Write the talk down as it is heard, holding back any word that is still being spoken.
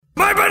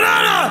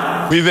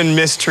We've been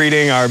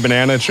mistreating our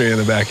banana tree in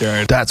the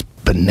backyard. That's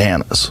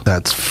bananas.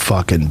 That's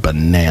fucking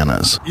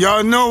bananas.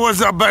 Y'all know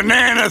what's a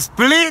banana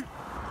split?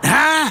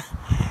 Huh?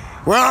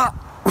 Well,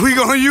 we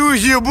gonna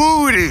use your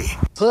booty.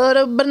 Put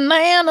a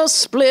banana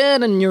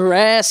split in your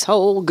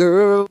asshole,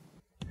 girl.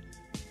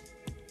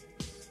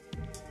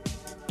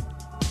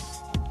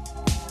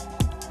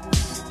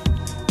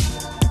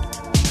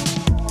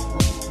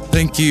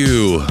 Thank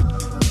you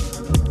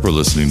for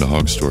listening to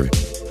Hog Story,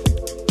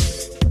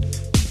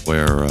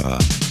 where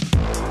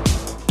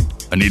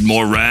I need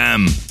more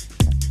RAM.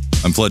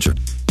 I'm Fletcher.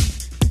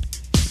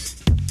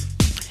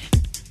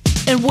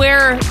 And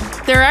where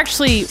they're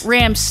actually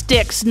RAM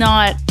sticks,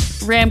 not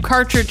RAM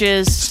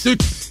cartridges.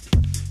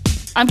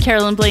 I'm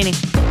Carolyn Blaney.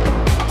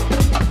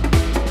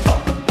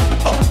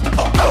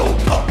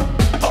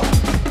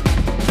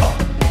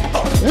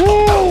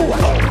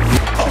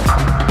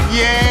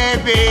 Yeah,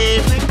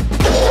 baby.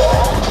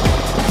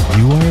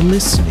 You are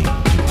listening to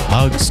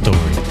Hog Story.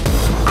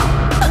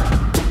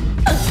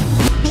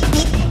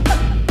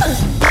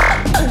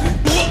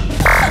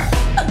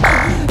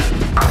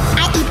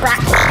 I eat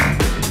broccoli.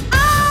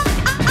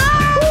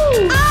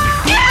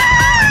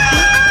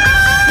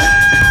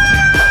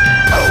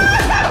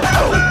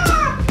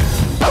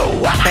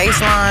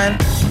 Baseline.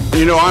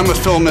 You know, I'm a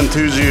film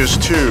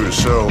enthusiast too,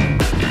 so.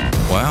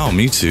 Wow,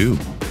 me too.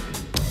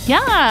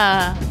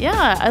 Yeah,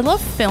 I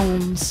love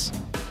films.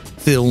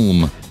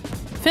 Film.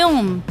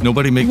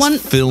 Nobody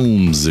makes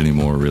films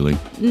anymore, really.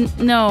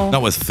 No.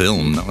 Not with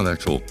film, not with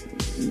actual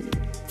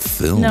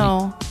film.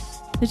 No.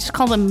 They just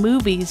call them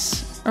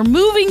movies. Or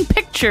moving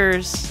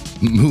pictures.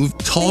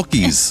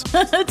 Talkies.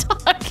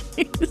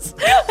 Talkies.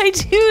 I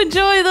do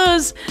enjoy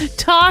those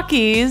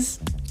talkies.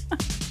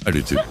 I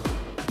do too.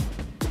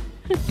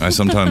 I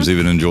sometimes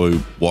even enjoy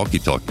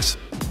walkie-talkies.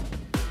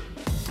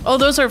 Oh,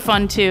 those are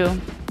fun too.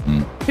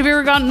 Have you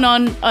ever gotten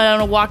on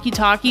a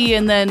walkie-talkie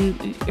and then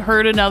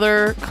heard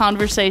another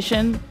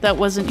conversation that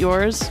wasn't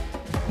yours?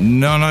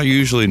 No, not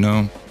usually,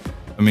 no.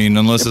 I mean,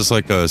 unless it's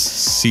like a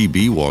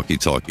CB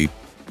walkie-talkie.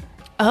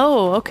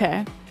 Oh,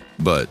 okay.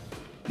 But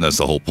that's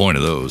the whole point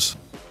of those.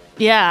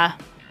 Yeah.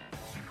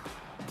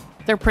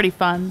 They're pretty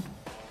fun.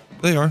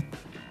 They are.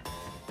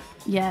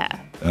 Yeah.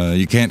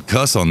 You can't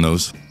cuss on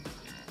those.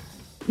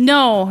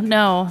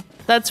 No.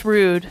 That's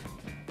rude.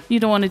 You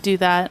don't want to do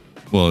that.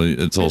 Well,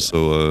 it's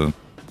also,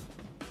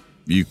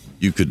 you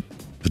could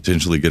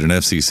potentially get an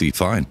FCC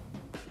fine.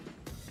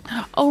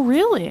 Oh,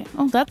 really?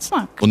 Oh, that's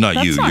not Well, not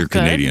that's you. not You're good.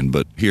 Canadian,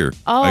 but here,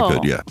 I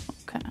could, yeah.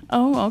 Okay.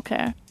 Oh,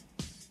 okay.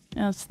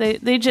 Yes,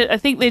 they just. I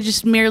think they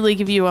just merely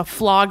give you a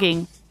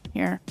flogging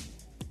here.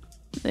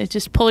 They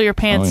just pull your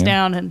pants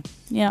down and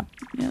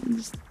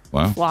just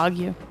flog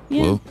you.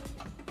 Yeah. Whoa.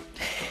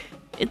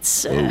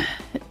 It's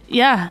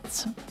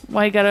it's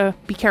why you gotta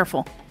be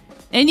careful,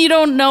 and you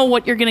don't know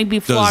what you're gonna be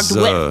flogged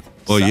with.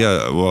 Well,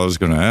 yeah. Well, I was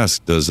going to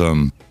ask, does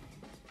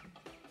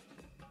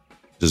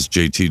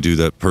JT do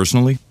that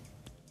personally?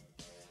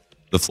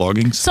 The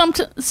floggings?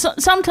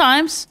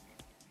 Sometimes.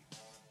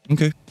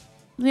 Okay.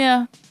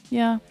 Yeah.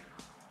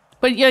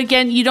 But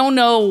again, you don't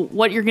know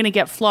what you're going to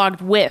get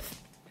flogged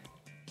with.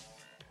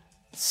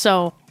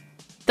 So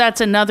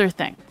that's another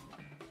thing.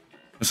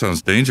 That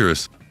sounds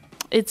dangerous.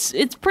 It's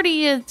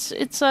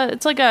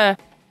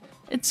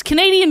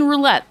Canadian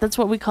roulette. That's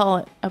what we call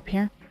it up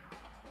here.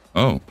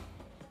 Oh.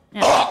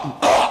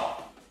 Yeah.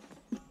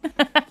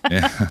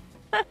 Yeah.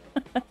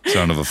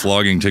 Sound of a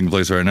flogging taking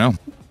place right now.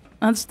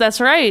 That's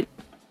right.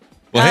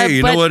 Well, hey,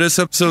 you know what? It's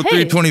episode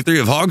 323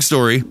 of Hog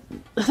Story.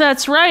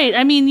 That's right.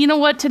 I mean, you know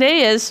what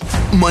today is?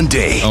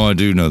 Monday. Oh, I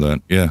do know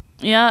that. Yeah.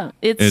 Yeah,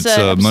 it's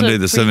Monday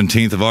the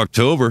 17th of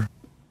October.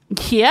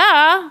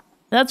 Yeah,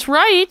 that's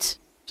right.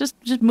 Just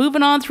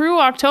moving on through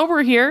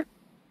October here.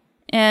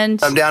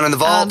 And I'm down in the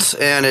vault,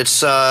 and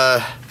it's,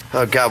 oh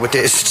God, what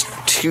day? It's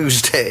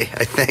Tuesday,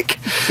 I think.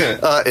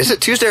 Is it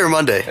Tuesday or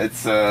Monday?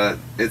 It's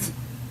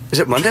Is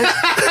it Monday?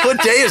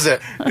 What day is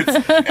it? I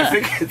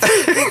think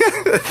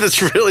it's...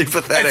 That's really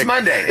pathetic. It's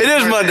Monday. It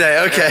is Monday,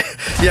 okay.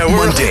 Yeah,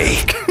 we're... Monday.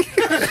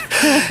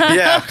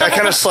 Yeah, I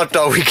kind of slept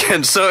all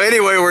weekend. So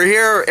anyway, we're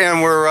here,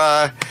 and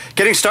we're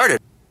getting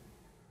started.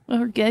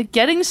 We're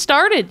getting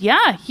started,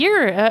 yeah,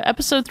 here,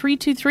 episode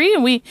 323.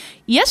 And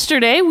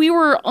yesterday, we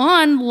were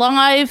on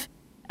live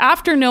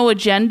after No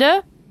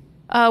Agenda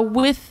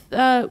with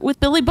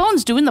Billy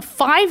Bones doing the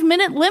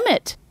 5-minute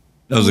limit.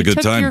 That was a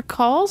good time. Took your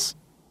calls.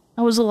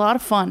 That was a lot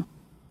of fun.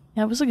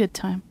 Yeah, it was a good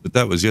time. But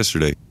that was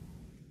yesterday.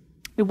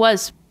 It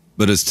was.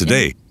 But it's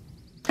today.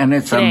 And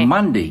it's Today. a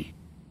Monday.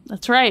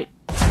 That's right.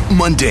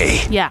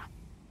 Monday. Yeah.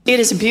 It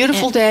is a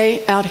beautiful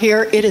day out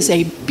here. It is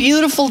a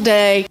beautiful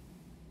day.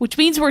 Which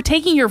means we're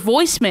taking your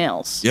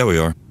voicemails. Yeah, we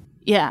are.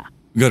 Yeah.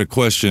 We got a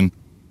question.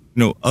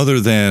 Other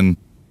than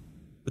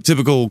the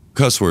typical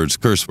cuss words,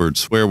 curse words,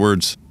 swear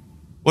words,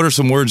 what are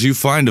some words you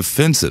find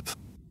offensive?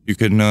 You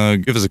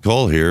can give us a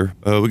call here.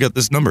 We got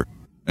this number.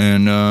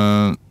 And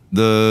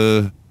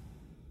the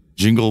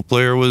jingle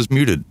player was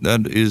muted.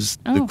 That is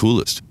the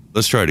coolest.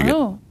 Let's try it again.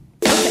 Oh.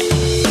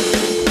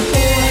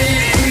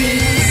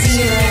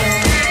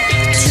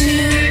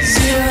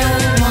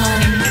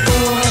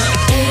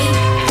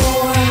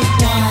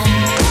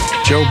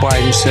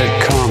 Biden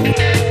said come.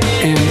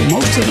 And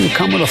most of them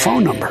come with a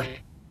phone number.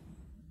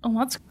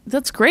 Oh,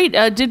 that's great.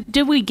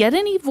 Did we get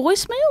any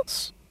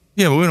voicemails?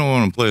 Yeah, but we don't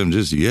want to play them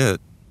just yet.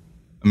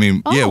 I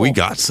mean, yeah, we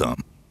got some.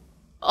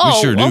 Oh,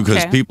 we sure do,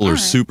 because okay. people All are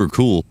right. super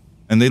cool,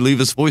 and they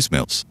leave us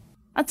voicemails.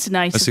 That's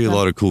nice. I see a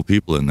lot of cool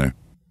people in there.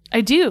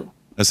 I do.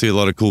 I see a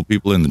lot of cool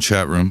people in the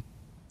chat room.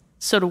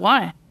 So do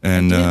I.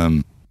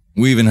 And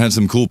we even had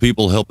some cool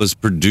people help us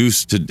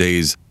produce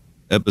today's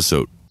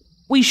episode.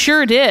 We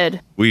sure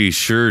did. We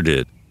sure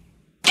did.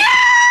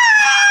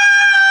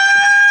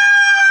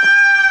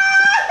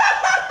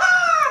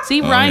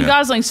 See, Ryan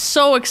Gosling's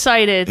so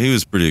excited. He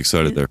was pretty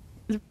excited there.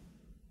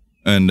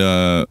 And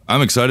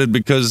I'm excited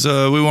because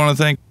we want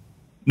to thank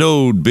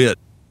NodeBit.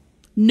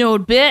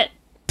 NodeBit.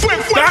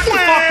 Back the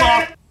fuck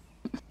off!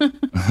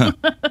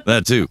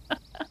 That too.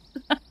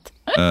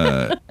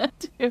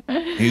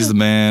 He's the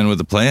man with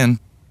the plan.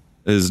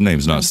 His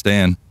name's not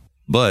Stan,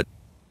 but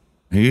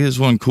he is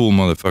one cool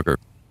motherfucker.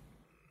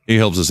 He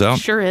helps us out.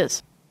 Sure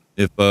is.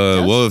 If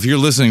you're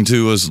listening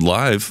to us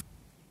live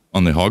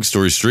on the Hog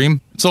Story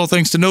stream, it's all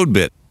thanks to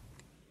NodeBit.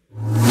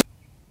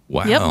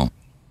 Wow. Yep.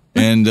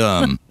 And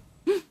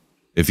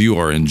if you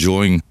are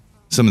enjoying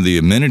some of the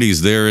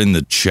amenities there in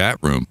the chat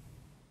room,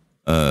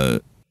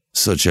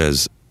 such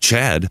as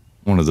Chad,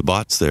 one of the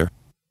bots there,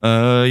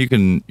 you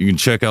can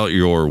check out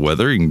your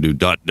weather. You can do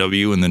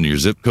 .w and then your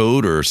zip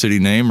code or city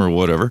name or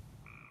whatever.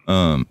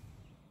 You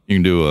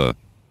can do a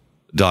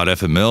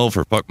 .fml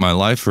for Fuck My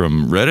Life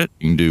from Reddit.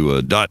 You can do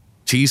a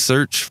 .t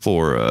search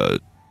for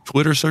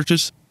Twitter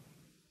searches.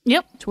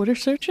 Yep. Twitter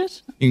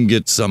searches. You can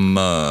get some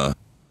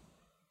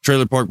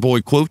Trailer Park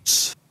Boy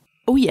quotes.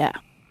 Oh yeah.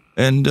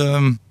 And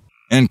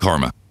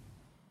karma.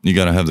 You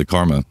got to have the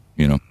karma,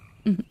 you know.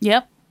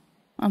 Yep.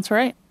 That's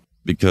right.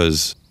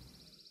 Because,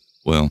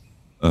 well,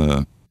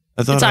 I thought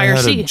It's I had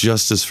IRC. a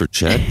Justice for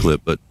Chad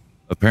clip, but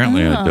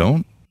apparently I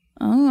don't.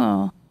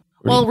 Oh.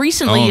 Well,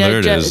 recently... Oh, there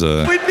it is.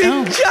 We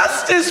need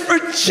justice for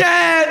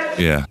Chad.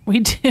 Yeah, We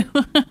do.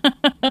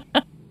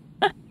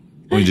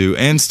 we do.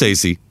 And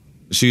Stacy.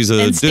 She's a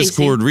And Stacy.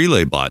 Discord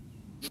relay bot.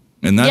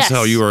 And that's Yes.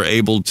 how you are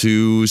able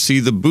to see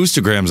the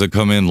boostograms that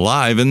come in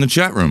live in the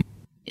chat room,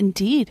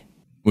 Indeed.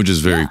 which is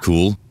very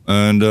cool.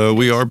 And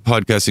we are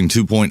podcasting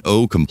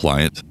 2.0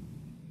 compliant.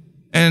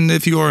 And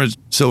if you are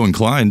so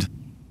inclined,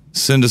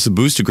 send us a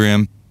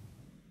boostogram.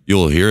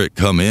 You'll hear it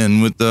come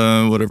in with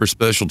whatever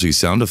specialty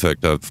sound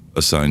effect I've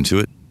assigned to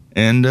it.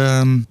 And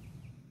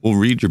we'll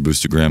read your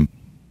boostogram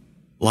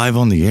live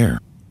on the air.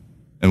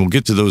 And we'll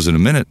get to those in a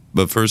minute.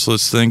 But first,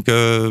 let's thank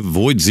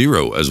Void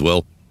Zero as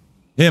well.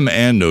 Him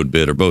and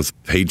NodeBit are both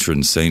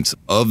patron saints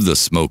of the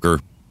Smoker.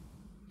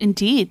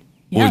 Indeed.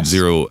 Void Yes.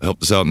 Zero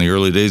helped us out in the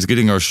early days,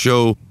 getting our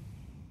show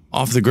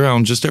off the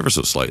ground just ever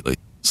so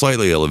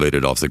slightly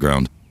elevated off the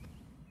ground.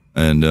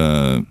 And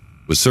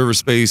with server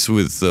space,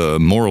 with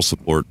moral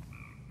support,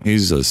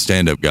 he's a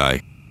stand-up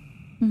guy.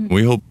 Mm-hmm.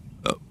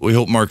 We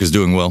hope Mark is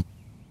doing well,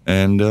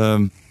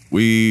 and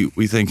we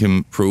thank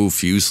him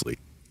profusely.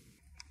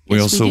 We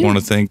Yes, also we do. want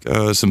to thank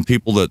some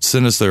people that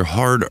sent us their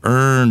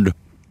hard-earned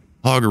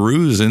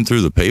Hogaroos in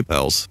through the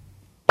PayPals.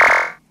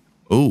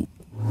 Oh,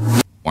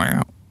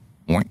 wow.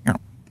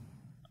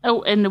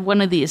 Oh, and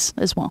one of these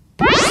as well.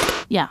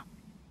 Yeah.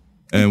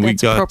 And we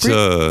That's got,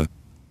 appropriate.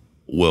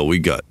 we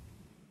got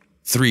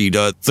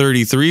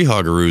 3.33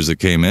 Hogaroos that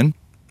came in.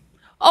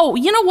 Oh,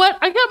 you know what?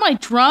 I got my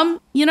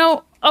drum.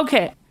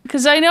 Okay,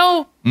 because I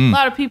know a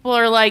lot of people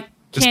are like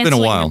It's been a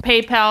canceling while.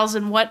 their PayPals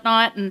and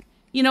whatnot, and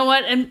you know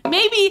what? And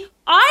maybe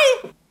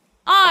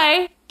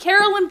I,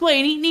 Carolyn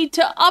Blaney, need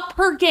to up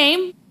her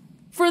game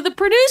for the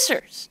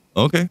producers.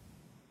 Okay.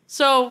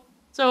 So,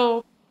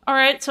 all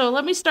right. So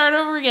let me start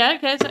over again.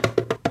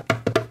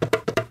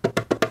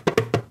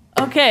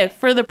 Okay,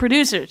 for the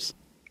producers.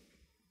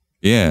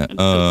 Yeah.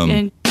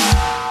 And-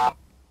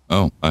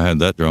 Oh, I had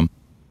that drum.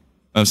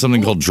 I have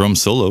something called drum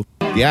solo.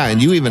 Yeah,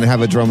 and you even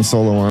have a drum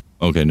solo on.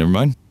 Okay, never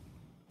mind.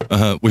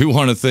 We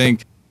want to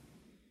thank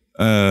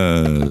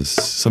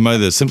somebody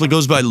that simply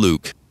goes by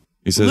Luke.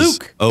 He says,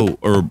 Luke.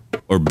 "Oh,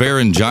 or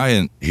Baron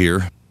Giant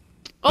here.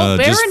 Oh,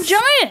 Baron just-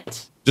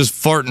 Giant. Just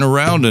farting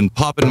around and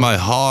popping my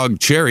hog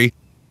cherry.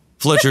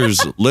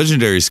 Fletcher's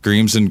legendary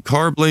screams and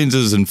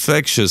Carblanes'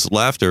 infectious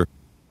laughter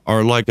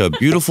are like a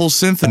beautiful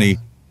symphony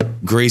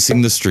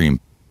gracing the stream.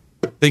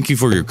 Thank you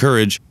for your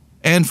courage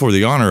and for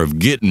the honor of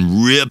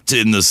getting ripped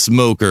in the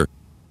smoker."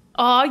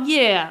 Oh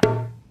yeah.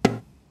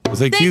 Well,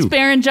 thank Thanks, you,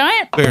 Baron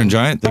Giant. Baron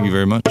Giant. Thank you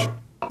very much.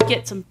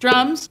 Get some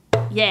drums.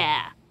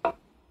 Yeah. And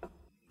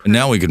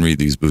now we can read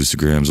these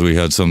boostograms. We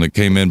had some that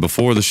came in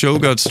before the show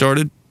got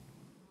started.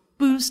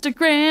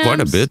 Boostergrams. Quite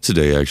a bit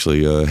today,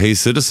 actually. Hey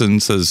Citizen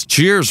says,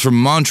 "Cheers from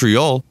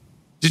Montreal.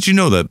 Did you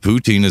know that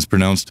poutine is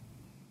pronounced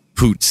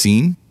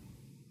poutine?"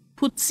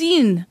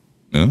 Poutine.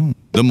 Oh,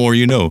 the more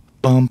you know.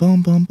 Bum,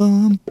 bum, bum,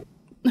 bum.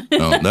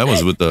 Oh, that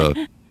was with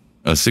the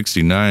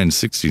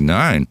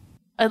 6969.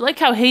 I like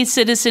how Hey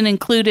Citizen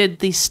included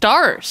the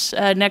stars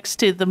next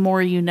to the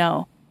more you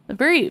know.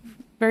 Very,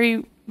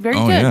 very, very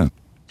Oh, good. yeah.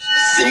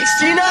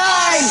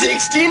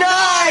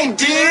 69,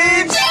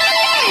 dudes!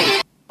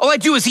 All I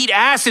do is eat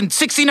ass and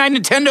 69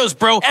 Nintendos,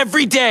 bro,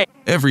 every day.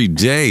 Every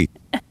day.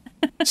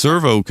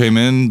 Servo came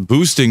in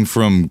boosting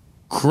from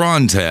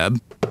Crontab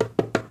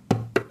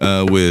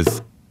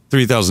with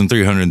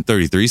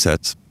 3,333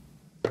 sets.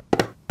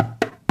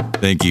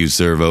 Thank you,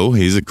 Servo.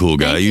 He's a cool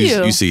guy. Thank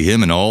you. You see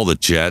him in all the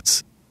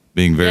chats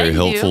being very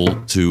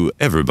helpful to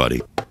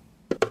everybody.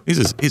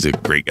 He's a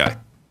great guy.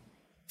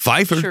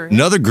 Pfeiffer, Sure.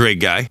 another great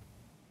guy.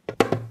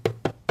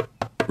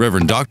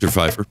 Reverend Dr.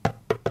 Pfeiffer.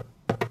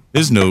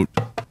 His note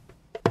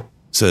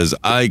says,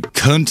 I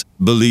can't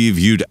believe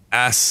you'd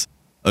ask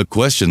a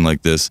question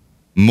like this.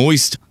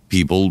 Moist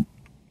people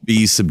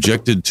be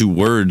subjected to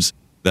words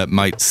that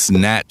might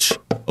snatch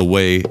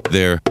away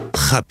their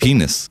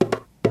happiness.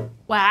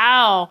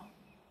 Wow.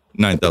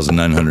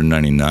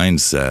 9,999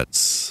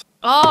 sets.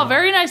 Oh,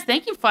 very nice.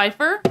 Thank you,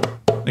 Pfeiffer.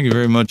 Thank you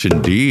very much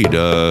indeed.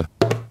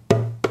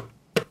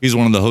 He's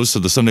one of the hosts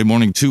of the Sunday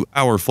morning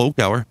 2-hour folk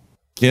hour.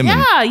 Him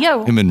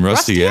and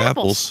Rusty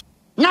Apples.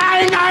 9.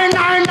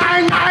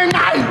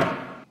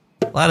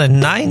 A lot of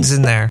nines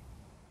in there.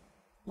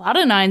 A lot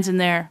of nines in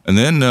there. And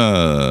then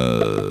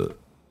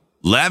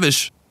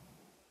Lavish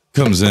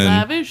comes in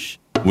Lavish.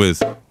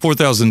 with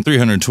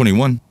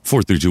 4,321,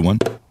 4321,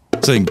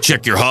 saying,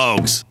 check your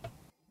hogs.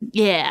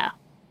 Yeah.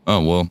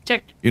 Oh, well,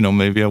 Check.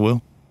 Maybe I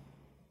will.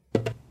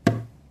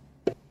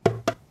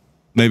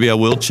 Maybe I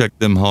will check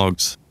them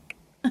hogs.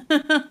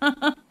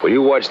 Well,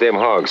 you watch them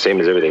hogs, same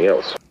as everything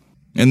else.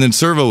 And then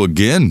Servo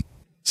again,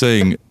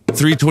 saying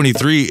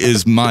 323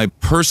 is my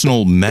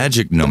personal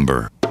magic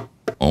number.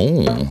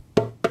 Oh,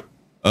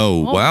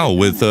 wow,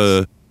 with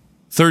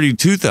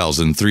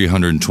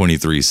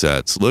 32,323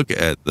 sets. Look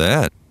at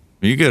that.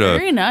 You get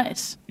Very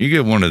nice. You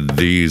get one of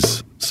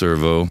these,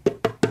 Servo.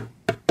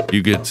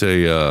 You get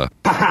a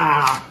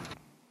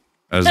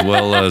as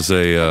well as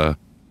a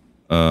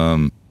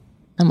I'm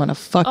gonna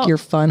fuck your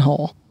fun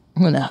hole.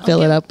 I'm gonna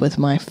fill it up with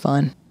my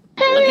fun.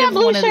 I'll give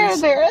one of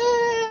these.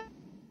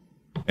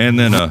 and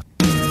then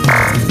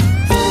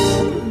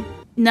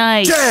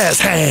Nice. Jazz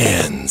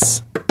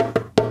hands.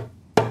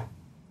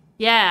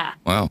 Yeah.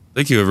 wow.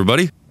 Thank you,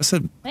 everybody.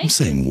 I'm Thank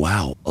saying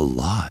wow a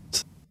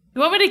lot.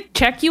 You want me to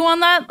check you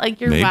on that?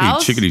 Like your Maybe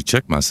wows? chickadee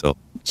check myself.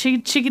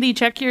 Chickadee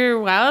check your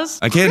wows?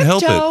 I can't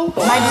help it.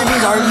 My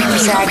boobies are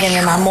sagging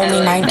and I'm only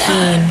 19.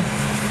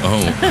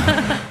 Oh.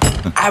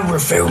 I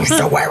refuse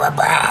to wear a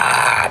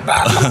bra.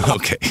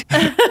 Okay.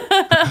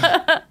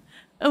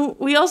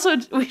 We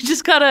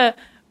just got a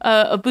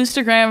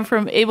boostergram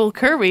from Abel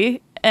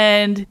Kirby,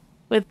 and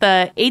with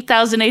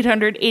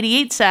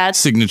 8,888 sats.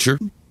 Signature.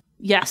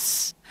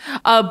 Yes.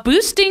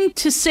 Boosting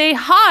to say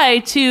hi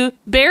to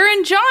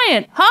Baron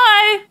Giant.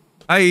 Hi.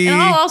 Hi.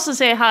 And I'll also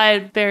say hi,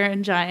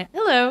 Baron Giant.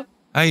 Hello.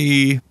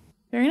 Hi.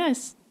 Very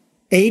nice.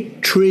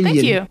 8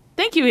 trillion.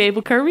 Thank you,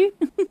 Abel Kirby.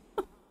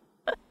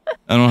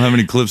 I don't have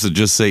any clips that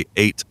just say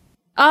 8.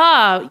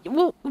 Well,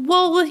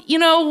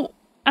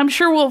 I'm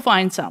sure we'll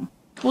find some.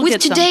 We'll With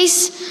get some.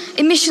 today's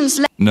emissions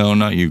level. No,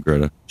 not you,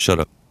 Greta. Shut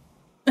up.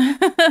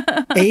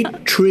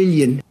 8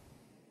 trillion.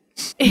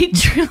 8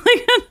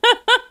 trillion.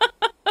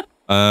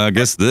 I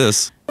guess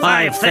this.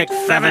 5, 6,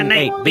 7,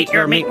 8. Beat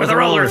your meat with a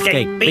roller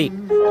skate. Beat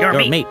your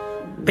meat.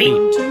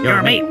 Beat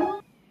your meat.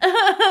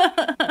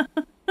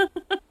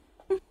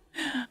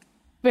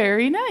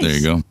 Very nice. There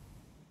you go.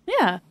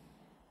 Yeah.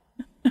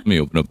 Let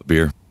me open up a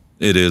beer.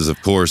 It is, of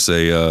course,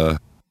 a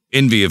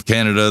envy of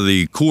Canada,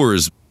 the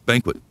Coors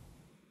Banquet.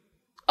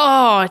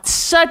 Oh, it's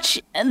such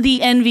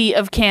the envy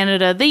of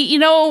Canada.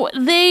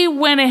 They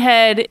went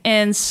ahead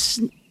and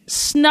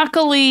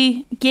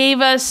snuckily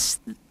gave us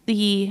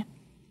the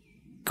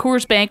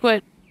Coors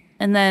Banquet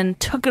and then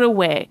took it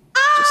away.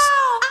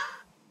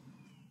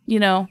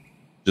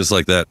 Just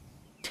like that.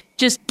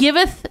 Just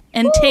giveth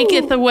and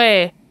taketh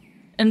away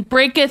and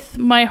breaketh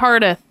my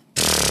hearteth.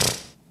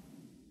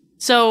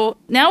 So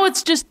now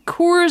it's just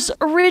Coors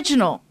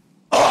Original.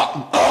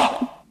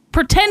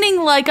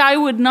 Pretending like I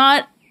would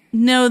not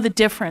know the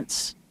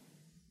difference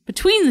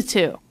between the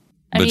two.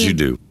 But you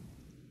do.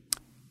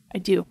 I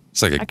do.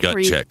 It's like a I gut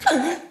agree. check.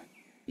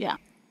 Yeah.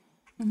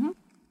 Mm-hmm.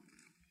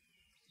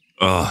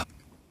 Ugh.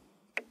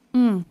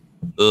 Mm.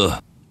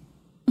 Ugh.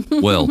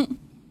 Well,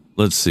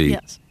 let's see.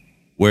 Yes.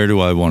 Where do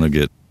I want to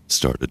get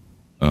started?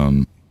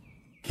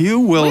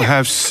 You will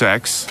have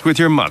sex with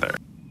your mother.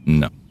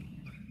 No.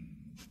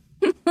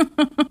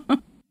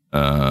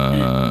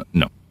 No.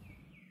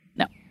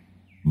 No.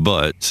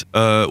 But,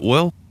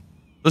 well,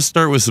 let's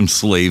start with some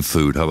slave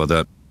food. How about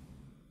that?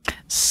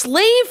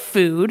 Slave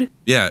food?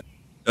 Yeah.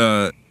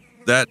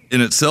 That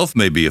in itself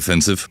may be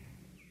offensive.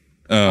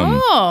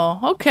 Oh,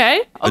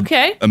 okay.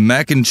 Okay. A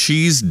mac and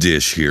cheese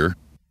dish here.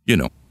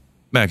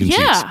 Mac and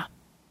cheese.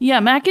 Yeah,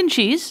 mac and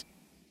cheese.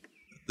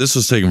 This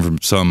was taken from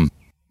some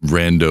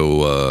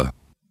rando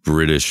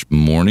British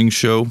morning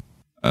show.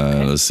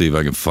 Let's see if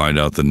I can find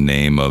out the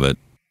name of it.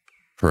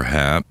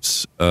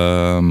 Perhaps.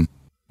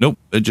 Nope,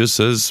 it just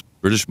says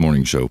British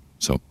morning show.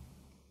 So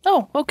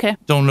Oh, okay.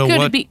 Don't know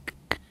what.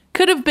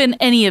 Could have been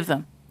any of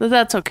them, but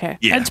that's okay.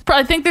 Yeah.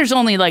 I think there's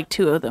only like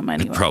 2 of them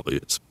anyway. It probably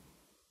is.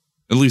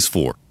 At least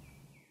 4.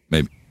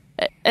 Maybe.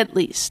 At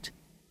least.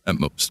 at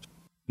most.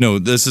 No,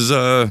 this is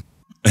an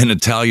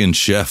Italian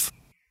chef.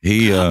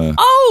 He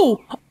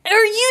Oh,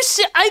 are you?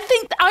 I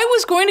think I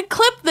was going to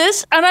clip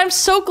this, and I'm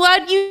so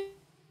glad you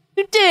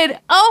did.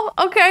 Oh,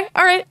 okay,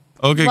 all right.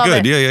 Okay, Love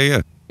good. it.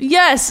 Yeah.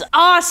 Yes,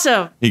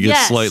 awesome. He gets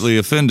Yes. slightly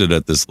offended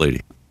at this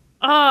lady.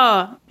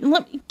 Give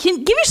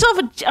yourself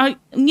a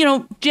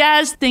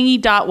jazz thingy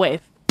dot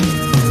wave.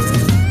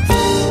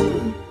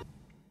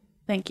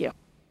 Thank you.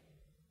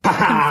 I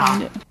couldn't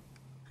find it.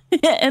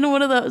 And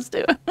one of those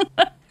too.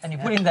 And you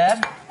put in there.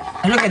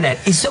 And look at that.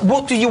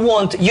 What do you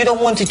want? You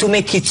don't want it to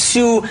make it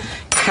too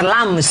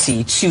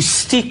clumsy, too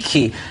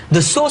sticky.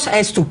 The sauce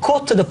has to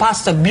coat the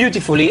pasta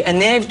beautifully,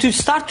 and then you have to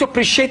start to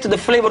appreciate the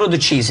flavor of the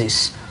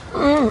cheeses.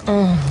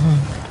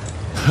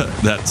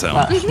 That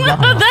sound. Do you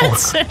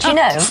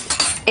know,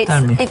 if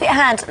it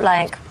had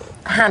like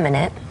ham in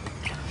it,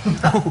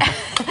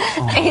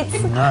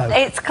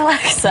 it's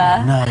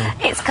closer. No.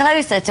 It's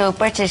closer to a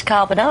British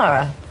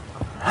carbonara.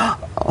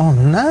 Oh,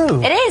 no.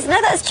 It is. No,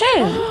 that's true.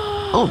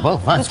 Oh, well,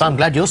 thanks. I'm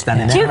glad you're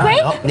standing there. Do you agree?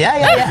 Yeah.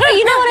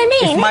 You know what I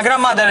mean? If my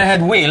grandmother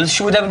had wheels,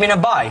 she would have been a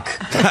bike.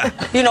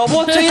 You know,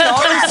 what the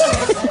honest,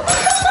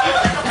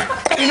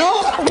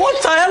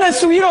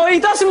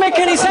 it doesn't make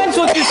any sense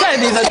what you said.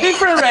 It's a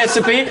different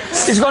recipe.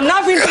 It's got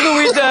nothing to do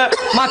with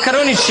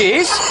macaroni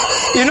cheese.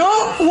 You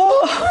know?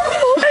 What?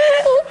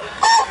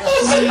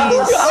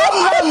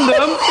 How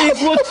random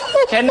is what...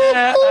 Can,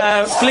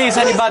 please,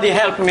 anybody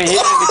help me here in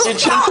the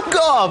kitchen? Oh,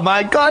 God,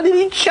 my God,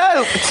 he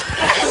choked.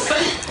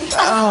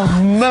 Oh,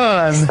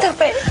 man. Stop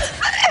it.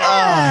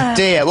 Oh,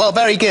 dear. Well,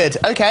 very good.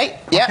 Okay.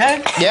 Yeah.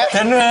 Okay. Yeah.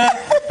 Then,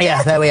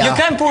 yeah, there we are. You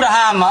can put a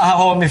ham at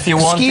home if you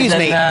want. Excuse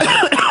me.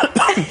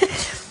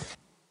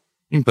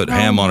 You can put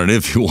ham on it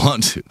if you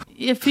want to.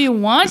 If you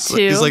want to.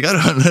 He's like, I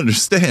don't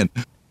understand.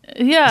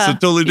 Yeah. It's a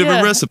totally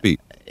different recipe.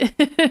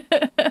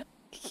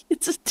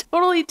 It's a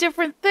totally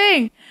different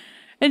thing.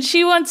 And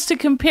she wants to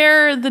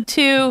compare the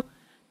two.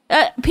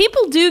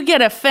 People do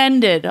get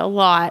offended a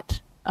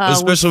lot.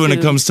 Especially when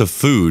it comes to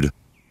food.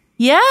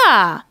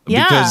 Yeah.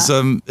 Because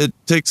it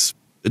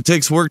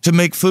takes work to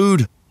make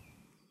food.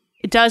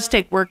 It does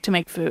take work to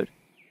make food.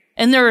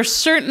 And there are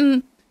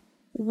certain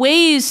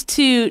ways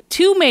to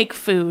make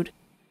food.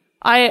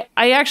 I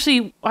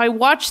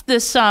watched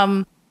this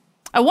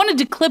I wanted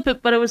to clip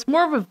it, but it was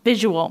more of a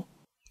visual.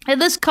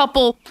 And this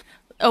couple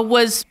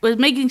was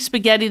making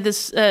spaghetti.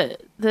 This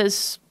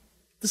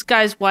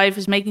guy's wife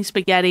is making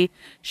spaghetti.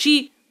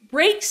 She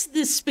breaks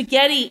the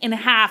spaghetti in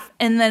half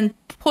and then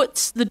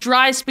puts the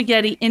dry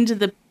spaghetti into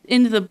the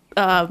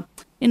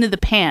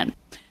pan,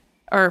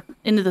 or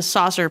into the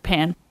saucer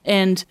pan.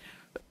 And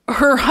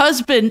her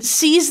husband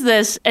sees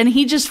this and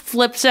he just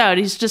flips out.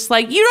 He's just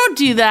like, "You don't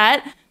do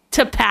that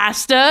to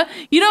pasta.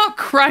 You don't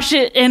crush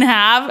it in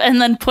half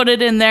and then put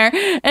it in there."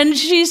 And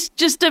she's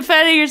just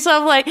defending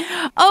herself like,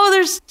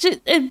 "Oh,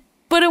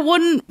 but it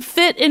wouldn't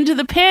fit into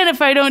the pan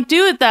if I don't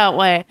do it that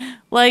way."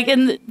 Like,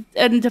 and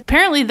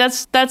apparently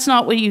that's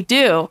not what you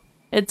do.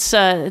 It's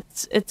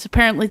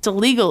apparently it's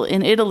illegal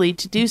in Italy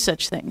to do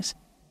such things.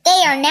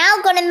 They are now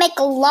going to make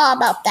a law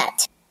about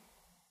that.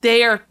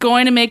 They are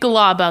going to make a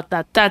law about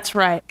that. That's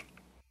right.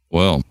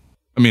 Well,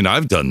 I mean,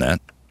 I've done that.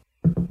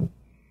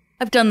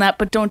 I've done that,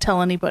 but don't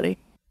tell anybody.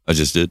 I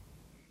just did.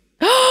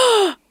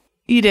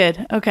 You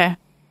did? Okay.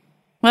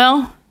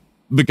 Well,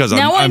 because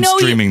I'm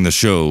streaming the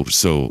show,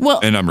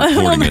 and I'm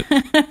recording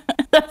it.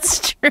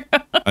 That's true.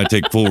 I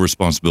take full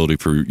responsibility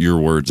for your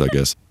words, I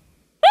guess.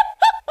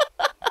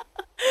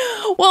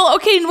 Well,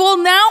 okay. Well,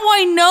 now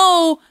I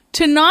know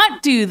to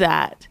not do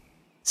that.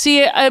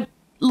 See, I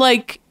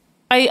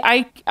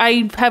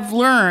have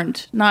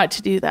learned not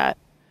to do that.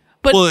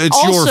 But well, it's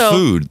also, your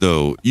food,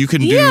 though. You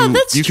can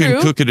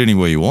can cook it any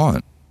way you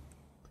want.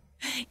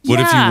 What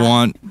if you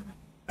want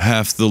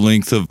half the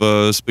length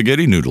of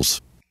spaghetti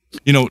noodles?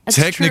 You know, That's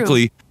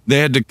technically, true. They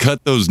had to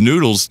cut those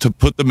noodles to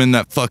put them in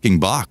that fucking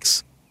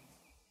box,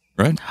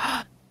 right?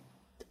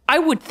 I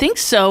would think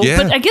so, Yeah.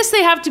 but I guess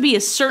they have to be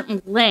a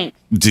certain length.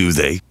 Do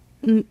they?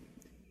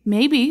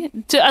 Maybe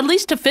at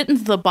least to fit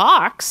into the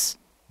box.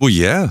 Well,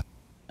 yeah.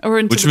 Or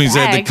into Which the means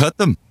bag. they had to cut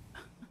them.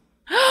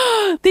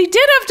 They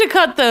did have to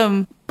cut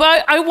them,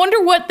 but I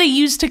wonder what they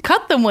used to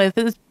cut them with.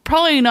 It's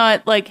probably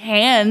not like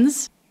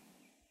hands.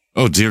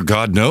 Oh, dear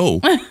God,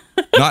 no.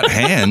 Not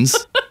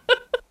hands.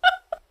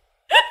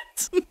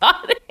 It's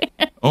not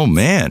hands. Oh,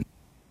 man.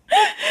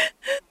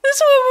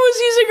 This woman was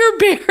using her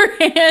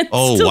bare hands.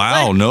 Oh,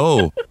 wow,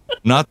 no.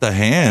 Not the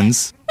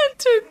hands.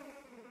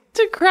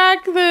 to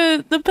crack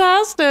the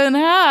pasta in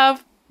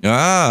half.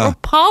 Or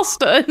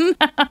pasta in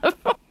half.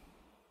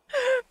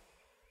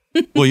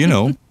 Well, you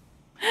know.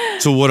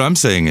 So what I'm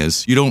saying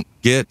is you don't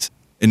get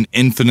an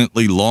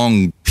infinitely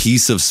long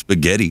piece of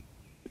spaghetti.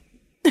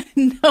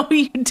 No,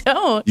 you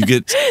don't. You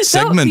get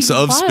segments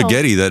of wild.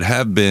 spaghetti that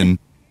have been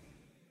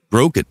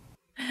broken.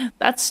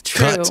 That's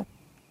true. Cut.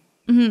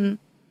 Mm-hmm.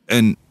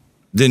 And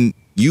then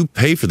you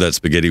pay for that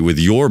spaghetti with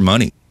your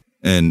money,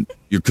 and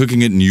you're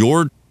cooking it in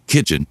your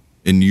kitchen,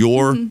 in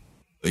your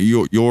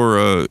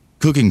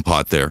cooking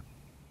pot there,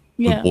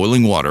 Yeah. with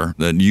boiling water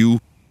that you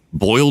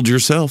boiled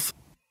yourself.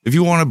 If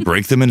you want to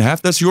break them in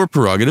half, that's your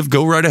prerogative.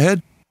 Go right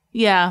ahead.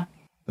 Yeah.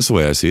 That's the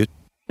way I see it.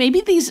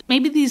 Maybe these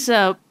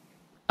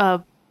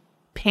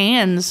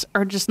pans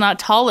are just not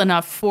tall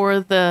enough for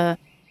the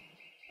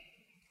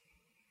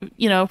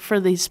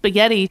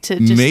spaghetti to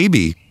just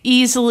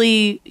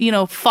easily,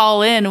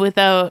 fall in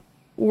without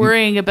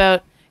worrying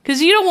about,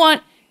 because you don't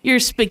want your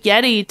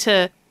spaghetti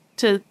to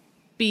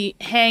be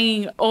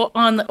hanging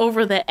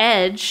over the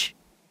edge.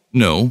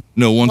 No,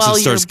 once it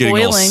starts getting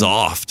all boiling.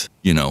 soft,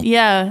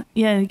 Yeah,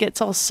 it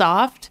gets all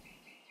soft.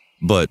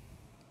 But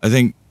I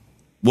think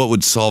what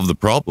would solve the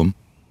problem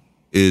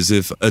is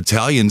if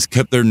Italians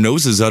kept their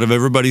noses out of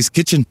everybody's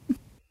kitchen.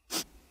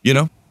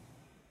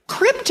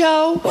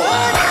 Crypto.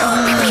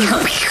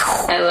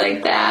 I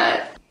like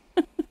that.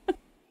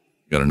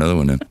 Got another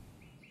one in.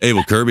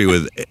 Abel Kirby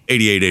with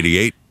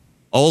 8888.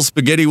 All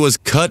spaghetti was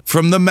cut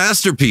from the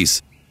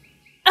masterpiece.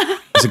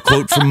 It's a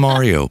quote from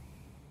Mario.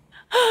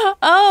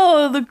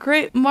 Oh, the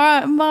great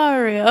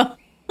Mario.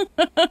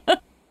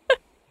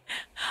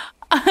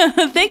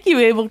 Thank you,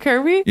 Abel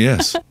Kirby.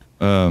 Yes.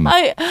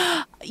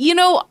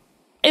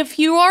 If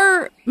you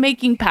are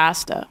making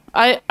pasta,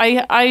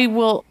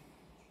 I'll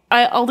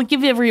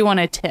give everyone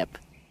a tip.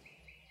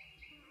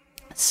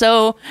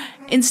 So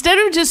instead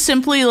of just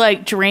simply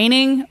like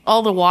draining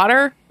all the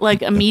water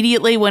like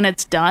immediately when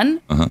it's done,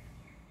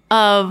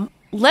 let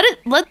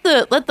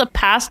the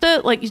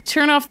pasta, like you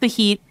turn off the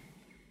heat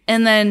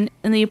and then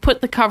you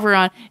put the cover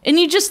on and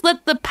you just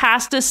let the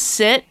pasta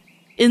sit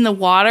in the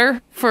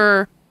water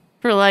for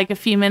like a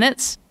few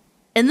minutes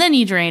and then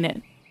you drain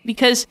it,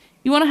 because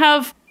you want to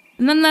have,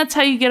 and then that's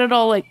how you get it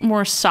all like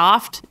more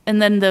soft,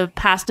 and then the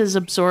pasta is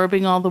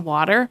absorbing all the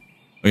water.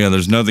 Yeah,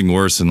 there's nothing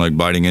worse than like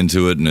biting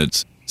into it and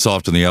it's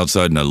soft on the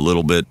outside and a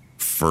little bit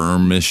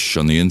firmish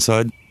on the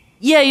inside.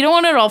 Yeah, you don't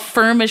want it all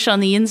firmish on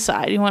the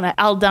inside. You want it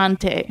al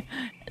dente.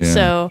 Yeah.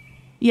 So,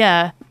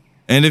 yeah.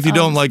 And if you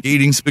don't like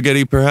eating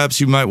spaghetti,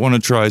 perhaps you might want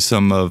to try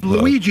some of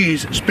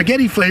Luigi's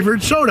spaghetti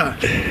flavored soda.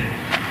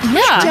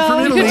 Yeah, Straight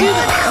from you could Italy. do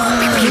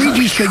that.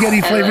 Luigi's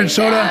spaghetti flavored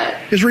soda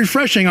is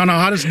refreshing on the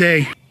hottest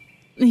day.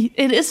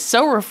 It is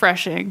so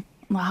refreshing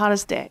on the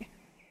hottest day.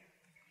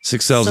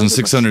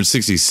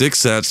 6,666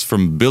 sats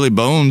from Billy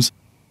Bones.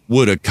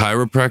 Would a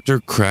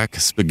chiropractor crack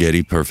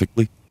spaghetti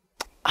perfectly?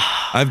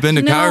 I've been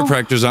to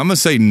chiropractors. I'm going to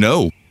say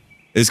no.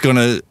 It's going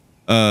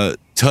to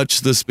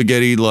touch the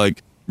spaghetti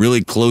like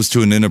really close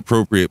to an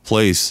inappropriate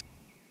place,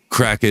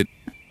 crack it,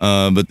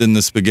 but then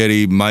the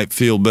spaghetti might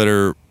feel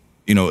better,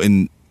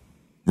 in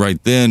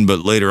right then, but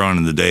later on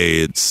in the day,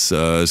 it's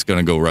going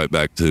to go right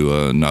back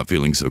to not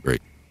feeling so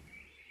great.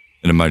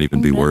 And it might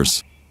even be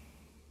worse.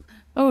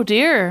 Oh,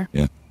 dear.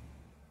 Yeah.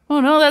 Oh,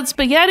 no, that's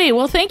spaghetti.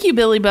 Well, thank you,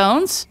 Billy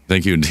Bones.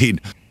 Thank you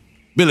indeed.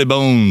 Billy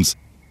Bones.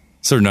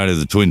 Sir Night of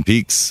the Twin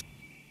Peaks.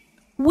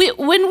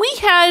 When we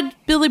had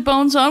Billy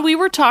Bones on, we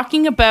were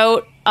talking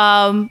about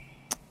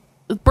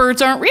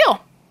birds aren't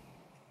real.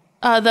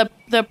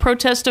 The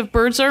protest of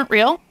birds aren't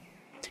real.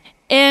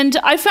 And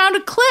I found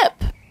a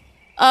clip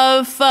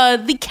of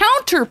the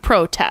counter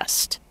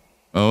protest.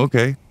 Oh,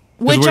 okay.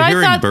 Which we're I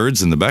hearing thought-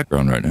 birds in the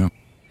background right now.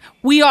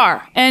 We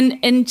are. And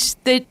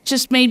it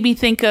just made me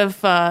think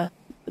of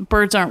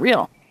birds aren't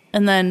real.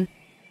 And then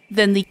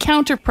the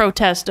counter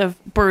protest of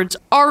birds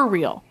are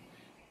real.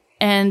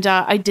 And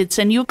I did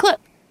send you a clip.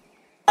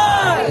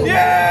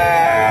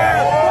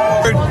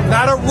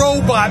 Not a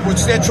robot,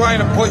 which they're trying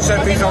to push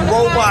that these are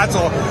robots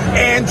or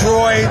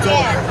androids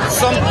or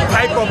some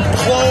type of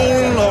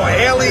clone or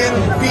alien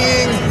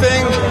being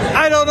thing.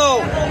 I don't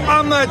know.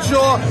 I'm not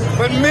sure.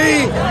 But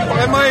me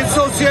and my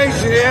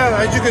association here,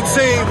 as you can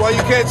see, well,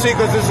 you can't see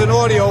because it's an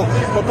audio,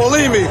 but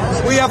believe me,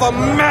 we have a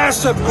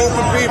massive group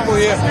of people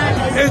here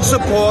in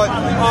support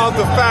of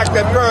the fact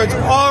that birds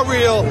are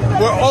real,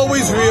 we're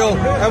always real,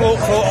 and will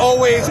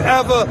always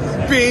ever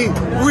be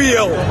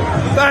real.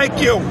 Thank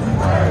you.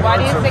 Why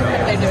do you think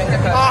that they're doing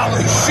it? Oh,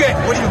 shit.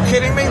 What are you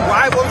kidding me?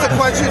 Why? What was the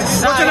question?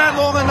 Wasn't that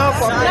long enough?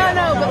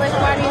 No, but like,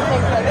 why do you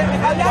think that,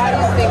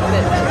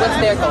 what's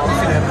their goal?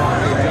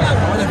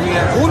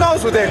 Who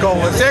knows what their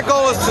goal is? Their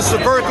goal is to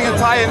subvert the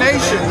entire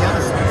nation,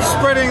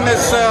 spreading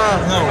this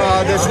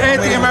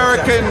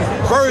anti-American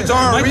birds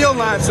aren't real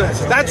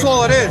nonsense. That's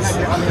all it is.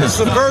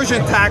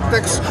 Subversion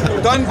tactics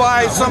done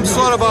by some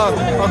sort of a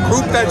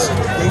group that's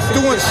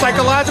doing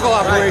psychological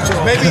operations.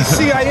 Maybe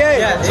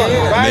CIA.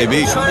 Right?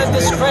 Maybe. Trying to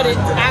discredit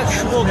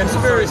actual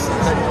conspiracies.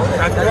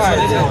 Right.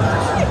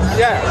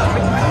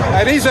 Yeah.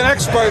 And he's an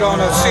expert on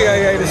the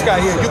CIA, this guy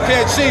here. You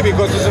can't see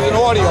because this is an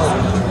audio.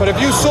 But if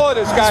you saw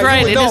this guy,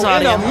 right, you would know in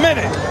audio. a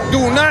minute. Do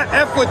not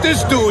F with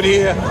this dude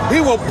here.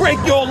 He will break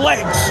your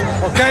legs.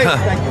 Okay?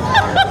 Thank you.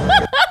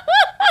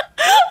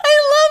 I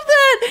love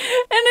that,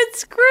 and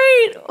it's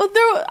great.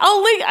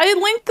 I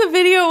linked the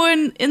video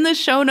in the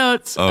show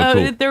notes. Oh,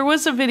 cool. There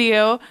was a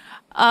video,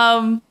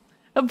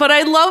 but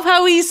I love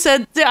how he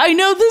said, "I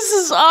know this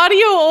is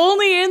audio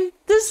only, and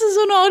this is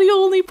an audio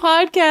only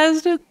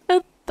podcast."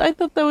 I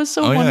thought that was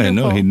so wonderful. Yeah, I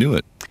know he knew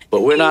it.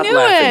 But we're not knew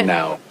laughing it.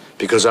 now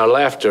because our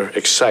laughter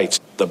excites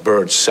the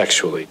birds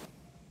sexually.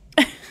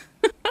 That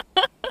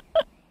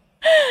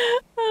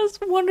was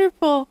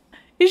wonderful.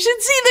 You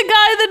should see the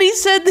guy that he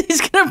said that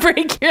he's gonna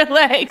break your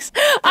legs.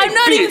 I'm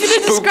not even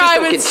gonna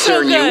describe it. It's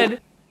so good.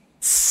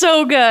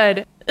 So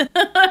good.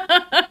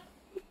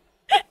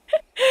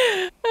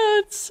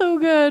 It's so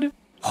good.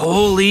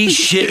 Holy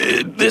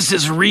shit, this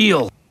is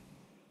real.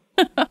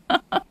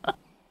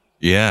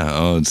 Yeah,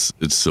 oh,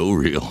 it's so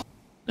real.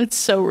 It's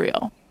so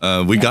real.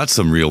 We got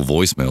some real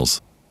voicemails.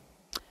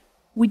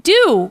 We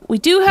do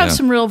have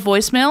some real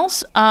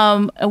voicemails.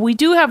 We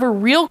do have a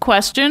real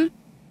question.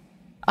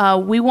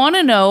 We want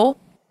to know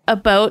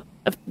about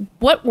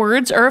what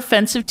words are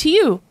offensive to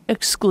you,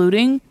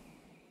 excluding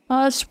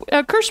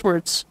curse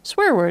words,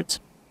 swear words.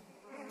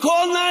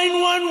 Call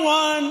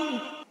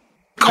 911.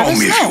 Call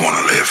me if you want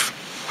to live.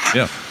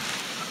 Yeah.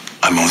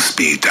 I'm on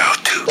speed dial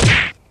too.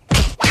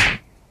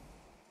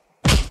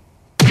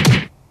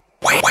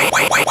 Wait.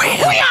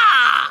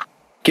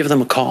 Give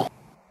them a call.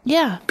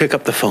 Yeah. Pick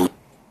up the phone.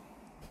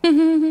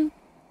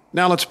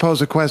 Now let's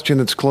pose a question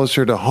that's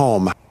closer to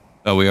home.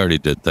 Oh, we already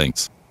did.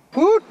 Thanks.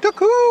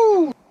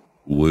 Woo-taku.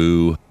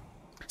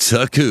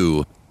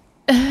 Woo-taku.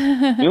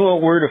 You know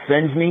what word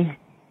offends me?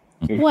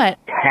 What?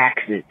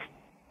 Taxes.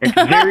 It's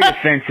very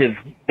offensive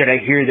that I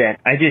hear that.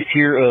 I just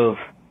hear of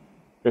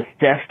the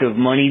theft of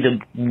money, the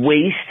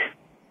waste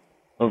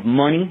of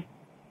money.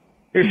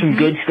 There's some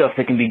good stuff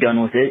that can be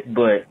done with it,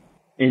 but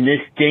in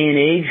this day and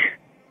age,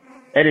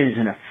 that is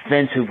an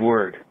offensive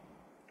word.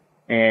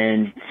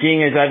 And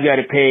seeing as I've got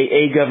to pay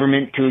a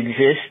government to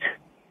exist,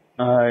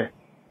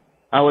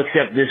 I'll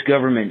accept this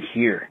government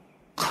here.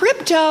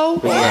 Crypto.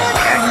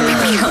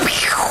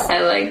 I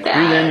like that.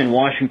 Through them in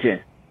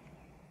Washington.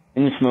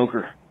 In the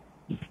smoker.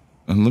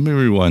 And let me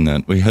rewind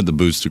that. We had the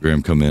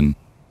Boostergram come in,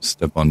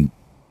 step on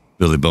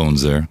Billy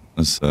Bones there.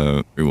 Let's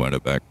rewind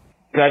it back.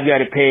 I've got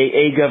to pay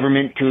a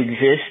government to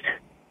exist.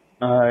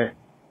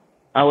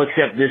 I'll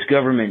accept this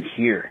government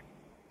here.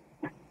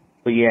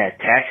 But yeah,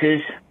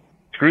 taxes,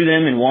 screw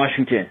them in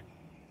Washington.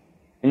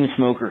 In the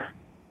smoker.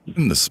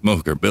 In the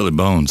smoker, Billy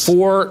Bones.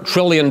 $4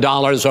 trillion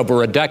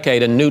over a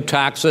decade in new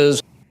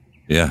taxes.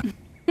 Yeah.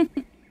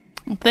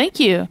 Thank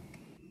you.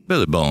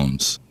 Billy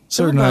Bones.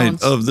 Sir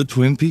Knight of the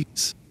Twin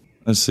Peaks.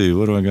 Let's see,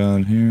 what do I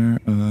got here?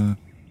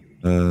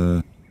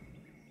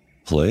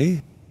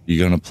 Play? You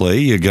gonna play?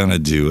 You gonna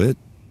do it?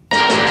 Oh.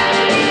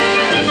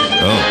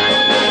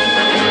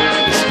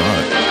 It's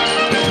not.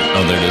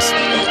 Oh, there it is.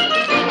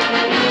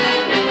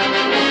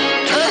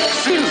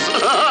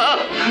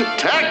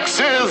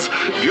 Taxes!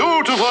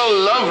 Beautiful,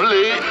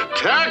 lovely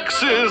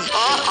taxes!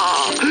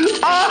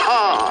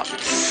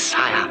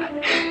 Sire,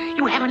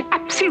 you have an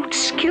absolute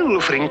skill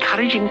for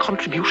encouraging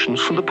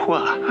contributions from the poor.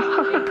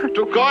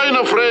 To coin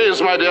a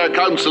phrase, my dear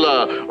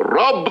counselor,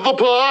 rob the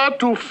poor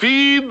to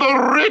feed the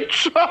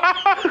rich.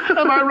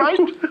 Am I right?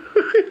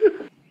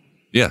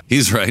 Yeah,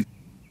 he's right.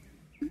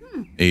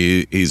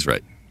 He's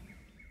right.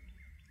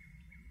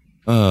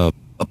 A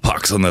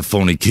pox on that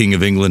phony King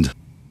of England.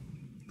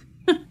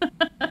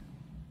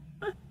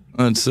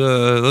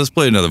 Let's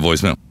play another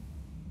voicemail.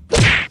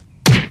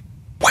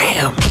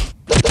 Wham!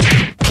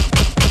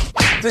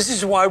 This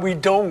is why we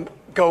don't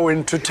go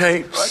into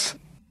tapes.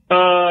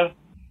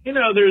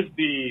 There's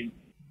the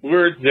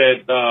words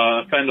that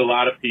offend a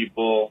lot of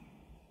people.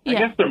 I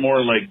guess they're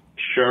more like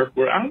sharp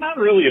words. I'm not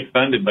really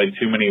offended by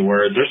too many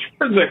words. There's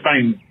words I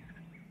find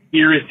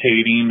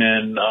irritating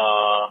and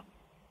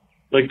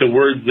like the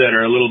words that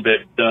are a little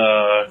bit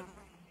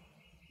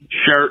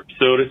sharp,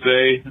 so to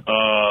say.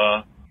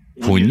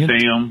 When you say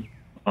them,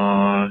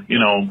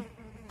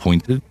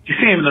 pointed. You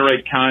say them in the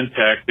right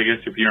context. I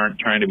guess if you aren't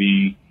trying to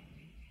be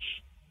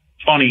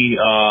funny,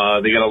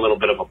 they got a little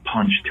bit of a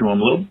punch to them,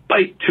 a little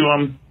bite to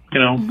them.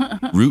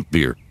 Root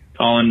beer.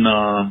 Calling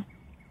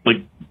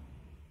like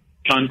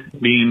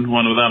cunt being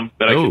one of them.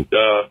 That I could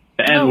the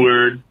N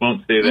word.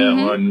 Won't say that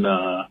one.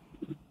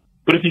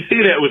 But if you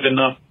say that with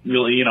enough,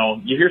 really,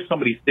 you hear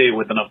somebody say it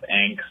with enough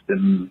angst,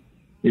 and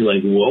you're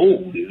like,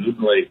 whoa, dude,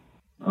 like.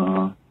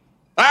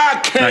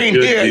 I can't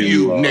hear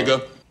you,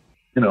 nigga.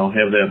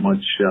 Have that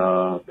much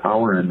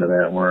power into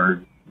that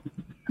word.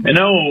 I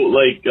know,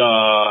 like,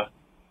 the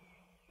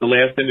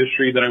last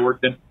industry that I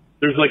worked in,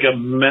 there's like a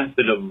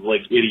method of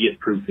like idiot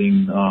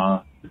proofing.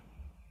 And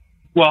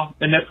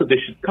that's what they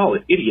should call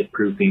it, idiot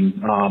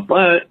proofing.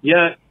 But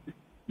yet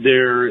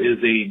there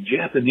is a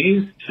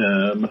Japanese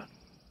term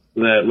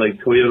that like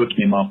Toyota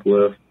came up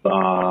with.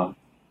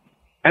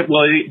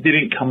 They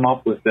didn't come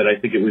up with it. I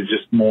think it was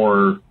just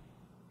more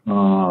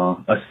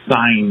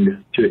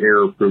assigned to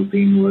error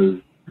proofing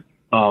was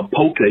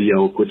polka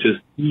yoke, which is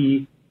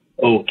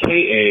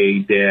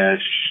POKA-YOKE.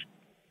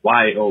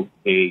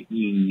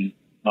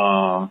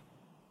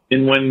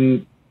 And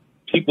when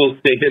people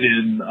say it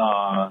in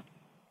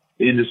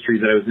the industry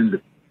that I was in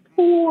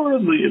before,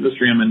 the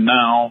industry I'm in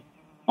now,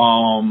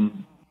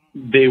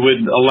 they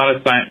would a lot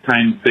of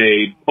times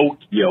say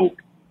poke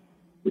yoke,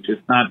 which is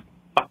not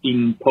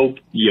fucking poke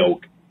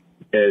yoke.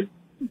 It's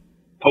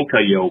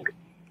polka yoke.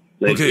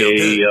 Like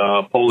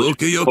Polish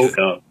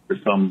polka for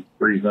some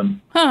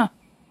reason. Huh.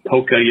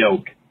 Polka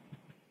yoke.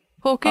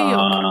 Polka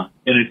yoke.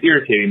 And it's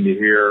irritating to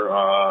hear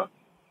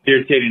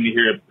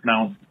it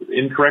pronounced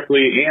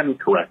incorrectly and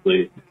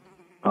correctly.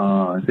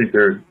 I think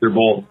they're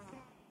both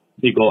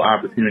equal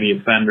opportunity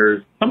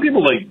offenders. Some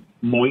people like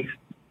moist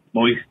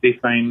they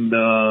find,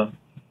 I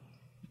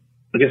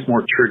guess,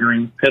 more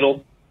triggering.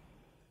 Piddle.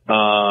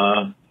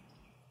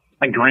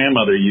 My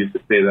grandmother used to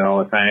say that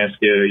all the time. Ask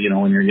you,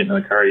 when you're getting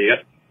in the car, you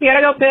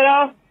gotta go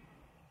piddle.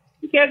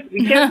 You kids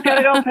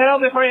gotta go piddle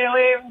before you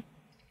leave.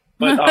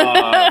 But,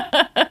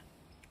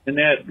 and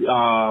that,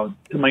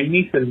 to my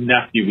niece and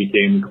nephew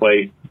became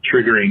quite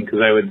triggering because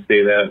I would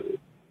say that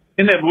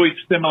in that voice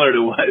similar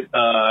to what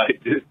I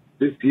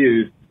just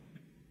used.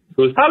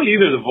 So it was probably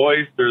either the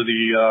voice or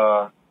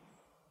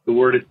the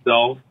word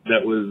itself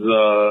that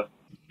was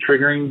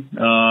triggering,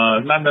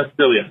 not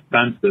necessarily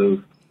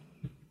offensive.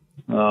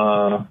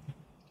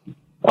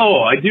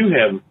 I do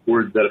have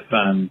words that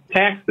offend.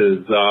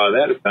 Taxes,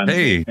 that offends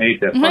me. I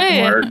hate that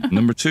fucking word.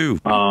 Number 2.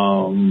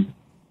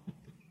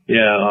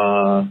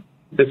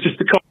 That's just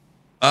a call.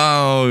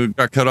 Oh,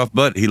 got cut off,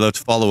 but he left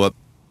follow-up.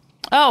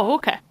 Oh,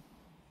 okay. I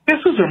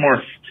guess those are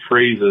more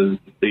phrases,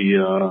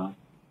 the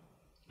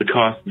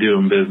cost of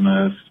doing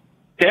business.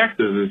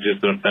 Taxes is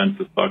just an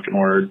offensive fucking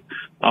word.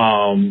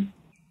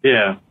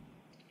 Yeah.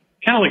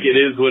 Kind of like it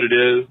is what it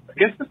is. I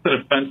guess it's an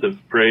offensive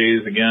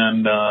phrase.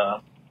 Again,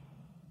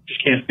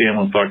 just can't stand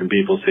when fucking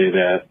people say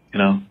that, it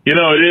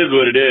is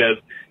what it is.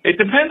 It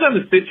depends on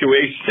the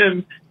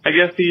situation, I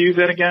guess, to use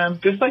that again,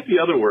 just like the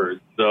other words.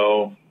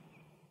 So,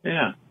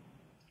 yeah.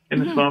 In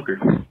the smoker.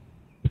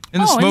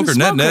 In the smoker,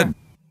 net.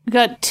 We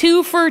got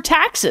 2 for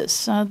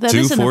taxes. That 2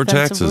 is an for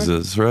offensive taxes, word.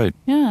 that's right.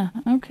 Yeah,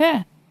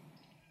 okay.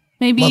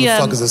 Maybe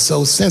motherfuckers are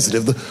so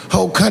sensitive. The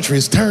whole country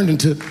is turned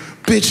into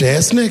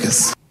bitch-ass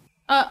niggas.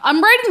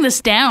 I'm writing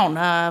this down.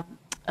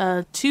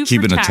 2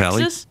 Keeping for a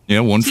tally? taxes.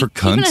 Yeah, 1 for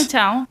cunt. Keeping a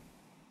tally.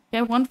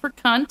 Okay, 1 for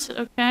cunt.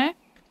 Okay.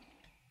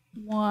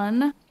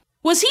 1.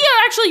 Was he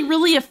actually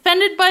really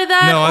offended by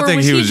that? No, I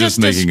think he was just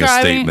making a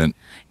statement.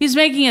 He's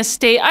making a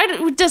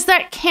statement. Does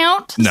that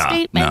count? No,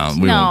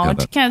 statement? we won't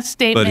count it can't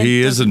statement. But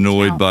he is doesn't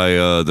annoyed count. by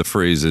the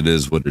phrase "it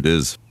is what it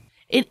is."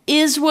 It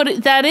is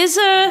what that is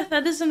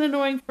an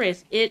annoying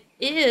phrase. It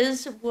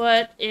is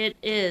what it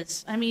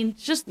is. I mean,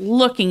 just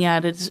looking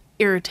at it is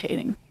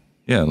irritating.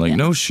 Yeah,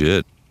 no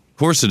shit. Of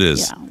course it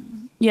is.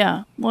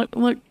 Yeah. Look.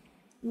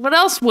 What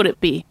else would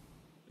it be?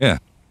 Yeah.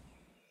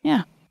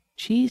 Yeah.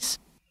 Jeez.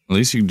 At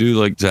least you can do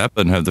like Zappa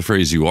and have the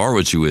phrase "you are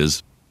what you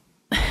is."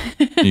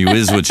 You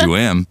is what you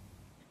am.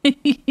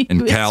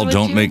 And Cal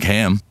don't make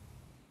ham.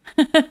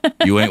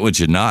 You ain't what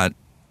you're not.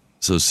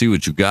 So see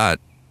what you got.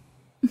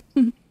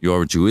 You are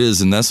what you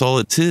is, and that's all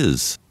it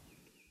is.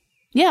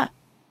 Yeah.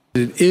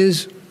 It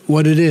is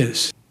what it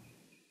is.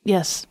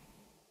 Yes.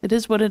 It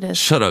is what it is.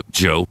 Shut up,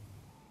 Joe.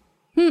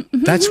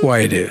 That's why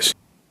it is.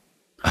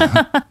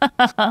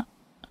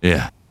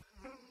 Yeah.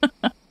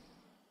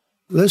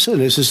 Listen,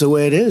 this is the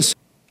way it is.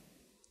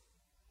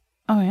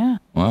 Oh, yeah.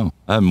 Wow.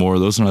 I have more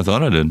of those than I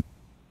thought I did.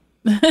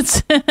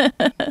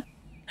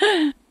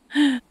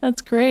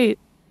 That's great.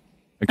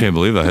 I can't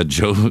believe I had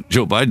Joe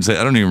Biden say,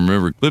 I don't even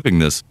remember clipping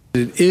this.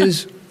 It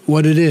is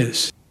what it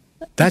is.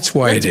 That's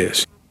why it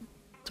is.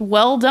 It's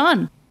well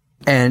done.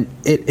 And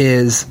it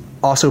is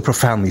also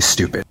profoundly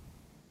stupid.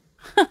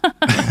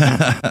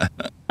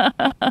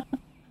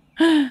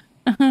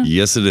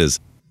 Yes, it is.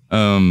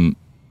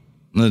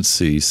 Let's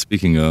see.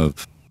 Speaking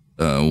of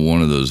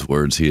one of those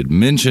words he had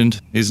mentioned,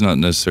 he's not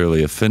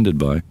necessarily offended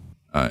by.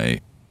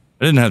 I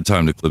didn't have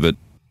time to clip it,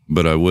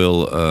 but I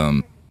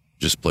will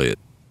just play it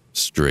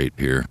straight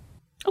here.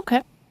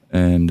 Okay.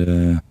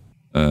 And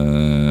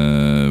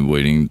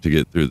waiting to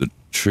get through the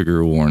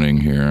trigger warning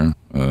here,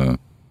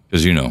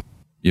 because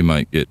you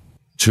might get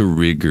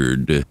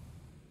triggered.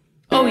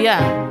 Oh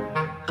yeah.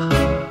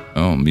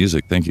 Oh,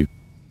 music. Thank you.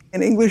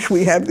 In English,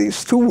 we have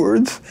these 2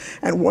 words,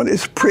 and one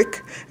is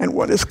prick and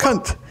one is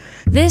cunt.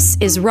 This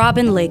is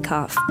Robin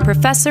Lakoff,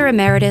 Professor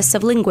Emeritus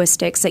of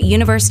Linguistics at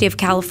University of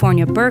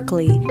California,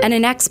 Berkeley, and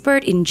an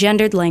expert in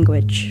gendered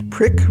language.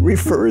 Prick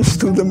refers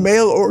to the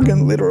male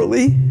organ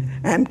literally,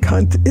 and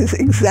cunt is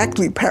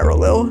exactly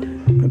parallel,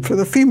 but for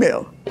the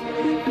female.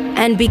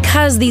 And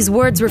because these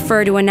words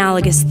refer to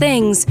analogous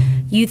things,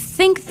 you'd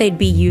think they'd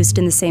be used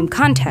in the same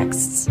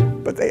contexts.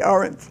 But they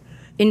aren't.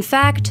 In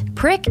fact,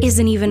 prick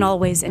isn't even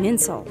always an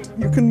insult.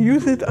 You can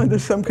use it under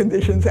some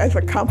conditions as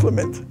a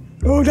compliment.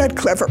 Oh, that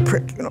clever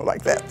prick,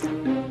 like that.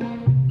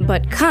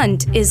 But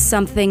cunt is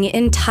something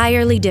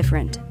entirely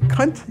different.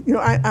 Cunt,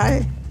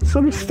 I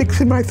sort of sticks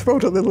in my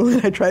throat a little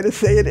when I try to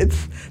say it.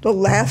 It's the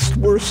last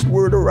worst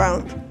word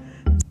around.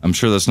 I'm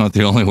sure that's not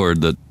the only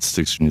word that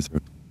sticks in your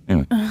throat.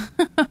 Anyway.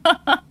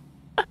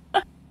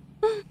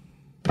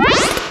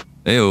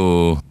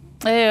 Ayo.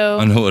 Ayo.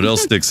 I know what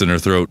else sticks in her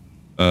throat.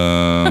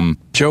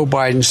 Joe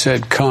Biden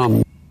said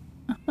come.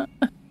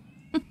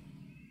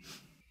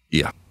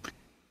 Yeah.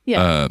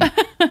 Yeah.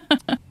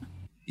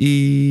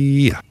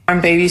 Yeah.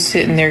 I'm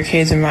babysitting their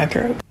kids in my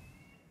throat.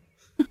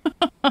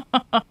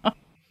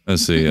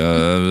 Let's see.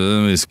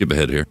 Let me skip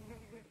ahead here.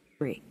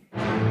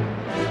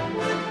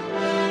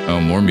 Oh,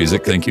 more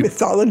music. Thank you.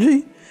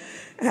 Mythology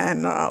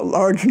And a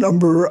large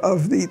number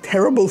of the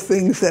terrible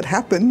things that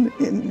happen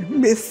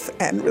in myth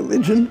and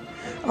religion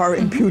are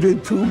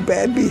imputed to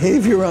bad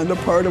behavior on the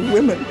part of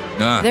women.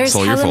 There's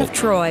Helen of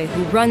Troy,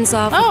 who runs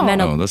off with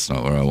men. Oh, that's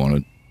not what I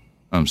wanted.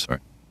 I'm sorry.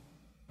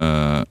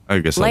 I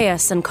guess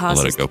Laius and I'll let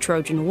causes it go. the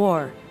Trojan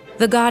War.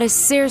 The goddess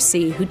Circe,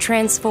 who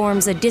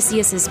transforms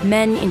Odysseus's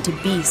men into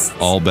beasts.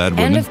 All bad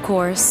women. And of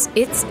course,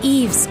 it's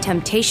Eve's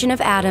temptation of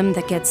Adam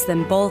that gets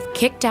them both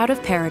kicked out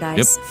of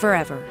paradise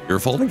forever. Your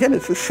fault? Again,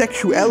 it's the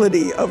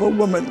sexuality of a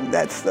woman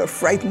that's the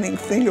frightening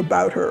thing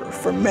about her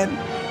for men.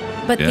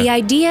 But the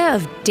idea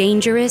of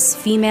dangerous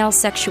female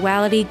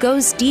sexuality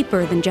goes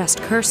deeper than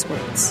just curse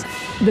words.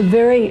 The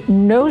very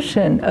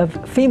notion of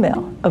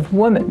female, of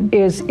woman,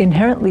 is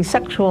inherently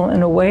sexual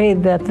in a way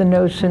that the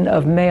notion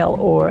of male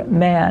or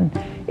man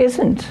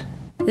isn't.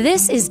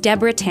 This is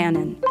Deborah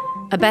Tannen,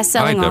 a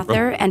best-selling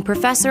author and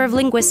professor of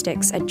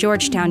linguistics at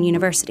Georgetown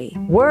University.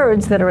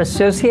 Words that are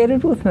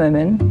associated with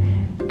women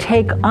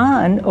take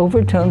on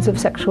overtones of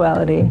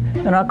sexuality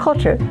in our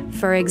culture.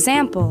 For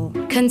example,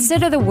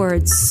 consider the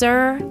words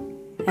sir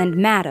and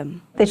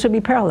madam. They should be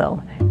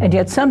parallel, and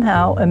yet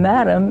somehow a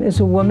madam is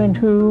a woman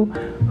who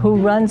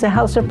runs a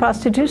house of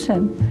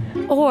prostitution.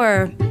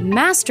 Or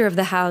master of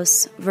the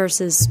house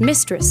versus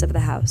mistress of the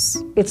house.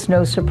 It's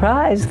no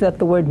surprise that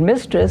the word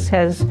mistress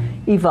has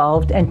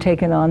evolved and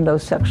taken on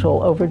those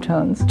sexual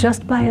overtones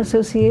just by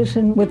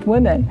association with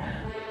women.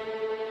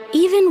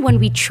 Even when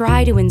we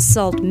try to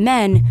insult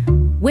men,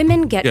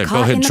 women get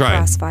caught in the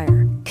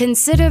crossfire.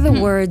 Consider the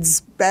words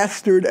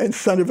bastard and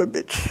son of a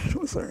bitch.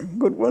 Those are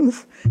good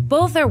ones.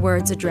 Both are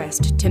words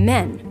addressed to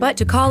men, but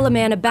to call a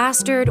man a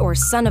bastard or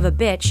son of a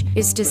bitch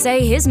is to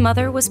say his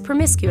mother was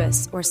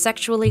promiscuous or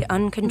sexually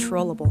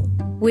uncontrollable,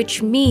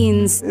 which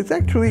means it's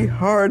actually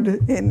hard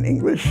in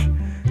English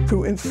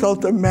to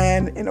insult a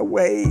man in a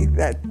way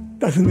that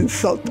doesn't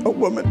insult a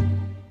woman.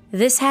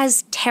 This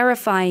has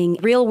terrifying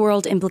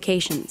real-world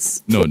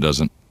implications. No, it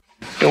doesn't.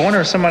 I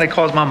wonder if somebody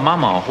calls my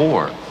mama a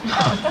whore.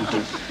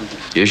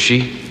 Is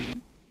she?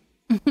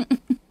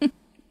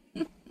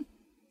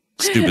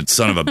 Stupid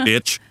son of a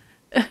bitch.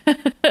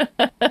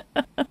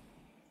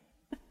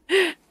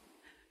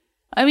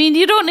 I mean,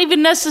 you don't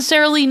even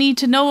necessarily need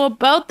to know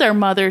about their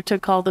mother to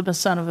call them a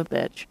son of a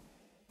bitch.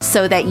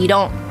 So that you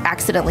don't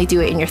accidentally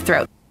do it in your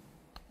throat.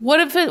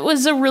 What if it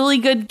was a really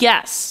good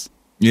guess?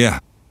 Yeah.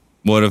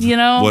 What if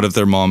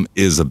their mom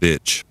is a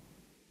bitch?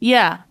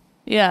 Yeah.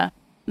 And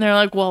they're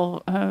like,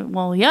 well,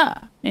 yeah,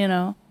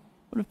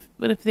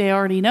 What if they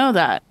already know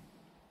that?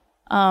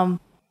 I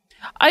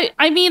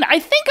mean, I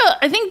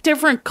think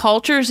different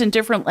cultures and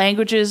different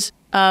languages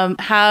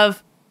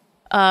have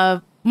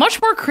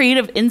much more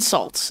creative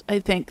insults, I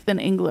think, than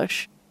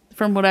English,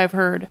 from what I've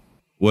heard.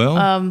 Well,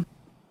 I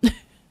wish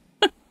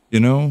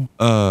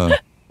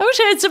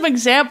I had some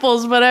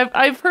examples, but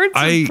I've heard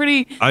some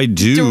pretty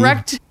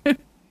direct.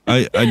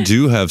 I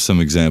do have some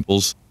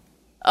examples.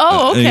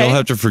 Oh, okay. And you'll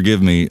have to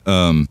forgive me.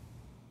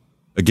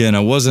 Again, I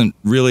wasn't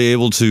really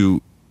able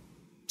to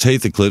take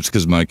the clips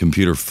because my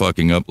computer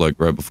fucking up like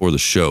right before the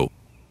show.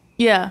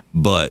 Yeah.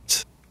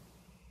 But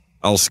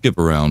I'll skip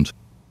around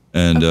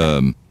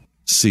and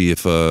see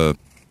if we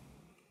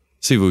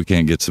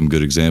can't get some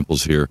good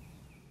examples here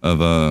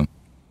of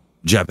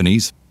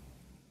Japanese.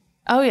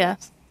 Oh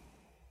yes.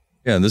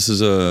 Yeah, this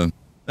is a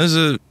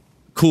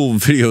cool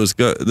video.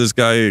 This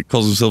guy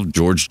calls himself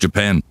George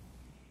Japan.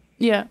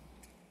 Yeah.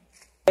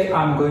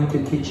 I'm going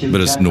to teach you but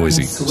it's Japanese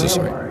noisy, swear so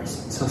sorry. words.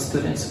 So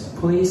students,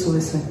 please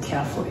listen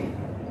carefully.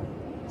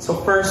 So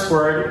first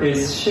word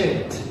is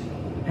shit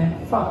and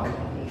fuck.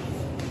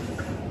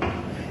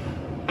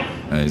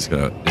 He's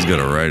got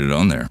to write it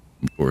on there,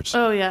 of course.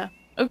 Oh yeah.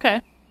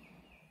 Okay.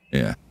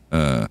 Yeah.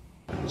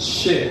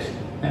 Shit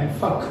and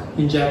fuck.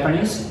 In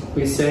Japanese,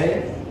 we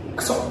say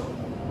kuso.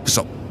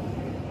 Kuso.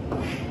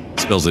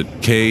 Spells it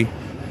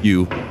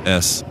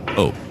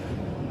Kuso.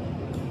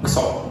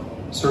 Kuso.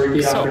 So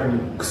repeat after me.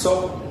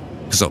 Kuso.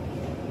 Kuso.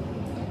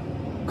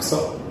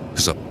 Kuso.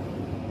 Kuso.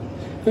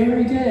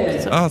 Very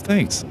good. Oh,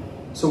 thanks.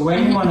 So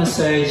when you want to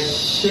say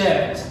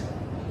shit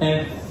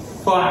and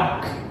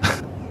fuck,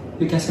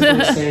 you can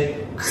simply say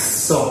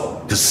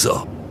kuso.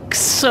 Kuso.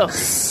 Kuso.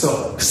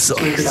 Kuso.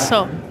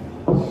 Kuso.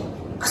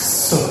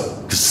 Kuso.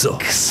 Kuso.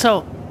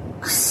 Kuso.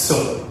 Kuso.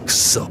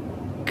 Kuso.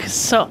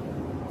 Kuso.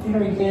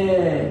 Very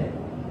good.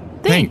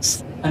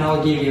 Thanks. And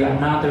I'll give you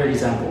another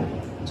example.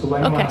 So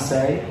when you want to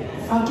say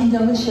fucking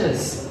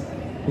delicious,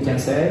 you can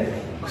say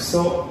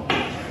kuso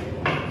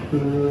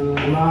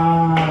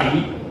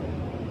umai.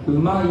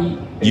 Umai.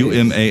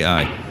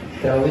 UMAI.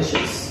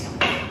 Delicious.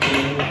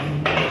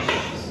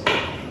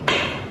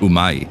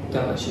 Umai.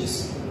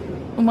 Delicious.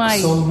 Umai.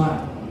 Kuso umai.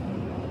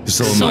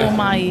 Kuso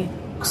umai.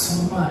 Kuso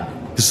umai.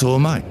 Kuso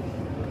umai.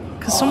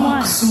 Kuso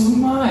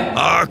umai.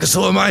 Ah,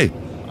 kuso umai.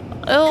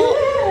 Oh,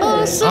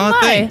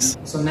 thanks.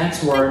 So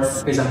next word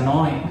is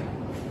annoying.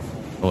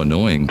 Oh,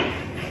 annoying.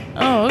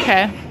 Oh,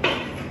 okay.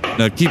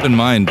 Now keep in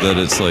mind that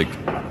it's like,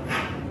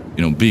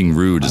 being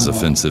rude is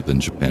offensive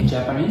in Japan. In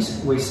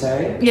Japanese, we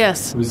say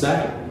yes.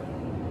 Uzai.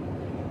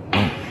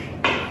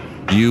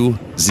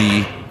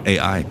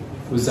 UZAI.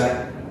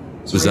 Uzai.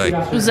 Uzai.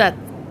 Uzai.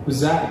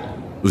 Uzai.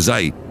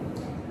 Uzai.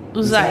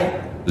 Uzai.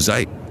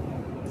 Uzai.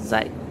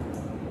 Uzai.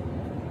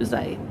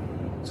 Uzai.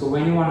 So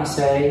when you want to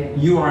say,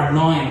 you are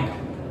annoying.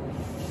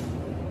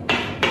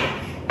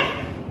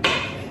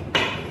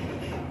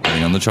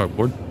 Writing on the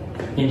chalkboard.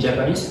 In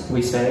Japanese,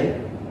 we say,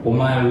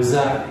 omae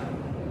uzai.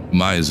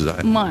 Omae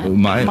uzai.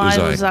 Omae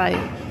uzai.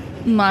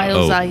 Omae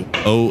uzai.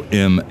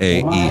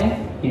 O-M-A-E.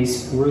 Omae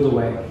is rude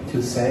way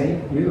to say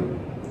you.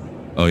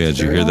 Oh, yeah, did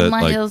you hear that?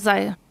 Omae Like,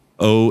 uzai.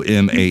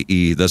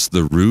 O-M-A-E. That's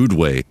the rude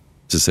way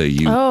to say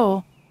you.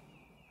 Oh.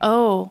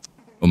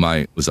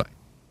 Omae uzai.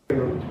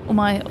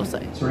 Omae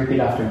uzai. So repeat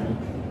after me.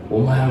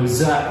 Omae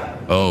uzai.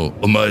 Oh,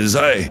 omae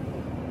uzai.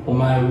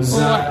 Omae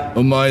uzai.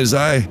 Omae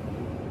uzai.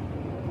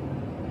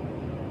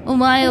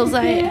 Omae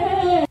uzai.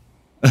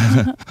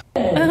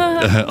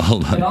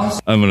 Hold on.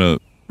 I'm going to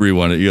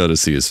rewind it. You got to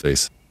see his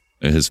face.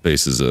 His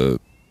face is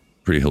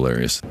pretty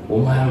hilarious.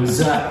 Omae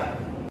uzai.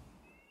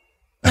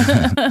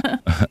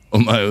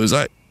 Omae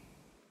uzai.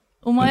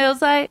 Omae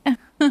uzai.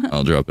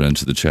 I'll drop it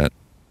into the chat.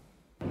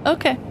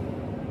 Okay.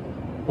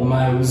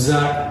 Omae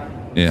uzai.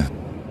 Yeah.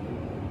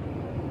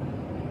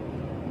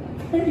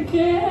 Very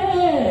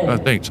good. Oh,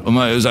 thanks.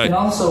 Omae uzai. And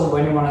also,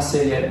 when you want to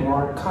say it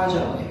more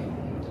casually,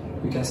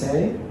 you can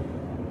say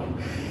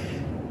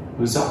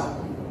uzai.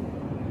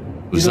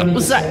 You don't need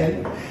to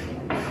say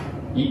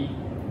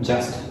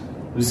just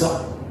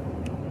uzai.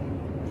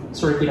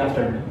 So repeat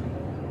after me.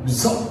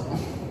 Uzai.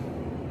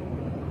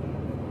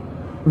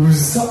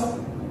 Uzai.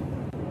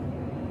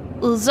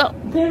 Uzai.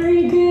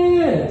 Very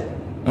good.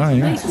 Oh,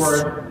 yeah. Next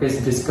word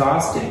is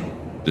disgusting.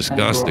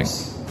 Disgusting.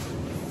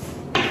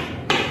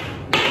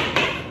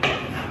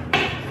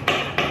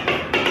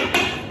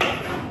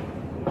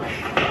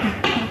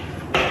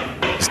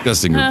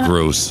 Disgusting or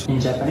gross. In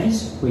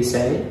Japanese, we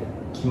say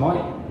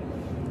kimoi.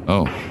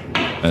 Oh,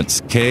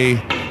 that's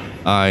K-I-M-O-I.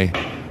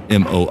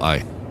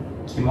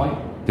 Kimoi.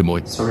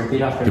 Kimoi. So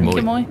repeat after me.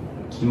 Kimoi.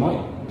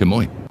 Kimoi.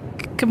 Kimoi.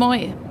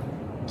 Kimoi.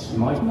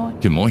 Kimoi.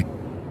 Kimoi.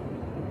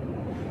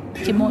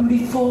 Kimoi.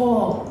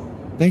 Beautiful.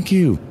 Thank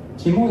you.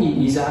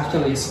 Kimoi is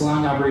actually a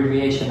slang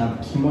abbreviation of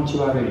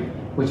kimochiwarui,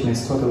 which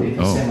means totally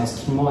the same as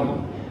kimoi.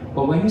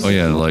 But when you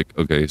say like,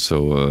 okay,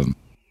 so,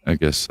 I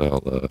guess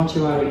I'll,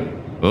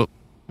 kimochiwarui,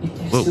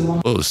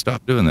 Whoa,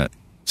 stop doing that.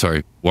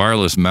 Sorry.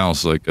 Wireless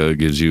mouse,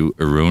 gives you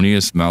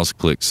erroneous mouse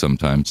clicks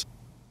sometimes.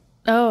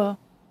 Oh.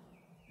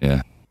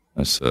 Yeah.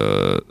 That's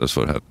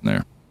what happened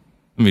there.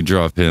 Let me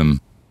drop him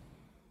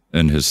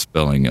and his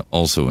spelling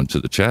also into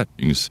the chat.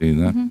 You can see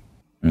that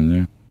right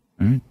there.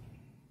 All right.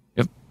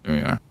 Yep. There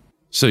we are.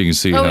 So you can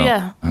see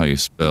how you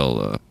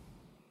spell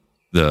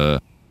the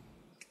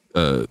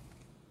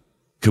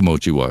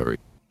kimochiwari.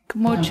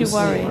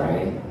 Kimochiwari.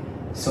 Right?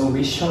 So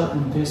we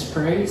shorten this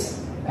phrase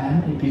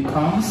and it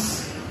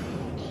becomes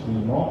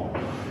kimoi.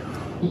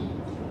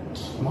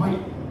 Kimoi.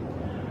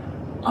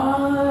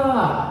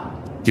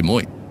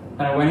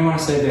 And when you want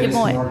to say this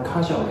Kimoi. more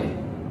casually,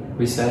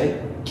 we say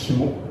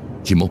kimo.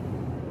 Kimo.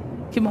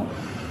 Kimo.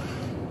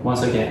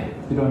 Once again,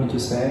 you don't need to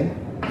say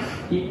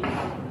it,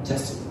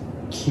 just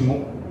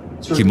kimo.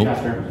 So Kimo. repeat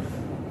after me.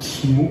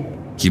 Kimo.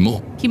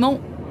 Kimo. Kimo.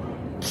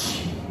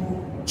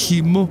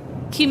 Kimo.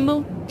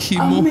 Kimo.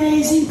 Kimo.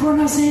 Amazing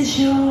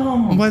pronunciation!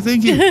 Oh, why,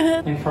 thank you.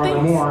 And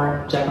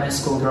furthermore, Japanese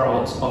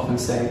schoolgirls often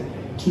say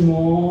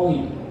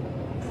kimoi.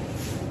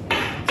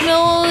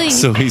 Kimoi.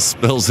 So he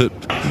spells it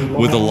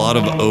with a lot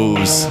of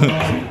O's. 4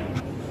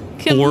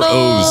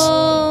 O's.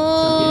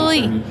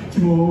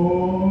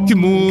 Kimoi. Kimoi.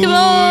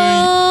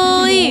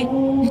 Kimoi.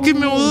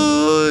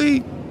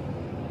 Kimoi.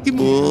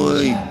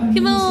 Kimoi.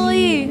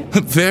 Kimoi.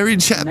 Very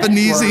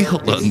Japanesey.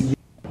 Hold on.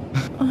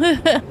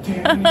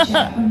 Very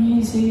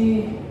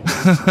Japanesey.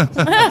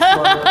 Next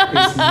word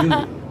is you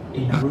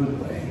in a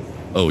rude way.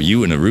 Oh,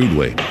 you in a rude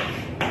way.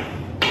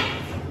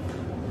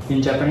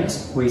 In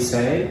Japanese, we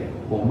say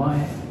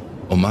omae.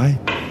 Omae?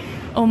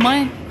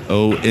 Omae.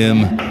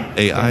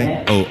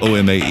 O-M-A-I? Oh,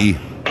 O-M-A-E.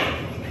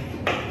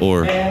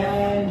 Or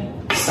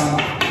And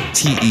sama.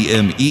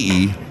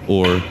 T-E-M-E-E.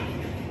 Or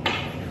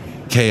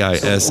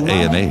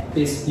K-I-S-A-M-A. So,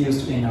 is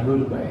used in a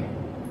rude way.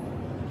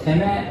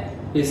 Teme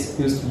is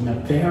used in a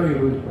very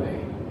rude way.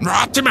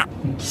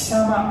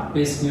 Kisama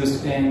is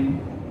used in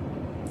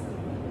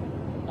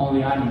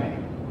only anime.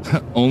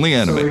 Only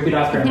anime. So repeat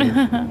after me.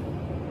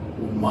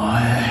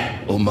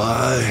 Omae.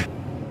 Omae.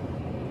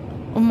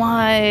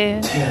 Omae.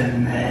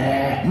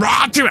 Teme.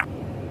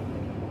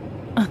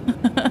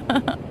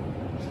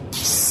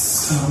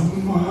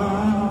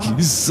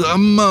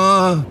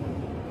 Kisama.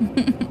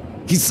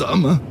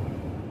 Kisama.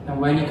 And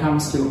when it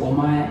comes to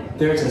omae,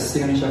 there's a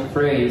signature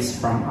phrase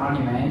from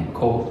anime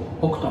called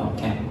Hokuto no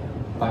Ken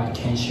by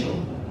Kenshiro.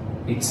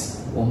 It's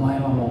omae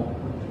wa mou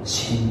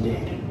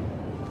shindeiru.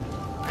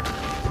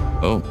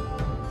 Oh.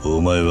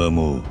 Omae wa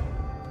mou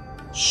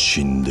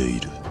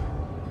shindeiru.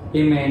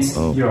 It means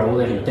you're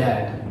already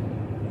dead.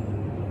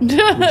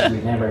 Which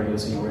we never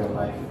use in real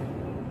life.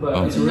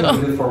 But it's really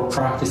good for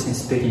practicing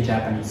speaking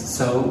Japanese.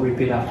 So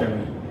repeat after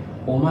me.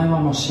 Omae wa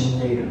mou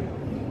shindeiru.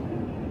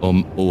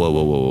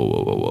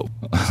 Whoa.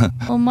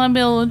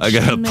 Omae I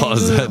gotta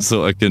pause that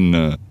so I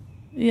can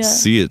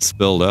see it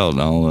spelled out.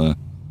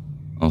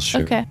 I'll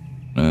share. Okay.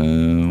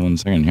 1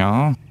 second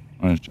here.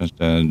 Let's just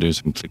do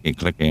some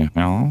clicky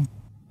here.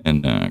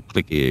 And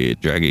clicky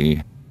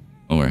draggy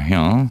over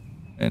here.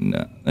 And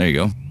there you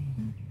go.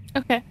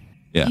 Okay.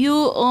 Yeah.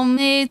 You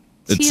ome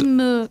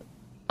timu.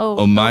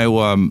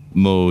 Omaiwa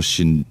mo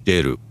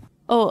shinderu.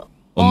 Oh.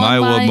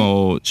 Omaiwa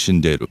mo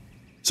shinderu.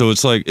 So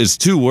it's like, it's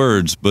 2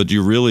 words, but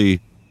you're really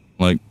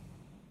like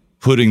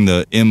putting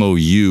the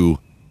MOU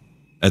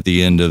at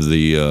the end of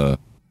the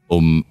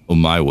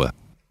omaiwa.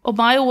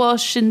 Omaiwa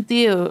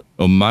shinderu.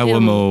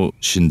 Omaiwa mo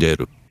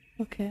shinderu.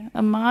 Okay.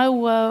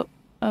 Omaiwa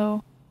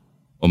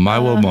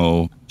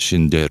mo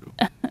shinderu.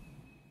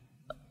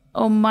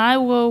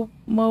 Omaiwa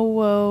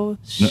mo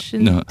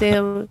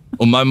shinderu.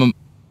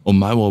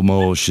 Omaiwa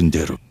mo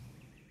shinderu.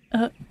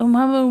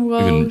 Omaiwa mo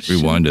You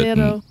can rewind it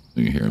and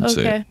you can hear him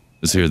say it.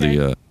 Let's hear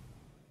the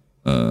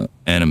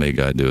anime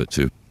guy do it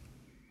too.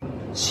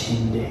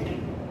 Shinderu.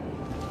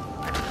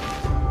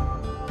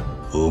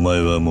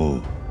 Omae wa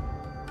mou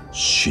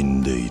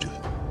shindeiru.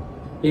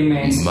 It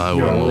means Omae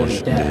you're wa mou already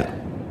shinderu. dead,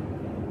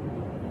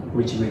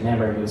 which we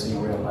never use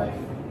in real life.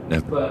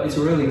 Never. But it's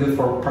really good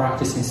for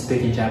practicing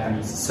speaking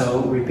Japanese.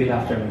 So repeat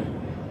after me.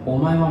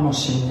 Omae wa mo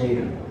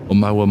shindeiru.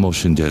 Omae wa mo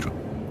shinderu.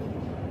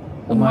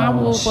 Omae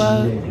wa mo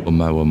shindeiru.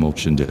 Omae wa mo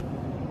shinderu.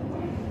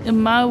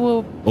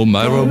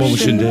 Omae wa mo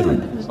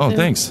shinderu. Oh,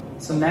 thanks.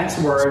 So next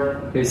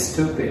word is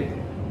stupid.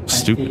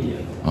 Stupid.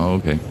 Idiot. Oh,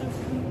 okay.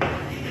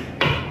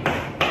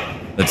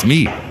 That's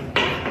me.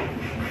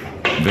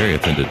 Very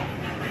offended.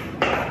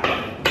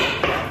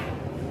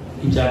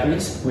 In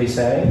Japanese, we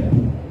say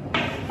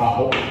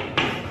aho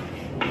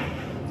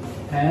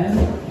and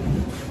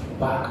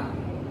baka.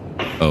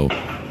 Oh.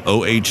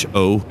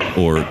 OHO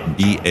or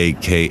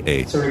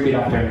BAKA. So repeat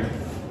after me.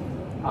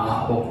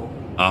 Aho.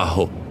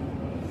 Aho.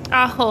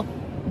 Aho.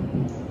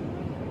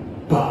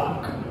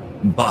 Baka.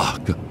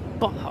 Baka.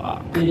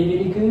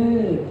 Really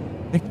good.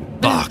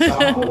 Baka.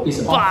 Aho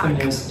is often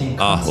used in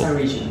Kansai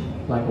region,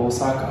 like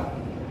Osaka.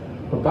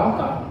 But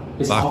baka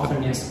is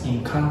often used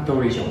in Kanto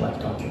region, like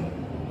Tokyo.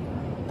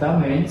 That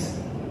means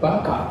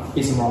baka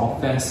is more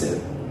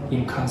offensive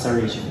in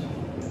Kansai region,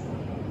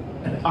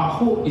 and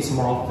aho is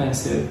more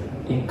offensive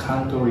in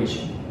Kanto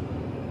region.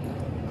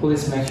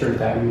 Please make sure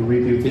that you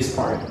review this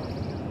part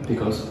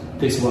because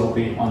this will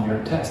be on your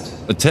test.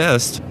 A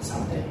test?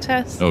 Someday.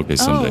 Test. Okay,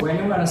 someday. When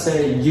you want to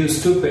say you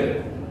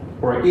stupid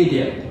or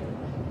idiot,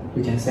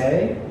 you can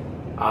say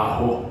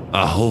aho.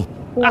 Aho.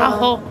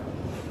 Aho.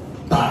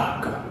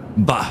 Baka.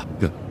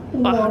 Baka.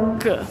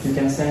 Baka. You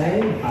can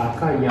say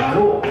baka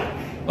yaro.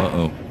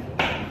 Uh-oh.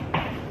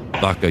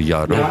 Baka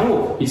yaro.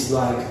 Yaro is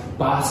like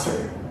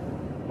bastard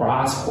or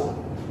asshole.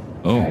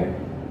 Oh. Okay?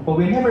 But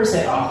we never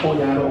say aho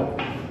yaro.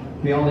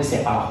 We only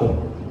say aho.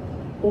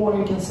 Or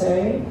you can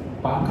say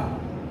baka.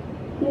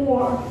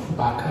 Or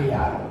baka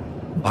yaro.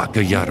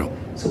 Baka yaro.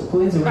 So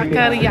please repeat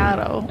after me.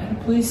 Yaro.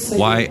 And please say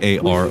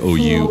YAROU. full of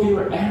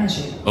your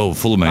energy. Oh,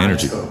 full of my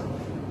energy.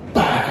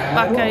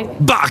 Baka.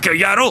 Baka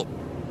yaro.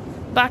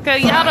 Baka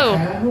yaro.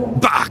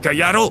 Baka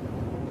yaro.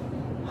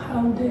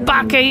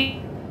 Baka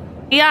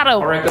yaro.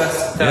 Alright,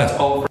 that's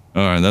all. All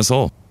right, that's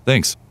all.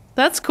 Thanks.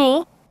 That's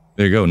cool.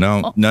 There you go.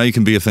 Now you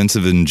can be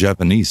offensive in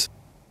Japanese.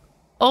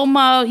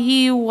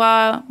 Omae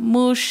wa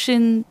mo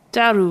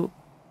shinderu.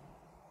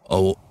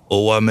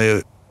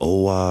 Owamero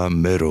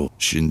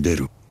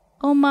shinderu.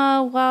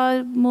 Omae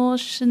wa mo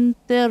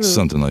shinderu.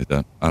 Something like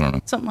that. I don't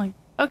know. Something like.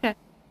 Okay.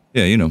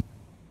 Yeah, you know.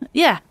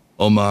 Yeah.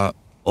 Omae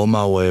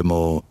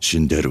mo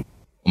shinderu.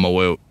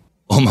 Omae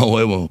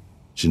mo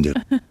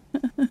shinderu.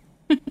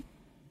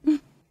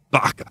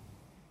 Baka.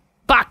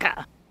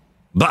 Baka.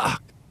 Baka.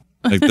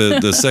 Like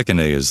the second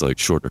A is like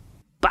shorter.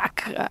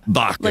 Baka.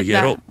 Baka Like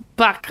yero. that.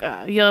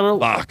 Baka yero.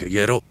 Baka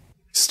yero.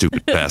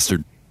 Stupid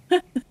bastard.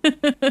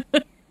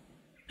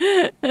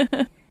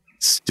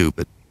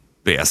 Stupid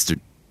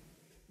bastard.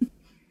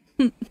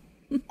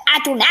 I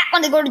do not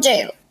want to go to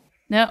jail.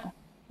 No.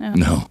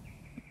 No.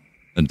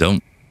 I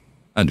don't.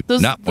 I do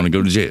not want to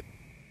go to jail.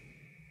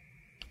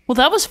 Well,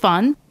 that was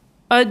fun.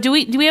 Do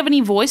we have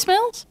any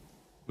voicemails?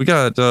 We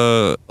got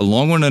a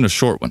long one and a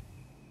short one.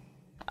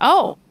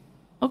 Oh.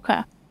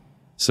 Okay.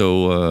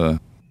 So,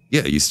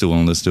 yeah, you still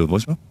want to listen to a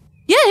voicemail?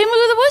 Yeah, hit me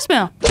with a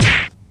voicemail.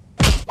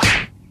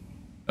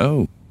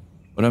 Oh,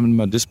 what happened to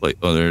my display?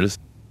 Oh, there it is.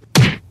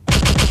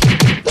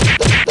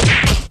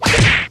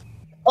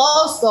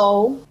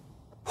 Also,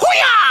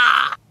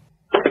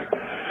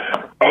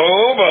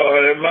 Oh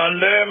boy,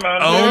 Monday.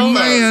 Oh,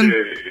 man.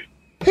 Monday.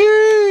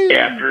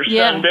 After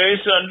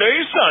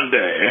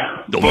Sunday.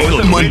 Both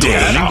of Monday.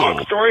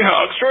 Hawk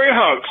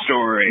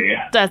story.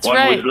 That's one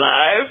right. was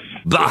live.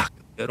 Blah.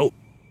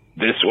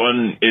 This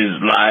one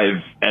is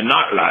live and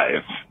not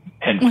live.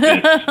 Hence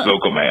this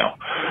vocal mail.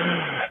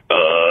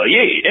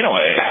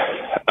 Anyway,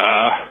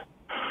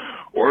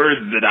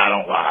 words that I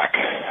don't like,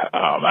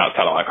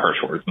 outside of like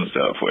curse words and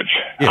stuff, which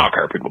I don't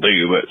care if people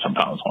do, but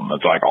sometimes when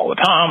it's like all the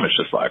time, it's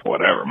just like,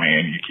 whatever,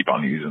 man, you keep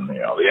on using, the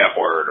F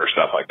word or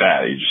stuff like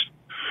that. You just,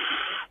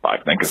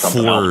 like think of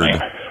something else,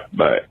 man.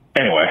 But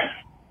anyway,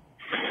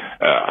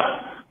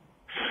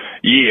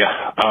 the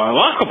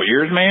last couple of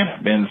years,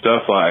 man, been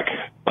stuff like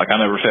I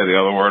never say the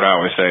other word. I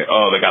always say,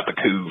 oh, they got the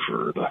coup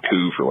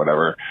for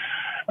whatever,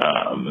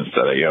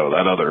 instead of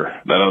that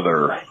other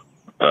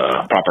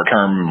proper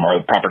term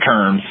or proper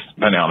terms,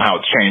 depending on how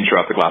it's changed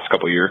throughout the last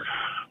couple of years.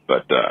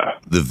 But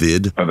the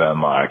vid, and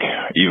then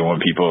even when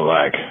people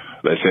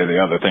they say the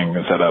other thing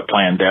instead of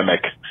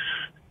pandemic,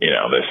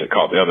 they say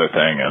call it the other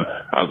thing. And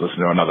I was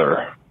listening to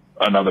another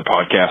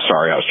podcast.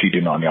 Sorry, I was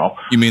cheating on y'all.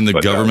 You mean the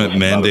government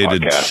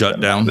mandated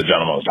shutdown? The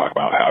gentleman was talking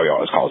about how he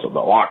always calls it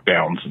the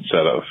lockdowns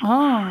instead of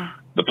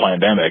the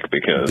pandemic,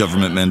 because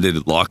government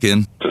mandated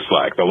lock-in. Just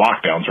like the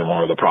lockdowns are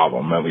more of the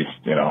problem, at least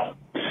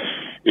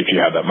if you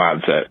have that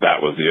mindset,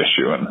 that was the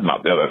issue and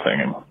not the other thing.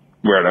 And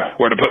where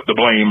to put the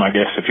blame, I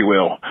guess, if you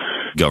will,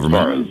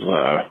 government, as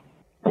far as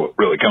what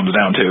really comes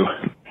down to.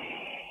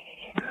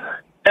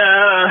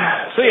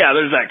 So yeah,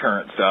 there's that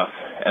current stuff,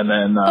 and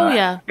then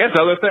I guess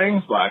other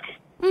things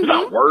it's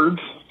not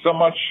words so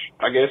much.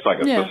 I guess a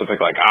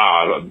specific I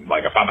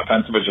find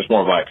offensive. It's just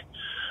more of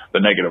the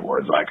negative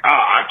words,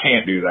 I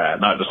can't do that.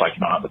 Not just you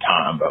don't have the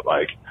time, but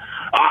I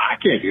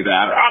can't do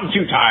that, or I'm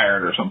too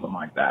tired, or something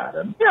like that.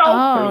 And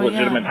there's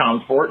legitimate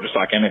times for it, just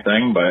like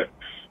anything. But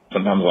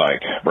sometimes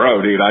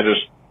bro, dude, I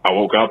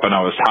woke up and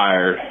I was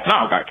tired.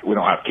 No, we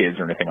don't have kids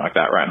or anything like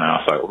that right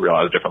now, so I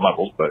realize different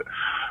levels. But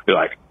be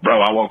bro,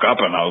 I woke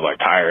up and I was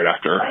tired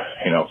after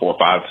 4, 5,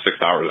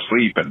 6 hours of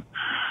sleep, and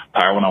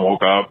tired when I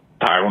woke up,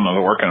 tired when I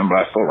was working,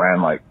 but I still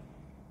ran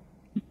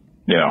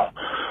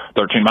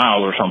 13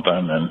 miles or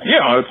something. And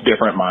it's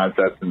different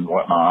mindsets and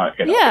whatnot.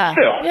 Still,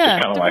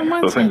 just kind of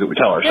those things that we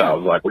tell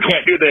ourselves, we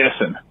can't do this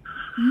and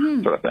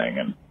sort of thing.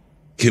 And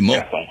it's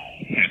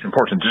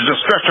important to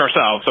just stretch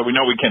ourselves so we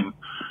know we can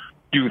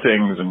do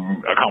things and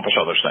accomplish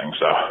other things.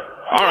 So,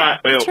 all right,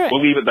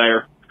 we'll leave it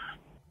there.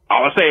 I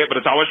always say it, but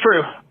it's always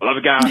true. I love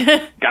you guys.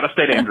 Got to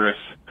stay dangerous.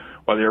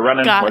 Whether you're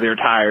running, whether you're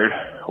tired,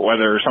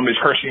 whether somebody's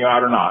cursing you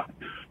out or not.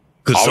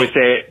 Always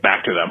say it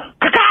back to them.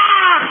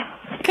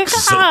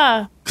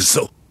 Caca!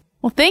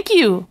 Well, thank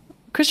you,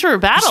 Christopher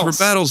Battles.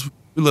 Christopher Battles,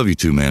 we love you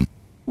too, man.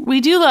 We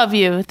do love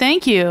you.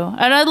 Thank you.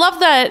 And I love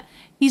that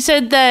he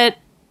said that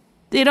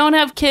they don't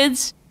have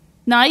kids.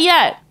 Not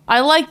yet. I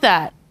like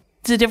that.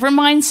 It's a different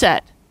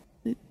mindset.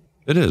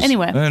 It is.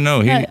 Anyway.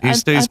 No, he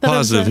stays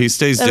positive. He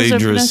stays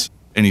dangerous,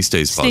 and he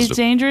stays positive. Stays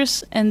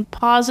dangerous and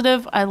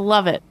positive. I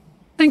love it.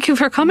 Thank you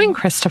for coming,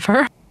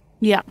 Christopher.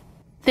 Yeah.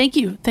 Thank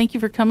you. Thank you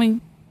for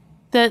coming.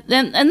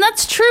 And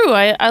that's true.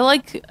 I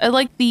like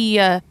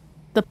the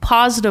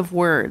positive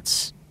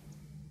words.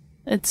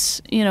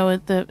 It's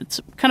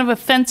it's kind of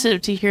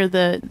offensive to hear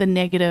the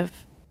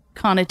negative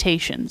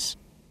connotations.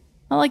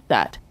 I like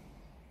that.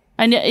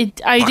 I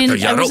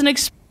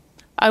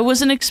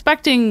wasn't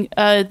expecting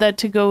that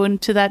to go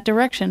into that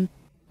direction,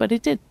 but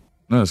it did.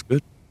 No, that's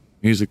good.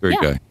 He's a great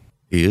guy.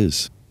 He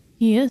is.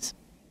 He is.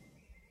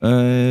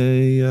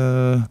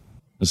 Let's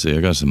see.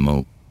 I got some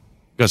more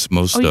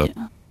stuff.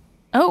 Yeah.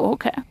 Oh,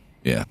 okay.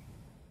 Yeah.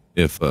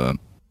 If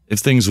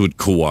things would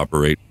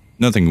cooperate,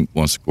 nothing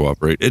wants to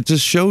cooperate. It's a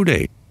show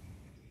day.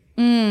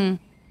 It's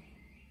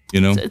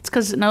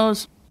because it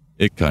knows.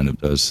 It kind of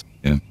does.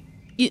 Yeah.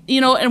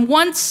 And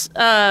once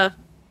the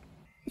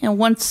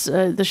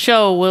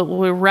show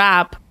will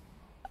wrap,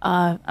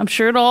 I'm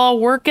sure it'll all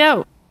work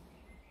out.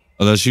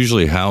 Well, that's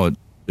usually how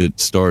it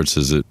starts.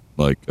 Is it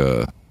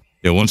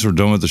once we're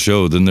done with the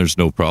show, then there's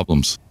no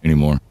problems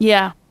anymore.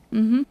 Yeah.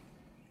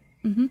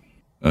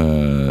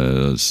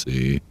 Let's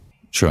see.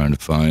 Trying to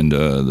find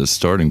the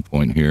starting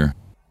point here.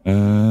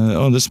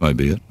 This might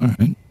be it. All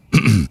right.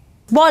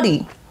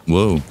 Body.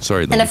 Whoa,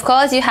 sorry. And of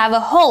course, you have a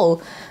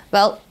hole.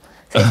 Well,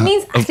 it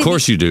means of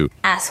course you do.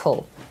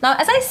 Asshole. Now,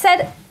 as I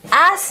said,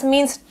 ass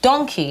means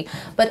donkey,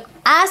 but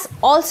ass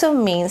also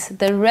means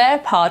the rear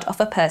part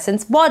of a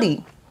person's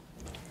body.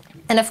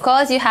 And of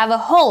course, you have a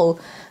hole.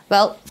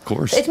 Well, of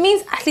course. It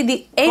means actually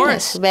the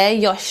anus where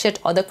your shit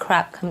or the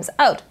crap comes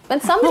out. When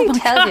somebody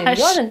tells you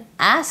you're an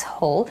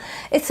asshole,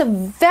 it's a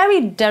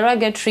very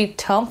derogatory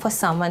term for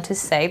someone to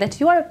say that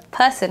you are a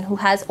person who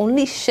has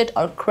only shit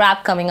or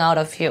crap coming out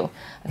of you.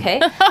 Okay?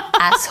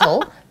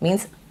 Asshole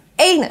means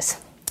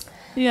anus.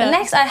 Yeah. The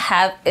next I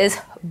have is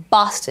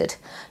bastard.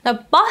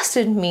 Now,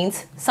 bastard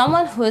means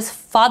someone who is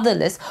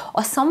fatherless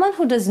or someone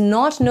who does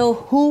not know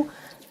who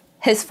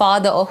his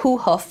father or who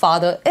her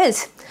father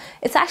is.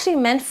 It's actually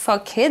meant for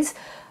kids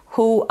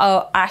who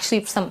are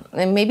actually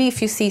maybe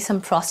if you see some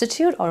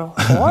prostitute or a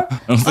whore. I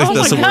don't think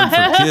that's a word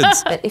for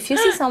kids. But if you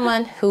see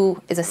someone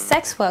who is a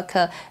sex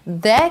worker,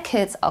 their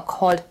kids are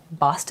called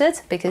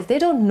bastards because they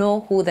don't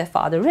know who their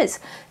father is.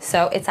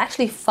 So it's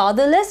actually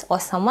fatherless or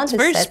someone who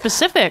very said,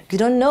 specific. You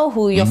don't know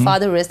who your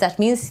father is. That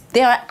means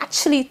they are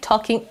actually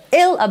talking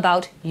ill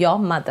about your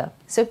mother.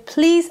 So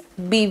please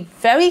be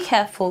very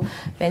careful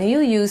when you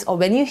use or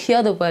when you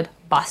hear the word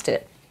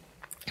bastard.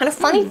 And the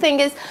funny thing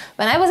is,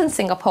 when I was in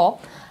Singapore,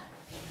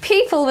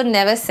 people would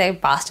never say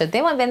bastard.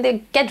 When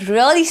they get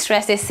really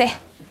stressed, they say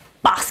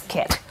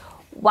basket.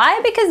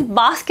 Why? Because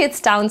basket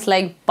sounds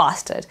like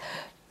bastard.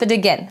 But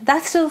again,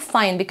 that's still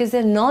fine because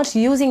they're not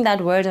using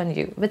that word on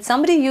you. When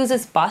somebody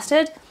uses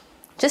bastard,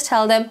 just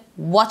tell them,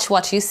 watch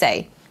what you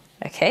say.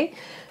 Okay?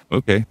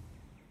 Okay.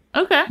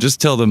 Okay. Just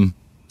tell them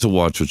to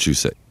watch what you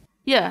say.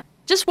 Yeah.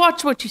 Just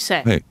watch what you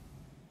say. Hey,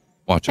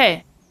 watch it.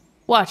 Hey,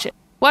 watch it.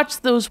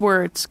 Watch those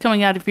words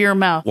coming out of your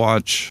mouth.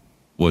 Watch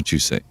what you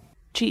say.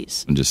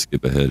 Jeez. And just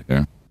skip ahead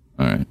here.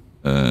 All right.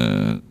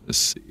 Let's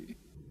see.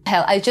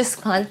 Hell, I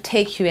just can't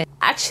take you in.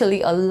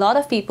 Actually, a lot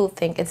of people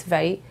think it's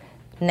very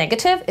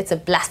negative. It's a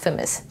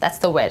blasphemous. That's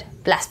the word.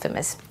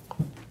 Blasphemous.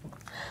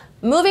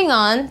 Moving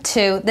on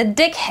to the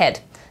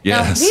dickhead.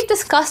 Yes. Now, we've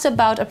discussed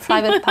about a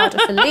private part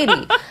of a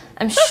lady.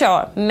 I'm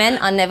sure men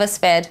are never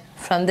spared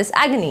from this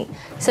agony.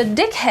 So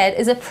dickhead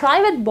is a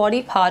private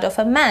body part of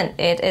a man.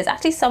 It is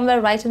actually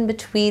somewhere right in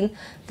between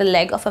the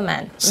leg of a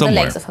man. Somewhere.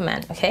 The legs of a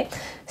man, okay?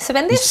 So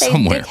when they say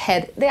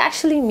dickhead, they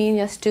actually mean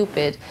you're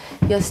stupid,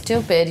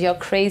 you're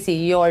crazy,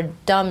 you're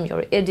dumb,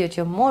 you're idiot,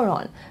 you're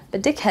moron.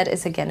 But dickhead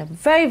is again a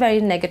very,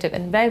 very negative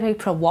and very, very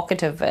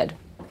provocative word.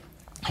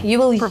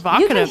 You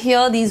can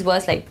hear these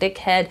words like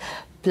dickhead,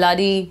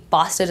 bloody,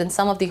 bastard in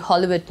some of the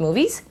Hollywood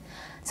movies.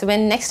 So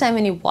next time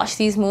when you watch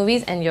these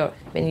movies and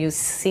when you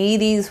see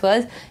these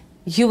words,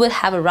 you will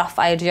have a rough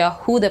idea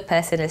who the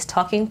person is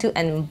talking to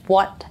and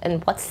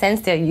what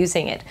sense they're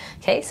using it.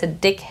 Okay, so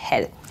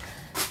dickhead.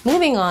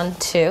 Moving on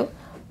to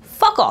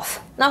fuck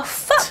off. Now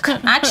fuck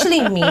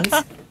actually means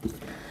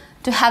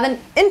to have an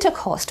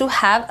intercourse, to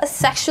have a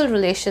sexual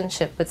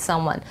relationship with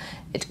someone.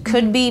 It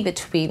could be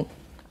between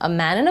a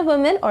man and a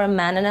woman, or a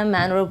man and a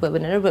man, or a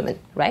woman and a woman,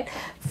 right?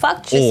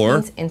 Fuck just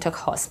means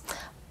intercourse.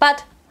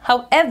 But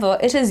however,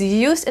 it is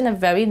used in a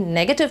very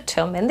negative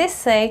term when they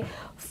say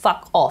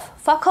fuck off.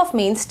 Fuck off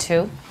means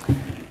to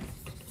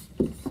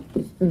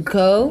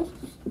go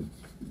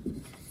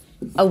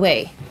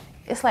away.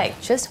 It's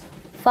like just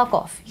fuck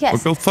off.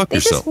 Yes. Or go fuck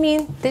yourself.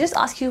 They're just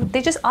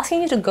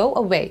asking you to go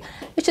away,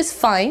 which is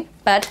fine,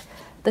 but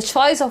the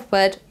choice of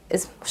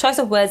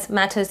words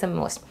matters the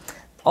most.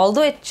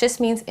 Although it just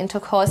means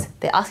intercourse,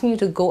 they're asking you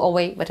to go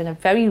away, but in a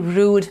very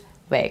rude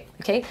way,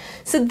 okay?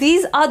 So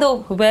these are the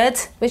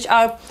words which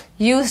are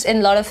used in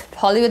a lot of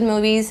Hollywood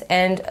movies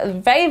and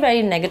very,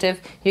 very negative.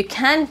 You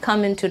can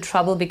come into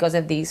trouble because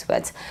of these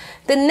words.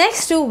 The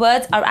next two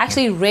words are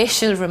actually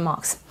racial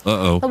remarks.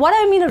 Uh-oh. Now, what do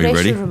I mean a racial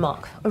ready?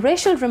 remark? A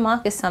racial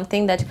remark is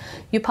something that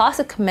you pass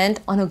a comment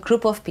on a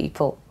group of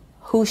people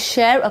who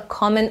share a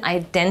common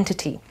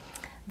identity.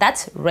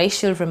 That's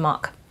racial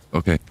remark.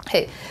 Okay.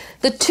 Okay.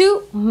 The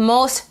two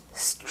most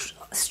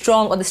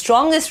strong, or the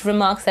strongest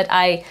remarks that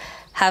I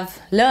have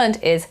learned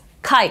is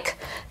kike.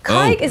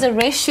 Kike is a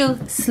racial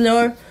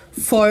slur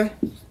for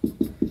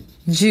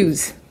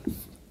Jews.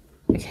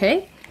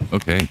 Okay?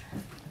 Okay.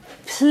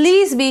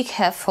 Please be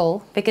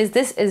careful because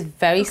this is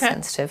very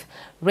sensitive.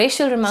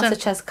 Racial remarks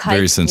such as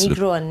kike,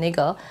 negro, or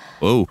nigger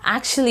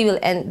actually will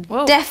end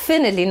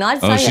definitely not.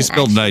 She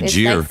spelled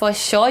Niger. Like for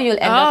sure you'll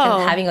end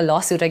up in having a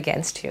lawsuit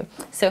against you.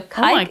 So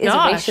kike is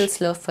a racial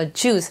slur for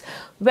Jews,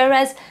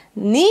 whereas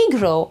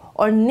negro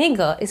or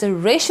nigger is a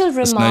racial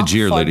remark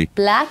for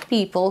black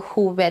people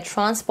who were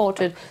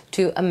transported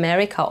to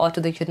America or to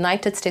the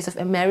United States of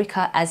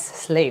America as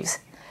slaves.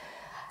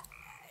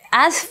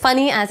 As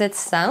funny as it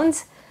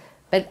sounds,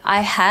 but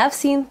I have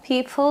seen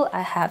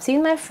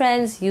my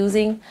friends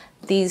using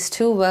these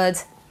two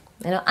words,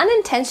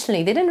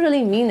 unintentionally. They didn't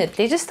really mean it.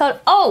 They just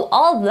thought, oh,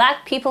 all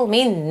black people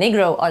mean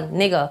negro or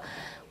nigger.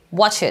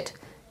 Watch it.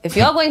 If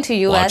you're going to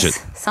US,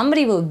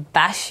 somebody will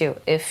bash you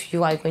if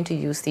you are going to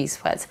use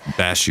these words.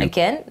 Bash you.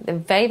 Again, they're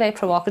very, very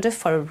provocative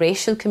for a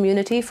racial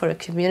community, for a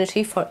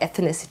community, for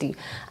ethnicity.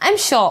 I'm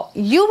sure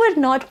you would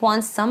not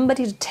want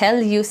somebody to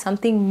tell you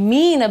something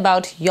mean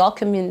about your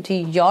community,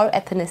 your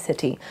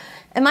ethnicity.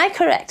 Am I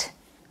correct?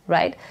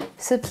 Right?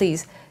 So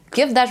please,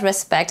 give that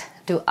respect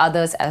to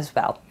others as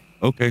well.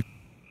 Okay.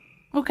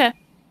 Okay.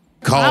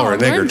 Call her a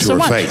nigger to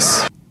her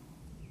face.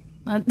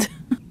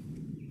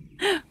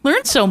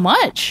 Learned so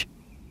much.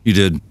 You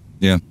did,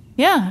 yeah.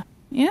 Yeah,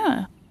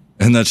 yeah.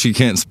 And that she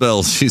can't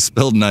spell. She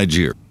spelled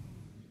Niger,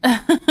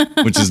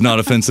 which is not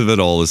offensive at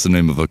all. It's the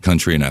name of a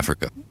country in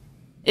Africa.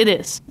 It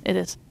is. It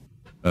is.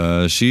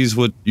 She's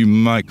what you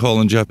might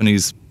call in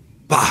Japanese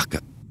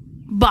baka.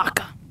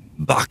 Baka.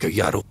 Baka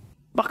yaro.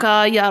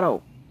 Baka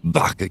yaro.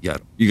 Baka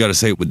yaro. You got to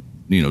say it with,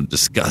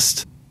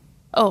 disgust.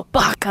 Oh,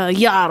 baka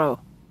yaro.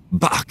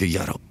 Baka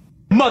yaro.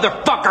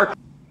 Motherfucker!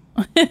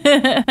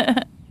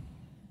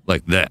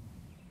 Like that.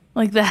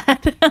 Like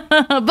that.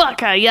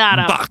 Baka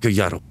yaro. Baka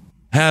yaro.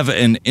 Have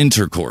an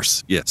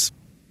intercourse. Yes.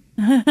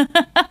 That's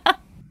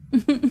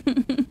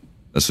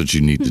what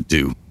you need to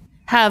do.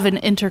 Have an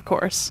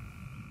intercourse.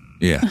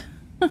 Yeah.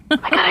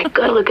 I got a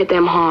good look at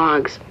them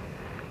hogs.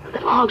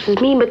 Them hogs was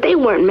mean, but they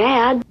weren't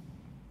mad.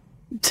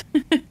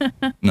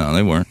 No,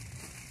 they weren't.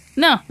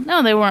 No,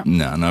 they weren't.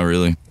 No, not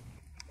really.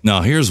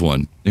 No, here's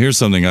one. Here's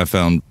something I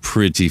found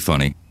pretty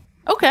funny.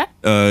 Okay.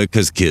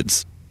 Because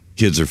kids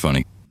are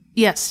funny.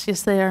 Yes,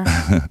 they are.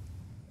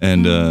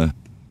 And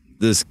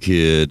this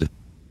kid,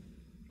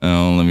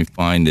 let me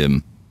find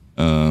him.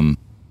 And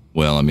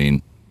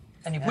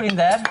you put in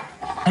that,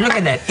 Look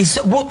at that.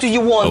 What do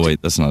you want? Oh,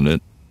 wait, that's not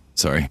it.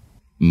 Sorry.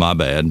 My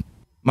bad.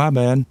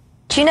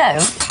 Do you know,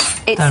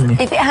 if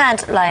it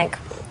had, like,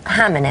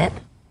 ham in it...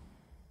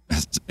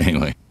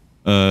 Anyway,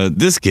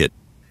 this kid.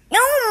 No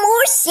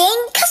more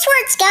saying cuss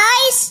words,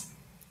 guys.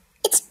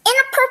 It's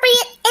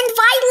inappropriate and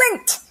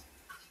violent.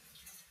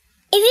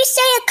 If you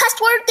say a cuss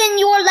word, then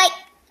you're, like,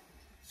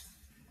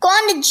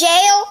 going to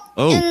jail.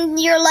 Oh. And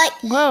you're like...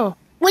 Whoa.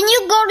 When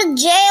you go to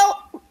jail...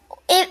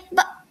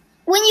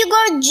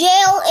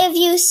 if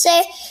you say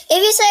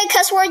a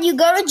cuss word, you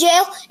go to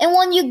jail, and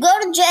when you go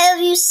to jail,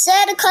 if you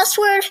said a cuss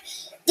word,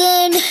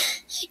 then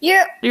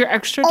you're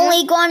extra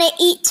only going to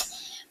eat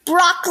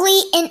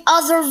broccoli and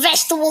other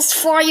vegetables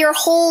for your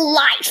whole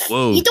life.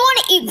 Whoa. You don't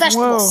want to eat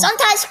vegetables. Whoa.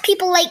 Sometimes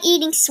people like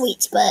eating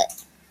sweets, but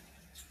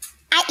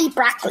I eat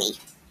broccoli.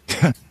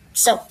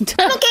 So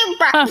I'm okay with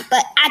broccoli,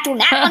 but I do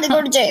not want to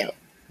go to jail.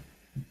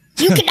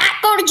 You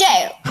cannot go to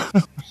jail.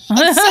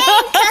 And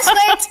saying cuss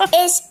words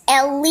is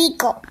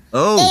illegal.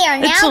 Oh. They are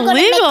now going to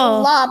make a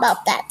law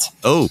about that.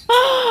 Oh.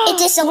 It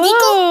is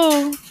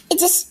illegal.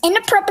 It is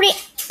inappropriate.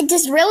 It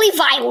is really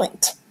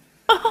violent.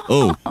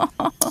 Oh.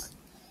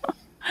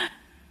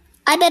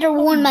 I better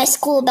warn my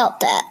school about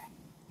that.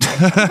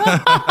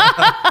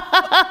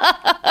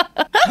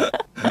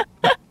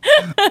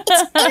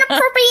 It's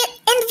inappropriate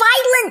and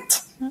violent.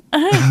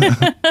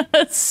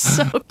 That's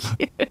so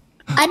cute.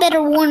 I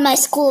better warn my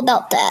school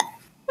about that.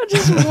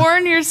 Just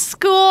warn your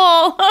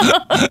school.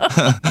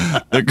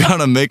 They're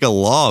gonna make a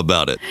law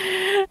about it.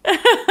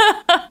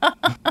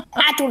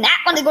 I do not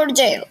want to go to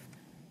jail.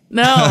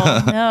 No.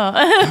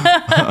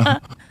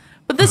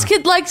 But this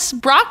kid likes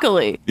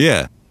broccoli.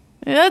 Yeah.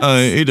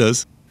 He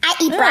does. I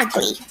eat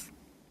broccoli.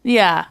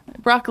 Yeah,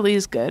 broccoli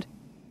is good.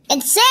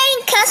 And saying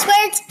cuss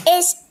words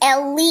is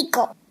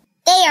illegal.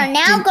 They are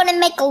now going to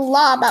make a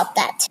law about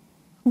that.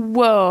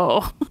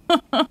 Whoa.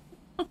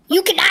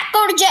 You cannot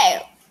go to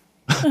jail.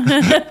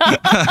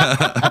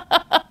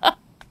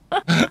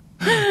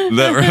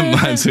 That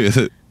reminds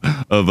me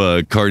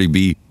of Cardi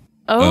B.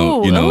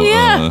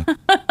 Yeah.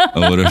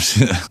 What are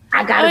she?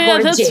 I gotta go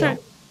to jail. Right.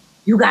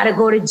 You gotta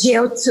go to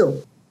jail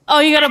too. Oh,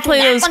 you gotta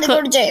play those. I want to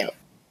go to jail.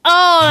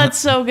 Oh, that's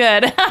so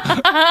good.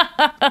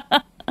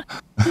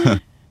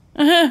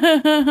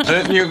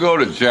 Didn't you go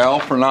to jail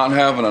for not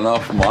having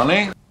enough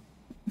money?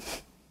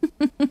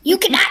 You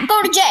cannot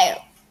go to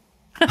jail.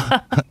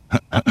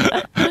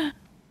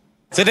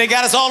 So they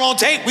got us all on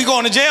tape. We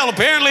going to jail,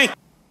 apparently.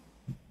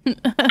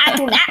 I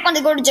do not want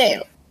to go to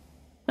jail.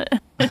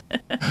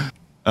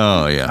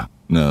 Oh, yeah.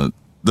 No,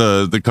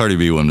 the Cardi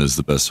B one is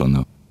the best one,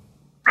 though.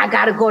 I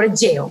gotta go to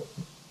jail.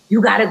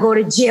 You gotta go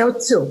to jail,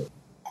 too.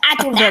 I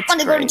do not want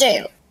to go to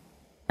jail.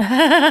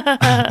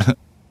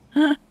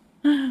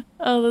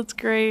 Oh, that's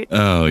great.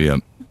 Oh, yeah.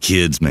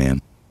 Kids,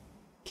 man.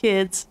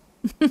 Kids.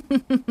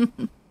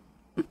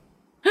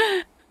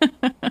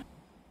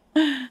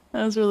 That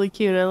was really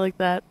cute. I like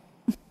that.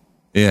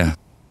 Yeah.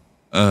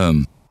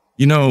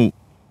 You know,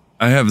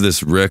 I have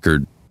this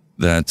record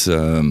that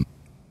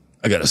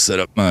I got to set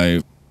up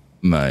my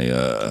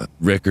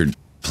record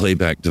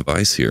playback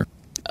device here.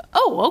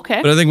 Oh,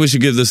 okay. But I think we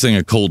should give this thing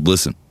a cold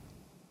listen.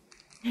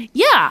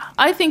 Yeah,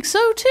 I think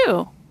so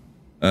too.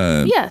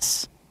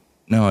 Yes.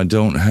 No, I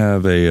don't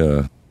have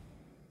a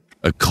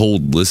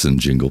cold listen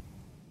jingle.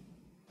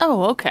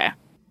 Oh, okay.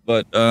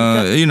 But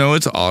you know,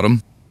 it's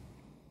autumn.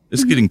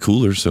 It's getting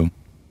cooler, so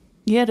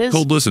yeah, it is.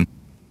 Cold listen.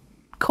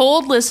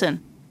 Cold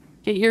listen.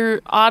 Get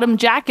your autumn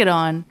jacket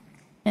on.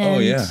 And oh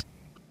yeah.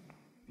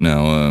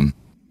 Now, give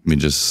me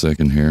just a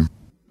second here.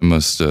 I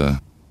must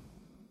at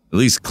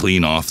least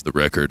clean off the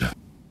record.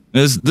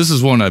 This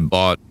is one I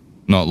bought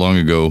not long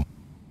ago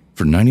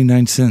for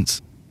 99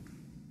 cents.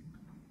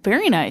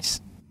 Very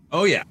nice.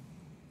 Oh yeah.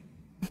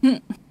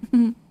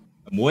 I'm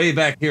way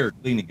back here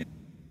cleaning it.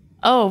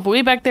 Oh,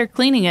 way back there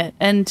cleaning it.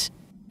 And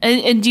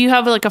do you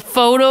have like a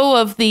photo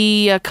of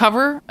the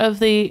cover of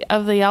the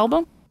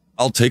album?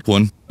 I'll take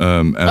one.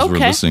 As we're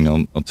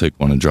listening, I'll take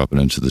one and drop it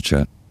into the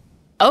chat.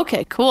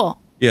 Okay, cool.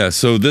 Yeah,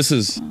 so this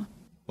is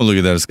well, look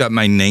at that. It's got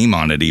my name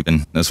on it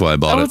even. That's why I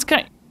bought it.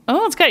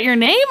 It's got your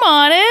name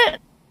on it.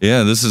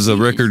 Yeah, this is a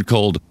record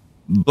called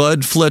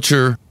Bud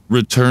Fletcher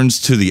Returns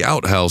to the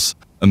Outhouse,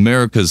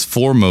 America's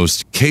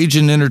Foremost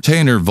Cajun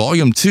Entertainer,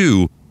 Volume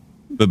 2.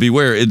 But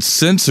beware, it's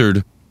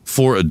censored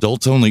for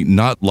adults only,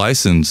 not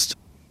licensed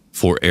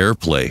for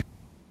airplay.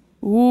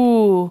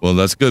 Ooh. Well,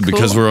 that's good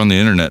because we're on the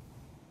internet.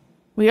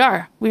 We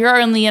are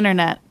on the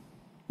internet.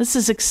 This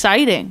is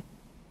exciting.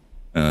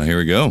 Here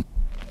we go.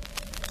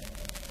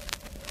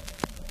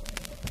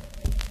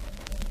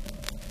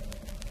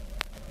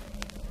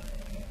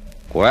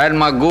 Well,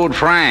 my good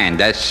friend,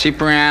 that's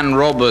Cyprien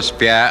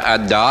Robespierre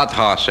at the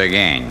outhouse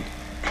again.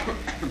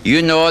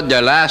 You know,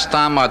 the last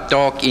time I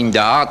talked in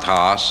the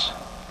outhouse,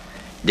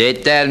 they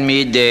tell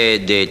me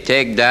they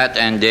take that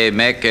and they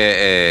make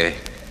a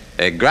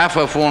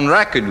graphophone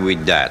record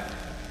with that.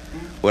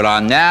 Well, I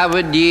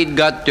never did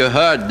got to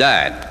heard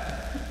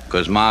that,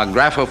 because my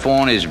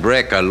graphophone is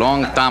break a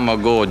long time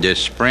ago. The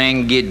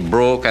spring get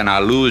broke and I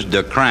lose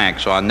the crank,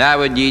 so I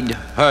never did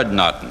heard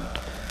nothing.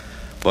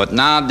 But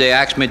now they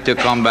asked me to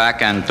come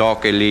back and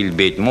talk a little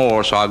bit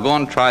more, so I'm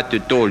going to try to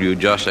tell you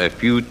just a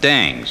few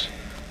things.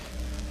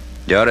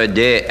 The other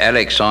day,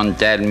 Alexson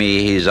told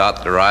me he's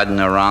out riding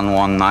around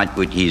one night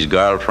with his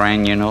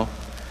girlfriend, you know.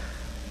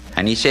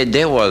 And he said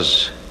they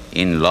was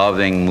in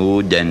loving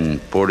mood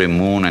and pretty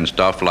moon and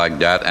stuff like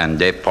that, and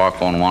they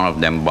park on one of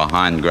them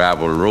behind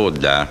gravel road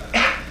there.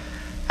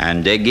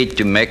 And they get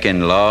to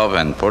making love,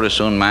 and pretty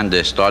soon, man,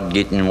 they start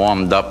getting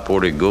warmed up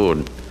pretty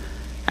good.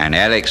 And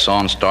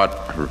Alexson start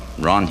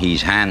run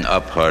his hand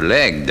up her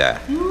leg there.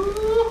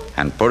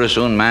 And pretty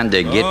soon, man,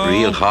 they get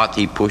real hot.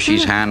 He push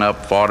his hand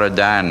up farther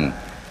down.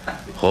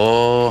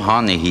 Oh,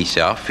 honey, he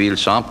said, I feel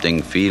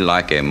something, feel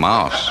like a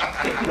mouse.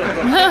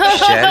 She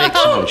said,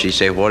 Alexson, she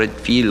said, what it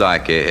feel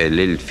like, a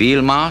little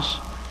field mouse?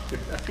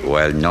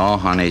 Well, no,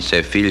 honey, he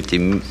said, feel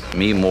to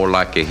me more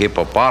like a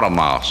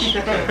hippopotamus.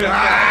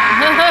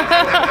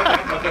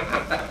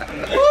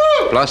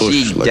 Plus,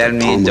 he told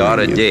me the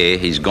other day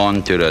he's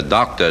gone to the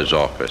doctor's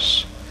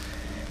office.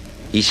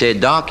 He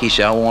said, Doc, he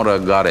said, I want to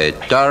got a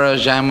thorough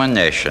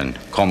examination,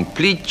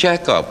 complete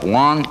checkup,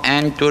 one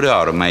and to the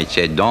other. He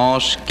said,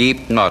 don't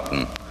skip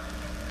nothing.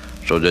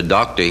 So the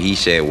doctor, he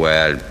said,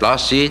 well,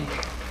 Placid,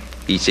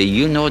 he said,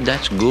 you know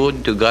that's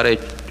good to got a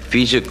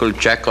physical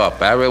checkup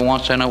every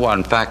once in a while.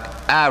 In fact,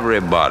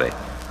 everybody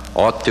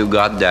ought to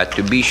got that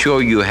to be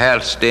sure your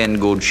health stay in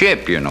good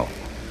shape, you know.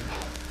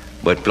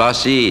 But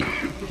Placid,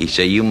 he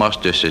said, you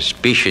must have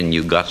suspicion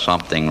you got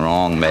something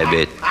wrong,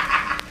 maybe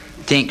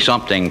think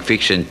something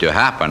fixing to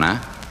happen, huh?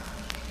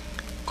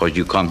 Because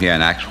you come here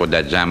and ask for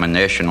that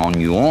examination on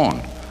your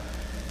own.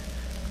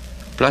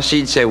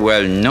 Placid said,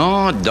 well,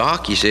 no,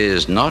 Doc, he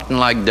says, nothing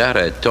like that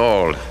at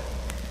all.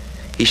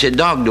 He said,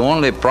 Doc, the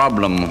only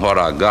problem what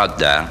I got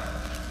there,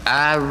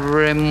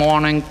 every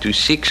morning to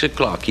 6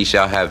 o'clock, he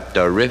said, I have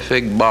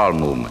terrific bowel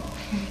movement.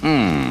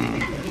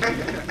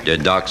 The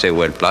doc said,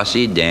 well,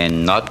 Placid, there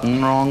ain't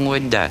nothing wrong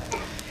with that.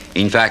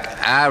 In fact,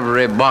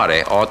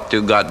 everybody ought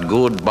to got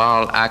good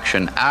bowel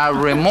action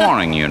every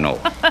morning, you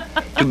know,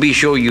 to be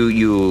sure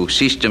your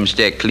system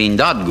stay cleaned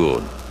out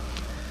good.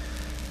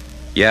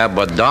 Yeah,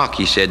 but Doc,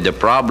 he said, the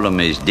problem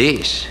is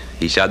this.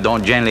 He said, I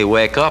don't generally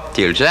wake up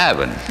till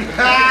 7.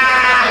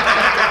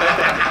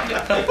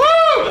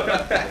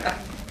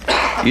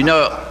 You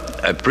know,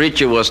 a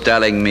preacher was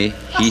telling me,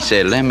 he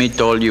said, let me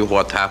tell you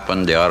what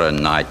happened the other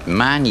night.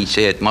 Man, he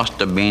said, it must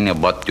have been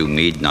about to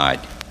midnight.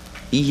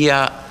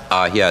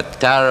 I hear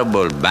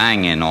terrible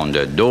banging on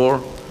the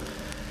door.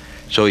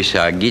 So he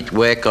said, I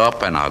wake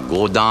up and I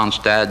go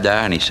downstairs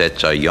there, and he said,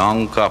 it's a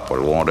young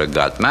couple want to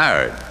get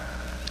married.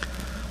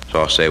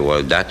 So I say,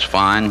 well, that's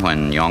fine.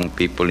 When young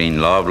people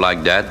in love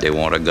like that, they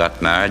want to get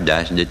married,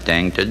 that's the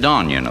thing to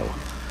do, you know.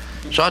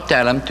 So I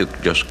tell him to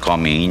just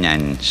come in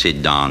and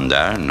sit down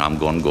there, and I'm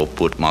going to go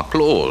put my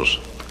clothes.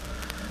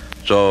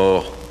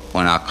 So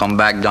when I come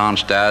back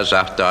downstairs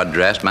after I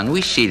dress, man,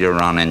 we sit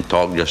around and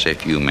talk just a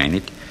few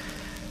minutes,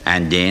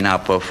 and then I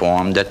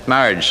perform that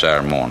marriage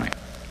ceremony.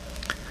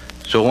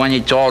 So when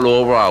it's all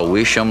over, I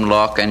wish them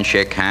luck and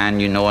shake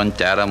hand, you know, and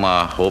tell them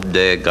I hope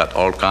they got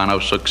all kind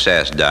of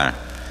success there.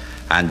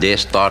 And they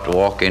start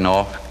walking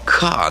off.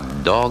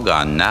 God, dog,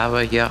 I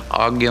never hear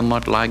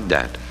argument like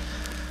that.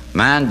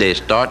 Man, they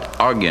start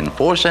arguing,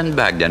 forcing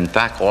back, in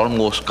fact,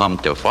 almost come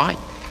to fight.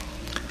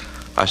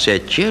 I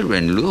said,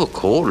 children, look,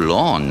 hold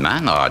on,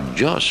 man, I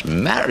just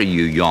marry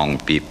you young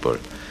people.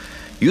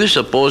 You're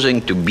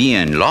supposing to be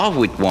in love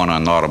with one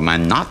another,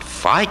 man, not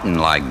fighting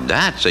like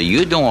that, so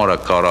you don't want to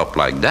cut up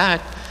like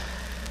that.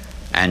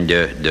 And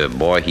the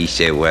boy, he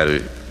said, well,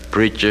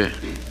 preacher,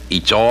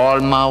 it's all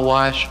my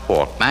wife's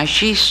fault. Man,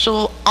 she's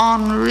so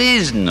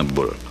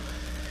unreasonable.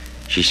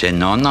 She said,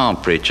 no,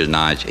 preacher,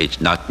 no,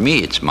 it's not me,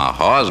 it's my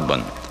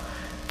husband.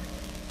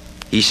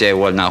 He said,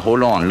 well, now,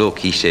 hold on, look.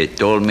 He said,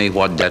 told me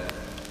what that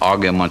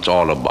argument's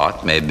all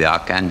about. Maybe I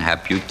can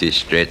help you to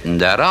straighten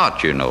that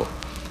out, you know.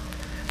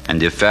 And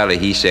the fella,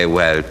 he said,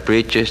 well,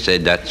 preacher,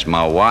 said, that's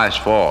my wife's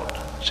fault.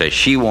 Said,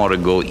 she want to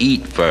go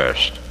eat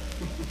first.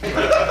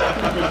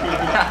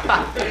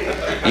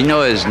 You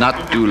know, it's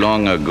not too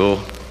long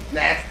ago.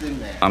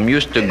 I'm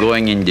used to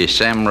going in the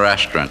same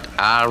restaurant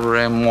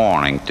every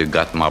morning to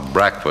get my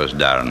breakfast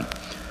there.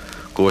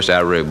 Of course,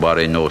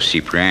 everybody knows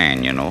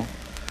Cyprien, you know.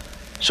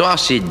 So I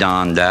sit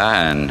down there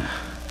and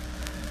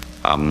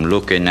I'm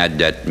looking at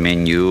that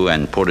menu,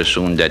 and pretty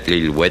soon that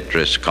little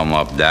waitress come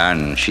up there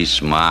and she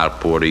smile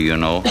pretty, you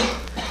know.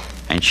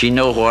 And she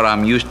know what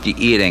I'm used to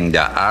eating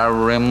there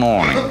every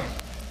morning.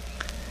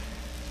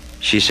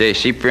 She say,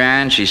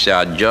 Cyprien, she said,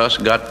 I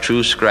just got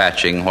through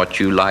scratching what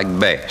you like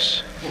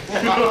best.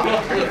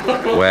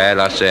 Well,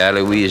 I said,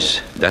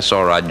 Eloise, that's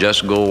all right.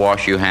 Just go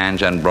wash your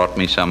hands and brought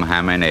me some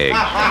ham and eggs.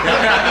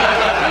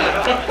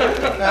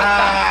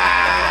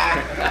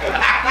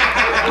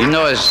 You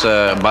know, it's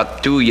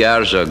about 2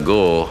 years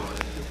ago,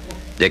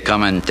 they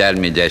come and tell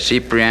me that,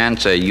 Cyprien,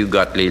 say, you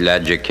got little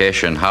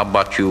education. How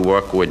about you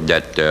work with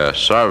that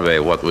survey,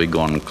 what we're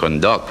going to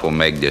conduct for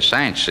make the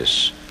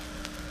census?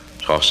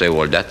 So I say,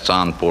 well, that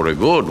sounds pretty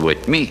good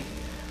with me.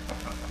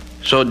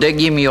 So they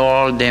give me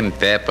all them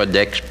paper,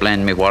 they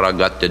explain me what I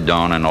got to do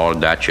and all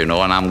that, and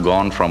I'm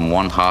going from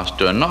one house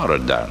to another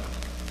there.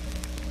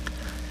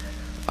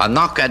 I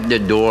knock at the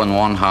door in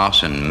one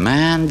house, and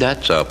man,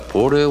 that's a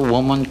poor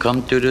woman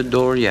come to the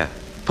door, yeah.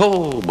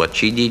 Oh, but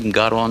she didn't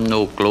got on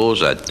no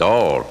clothes at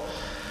all.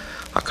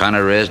 I kind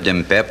of raised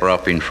them paper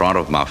up in front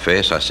of my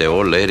face. I said,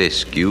 oh, lady,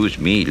 excuse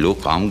me,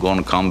 look, I'm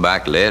going to come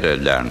back later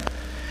then.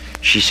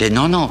 She said,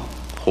 no,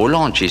 hold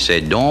on. She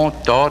said,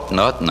 don't talk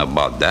nothing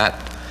about that.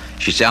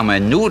 She said, I'm a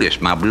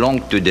nudist. I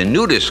belong to the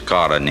nudist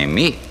colony,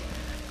 me.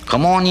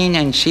 Come on in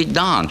and sit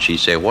down. She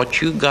said,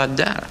 what you got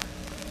there?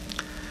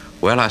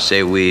 Well, I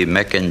say, we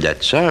making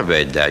that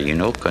survey there,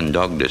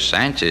 conduct the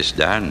census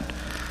there, and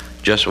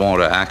just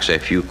want to ask a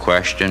few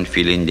questions,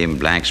 fill in them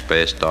blank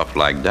space, stuff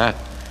like that.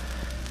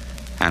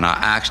 And I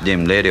asked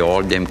them lady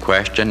all them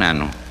questions,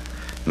 and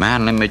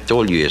man, let me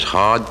tell you, it's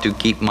hard to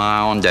keep my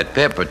eye on that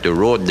paper to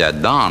write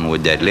that down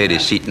with that lady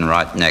sitting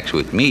right next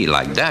with me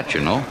like that,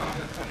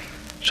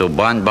 So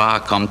by and by I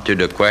come to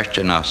the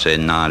question, I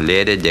said, now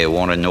lady, they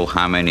want to know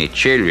how many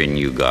children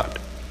you got.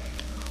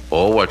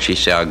 Oh, well, she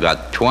said, I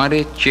got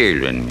 20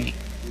 children, me.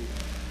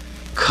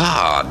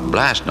 God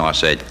bless, no, I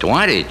said,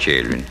 20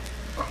 children.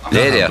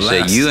 Lady, I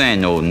said, you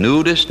ain't no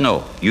nudist,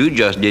 no. You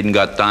just didn't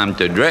got time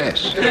to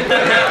dress.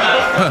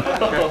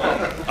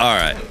 All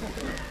right.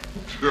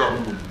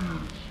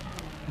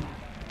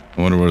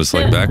 I wonder what it's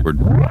like backward.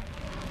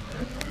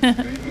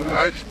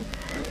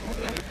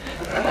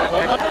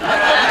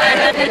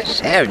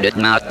 Särdet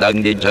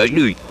natten det tar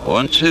ut.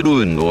 Och så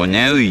runt och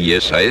när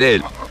jag säger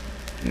det.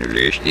 Nu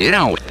läste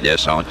jag åt det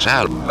som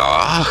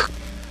salbach.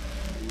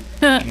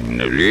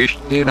 Nu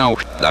läste jag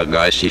åt det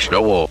gas i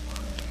slå.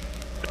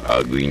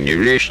 Jag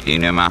nu läste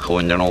jag mig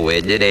under något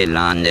väder det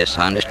landet.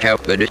 Han är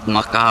köpet ut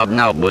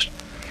makabna buss.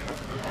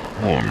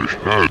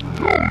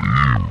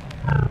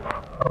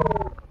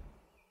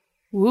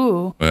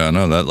 Ooh. Yeah,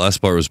 no, that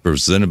last part was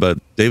presented by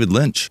David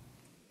Lynch.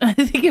 I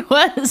think it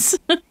was.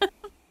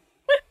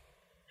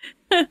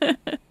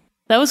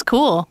 That was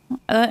cool.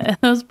 That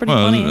was pretty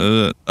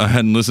funny. I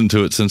hadn't listened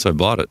to it since I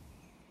bought it.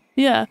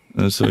 Yeah.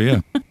 So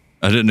yeah,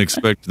 I didn't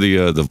expect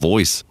the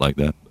voice like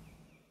that.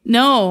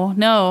 No.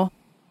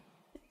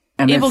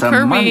 And Abel it's a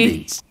Kirby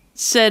Monday.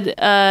 said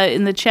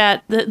in the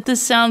chat that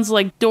this sounds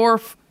like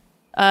Dorf,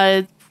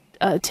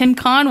 Tim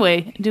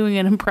Conway doing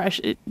an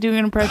impression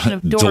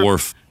of Dorf.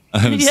 Dorf. I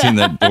haven't seen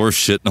that Dorf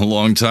shit in a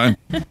long time.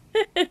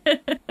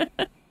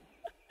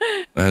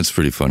 That's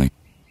pretty funny.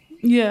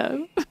 Yeah.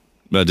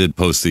 I did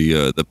post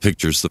the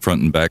pictures, the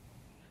front and back.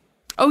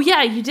 Oh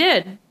yeah, you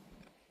did.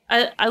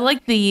 I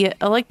like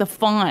the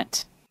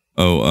font.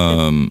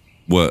 Oh,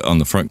 what on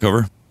the front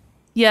cover?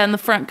 Yeah, on the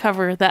front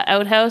cover, that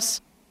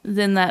outhouse,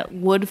 then that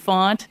wood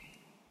font.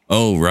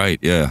 Oh right,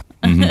 yeah.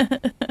 Mm-hmm.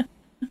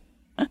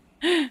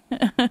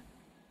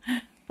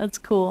 That's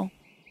cool.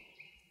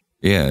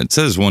 Yeah, it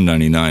says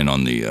 $1.99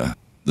 on the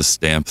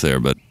stamp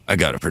there, but I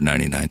got it for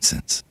 99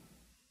 cents.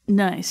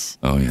 Nice.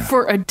 Oh yeah.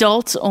 For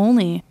adults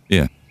only.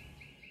 Yeah.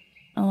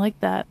 I like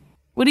that.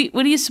 What do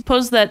you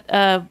suppose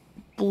that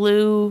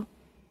blue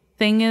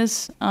thing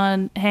is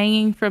on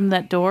hanging from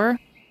that door?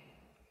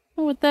 I don't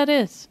know what that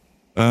is.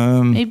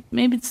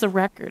 Maybe it's the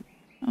record.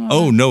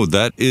 Oh no,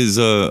 that is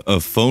a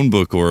phone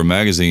book or a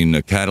magazine,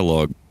 a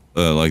catalog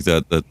like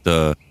that.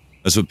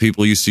 That's what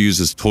people used to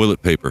use as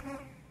toilet paper.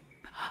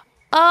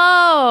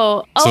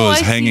 Oh, so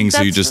it's I hanging, see.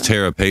 so you just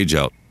tear a page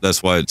out.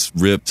 That's why it's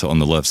ripped on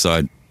the left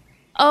side.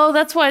 Oh,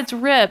 that's why it's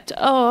ripped.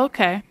 Oh,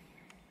 okay.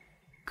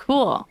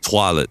 Cool.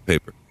 Toilet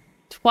paper.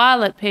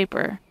 Toilet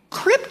paper.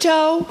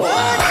 Crypto.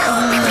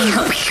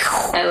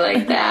 I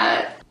like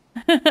that.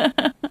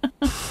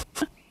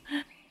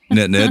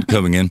 Ned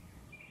coming in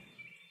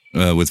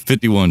with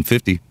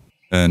 5150,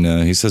 and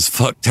he says,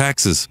 "Fuck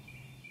taxes."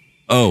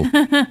 Oh,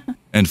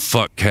 and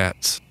fuck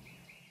cats.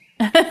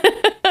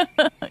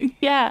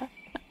 Yeah.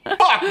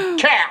 Fuck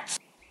cats.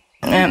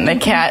 And the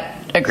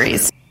cat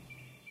agrees.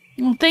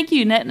 Well, thank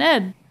you,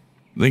 Ned.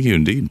 Thank you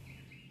indeed.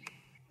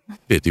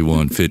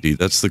 5150.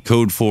 That's the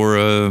code for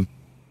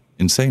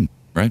insane,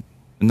 right?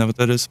 Isn't that what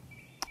that is?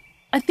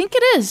 I think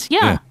it is.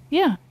 Yeah.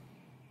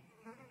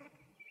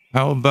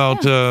 How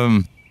about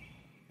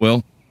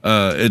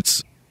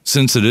it's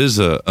since it is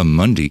a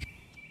Monday.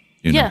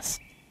 You know.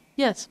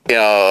 Yes.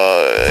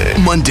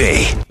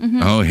 Monday.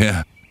 Mm-hmm. Oh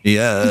yeah.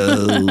 Yeah.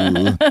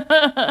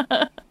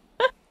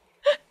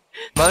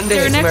 Monday,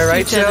 They're am next I to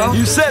right, each other. Joe?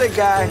 You said it,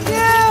 guy.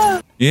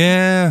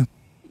 Yeah.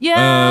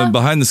 Yeah.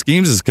 Behind the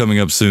Schemes is coming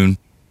up soon.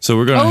 So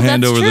we're going to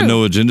hand that's over the true.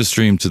 No Agenda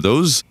stream to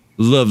those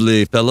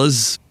lovely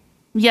fellas.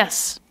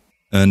 Yes.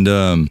 And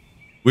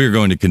we're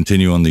going to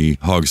continue on the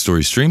Hog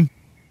Story stream.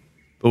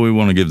 But we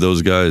want to give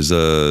those guys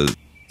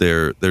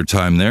their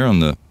time there on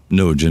the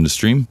No Agenda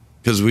stream.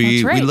 Because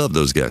we love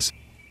those guys.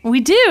 We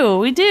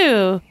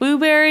do.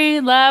 Blueberry,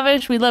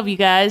 Lavish, we love you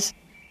guys.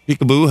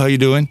 Peekaboo, how you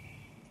doing?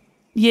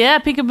 Yeah,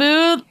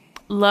 Peekaboo,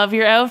 love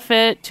your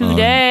outfit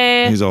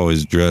today. He's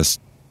always dressed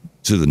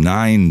to the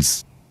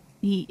nines.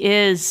 He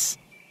is.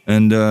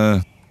 And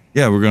we're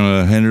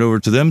going to hand it over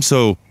to them.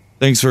 So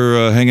thanks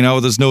for hanging out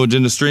with us, No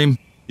Agenda stream.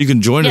 You can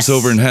join us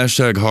over in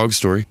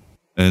 #HogStory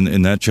and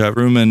in that chat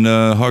room, and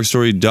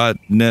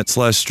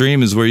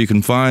hogstory.net/stream is where you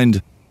can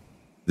find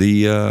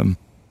the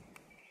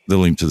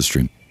link to the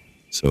stream.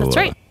 So That's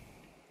right.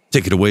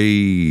 Take it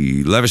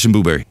away, Lavish and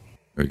Booberry.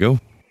 There you go.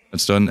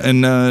 That's done.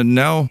 And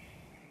now,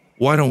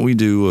 why don't we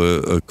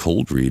do a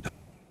cold read?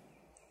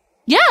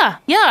 Yeah,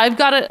 I've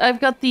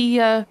got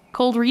the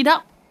cold read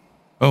up.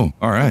 Oh,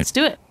 all right. Let's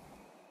do it.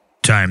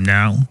 Time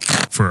now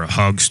for a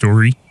Hog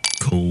Story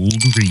cold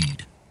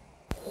read.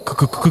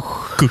 Cold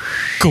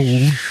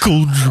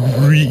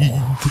read.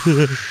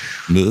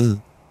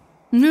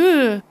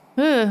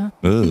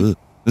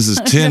 This is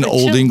 10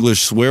 Old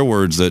English swear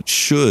words that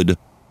should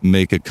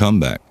make a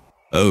comeback.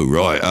 Oh,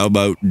 right. How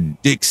about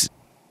Death's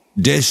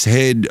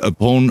head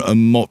upon a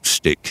mop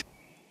stick?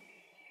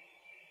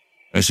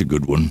 That's a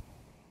good one.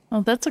 Oh,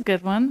 that's a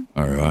good one.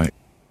 All right.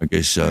 I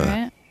guess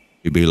right.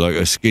 You'd be like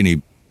a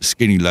skinny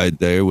lad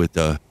there with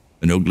an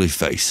ugly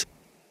face.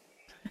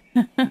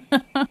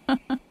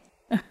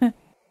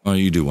 Oh,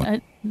 you do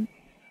one.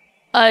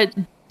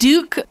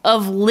 Duke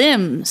of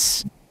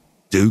Limbs.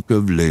 Duke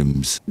of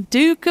Limbs.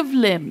 Duke of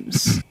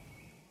Limbs.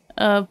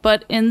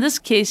 But in this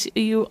case,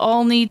 you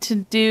all need to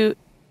do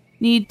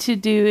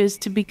is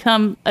to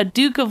become a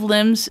Duke of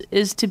Limbs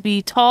is to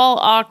be tall,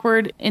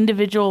 awkward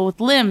individual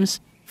with limbs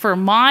for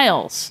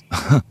miles.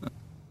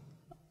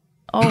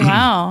 Oh,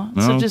 wow.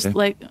 So just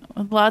like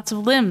lots of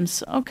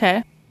limbs.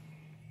 Okay.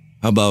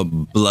 How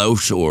about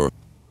blouse or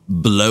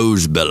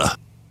blowsbella?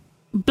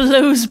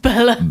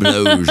 Blowsbella.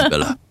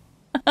 Blowsbella.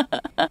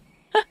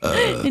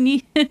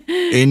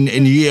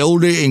 In the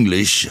older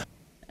English,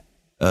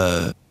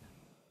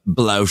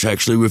 blouse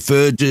actually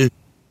referred to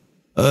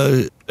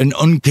an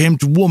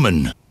unkempt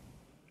woman.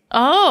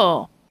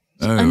 Oh.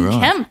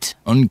 Unkempt.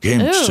 Right.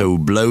 Unkempt, Ew. so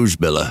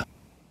blowsbella.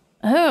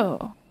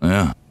 Oh.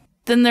 Yeah.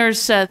 Then there's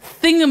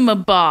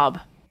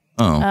thingamabob.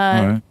 Oh, all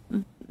right.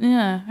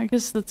 Yeah, I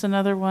guess that's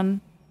another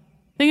one.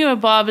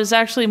 Thingamabob is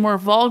actually more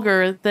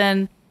vulgar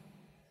than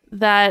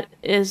that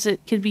is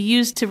it could be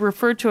used to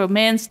refer to a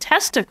man's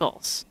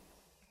testicles.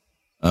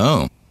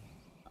 Oh.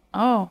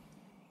 Oh.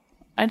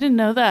 I didn't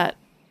know that.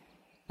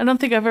 I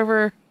don't think I've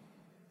ever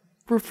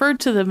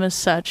referred to them as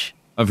such.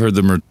 I've heard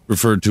them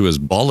referred to as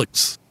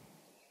bollocks.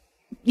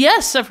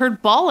 Yes, I've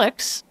heard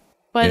bollocks,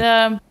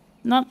 but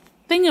not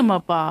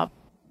thingamabob.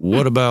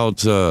 What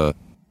about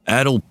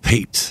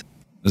addle-pate?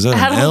 Is that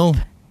an L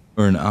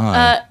or an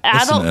I?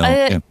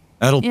 Addle-pate.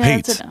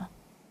 That's an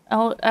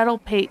L.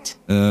 Addle-pate.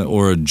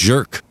 Or a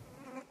jerk.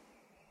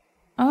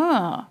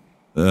 Oh.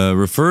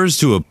 Refers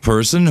to a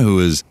person who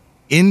is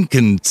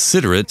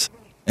inconsiderate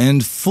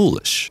and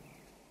foolish.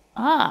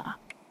 Ah.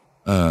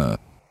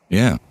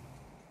 Yeah.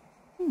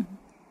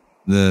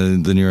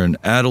 Then you're an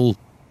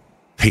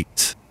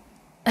addle-pate.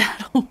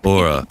 Addle-pate.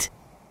 Or a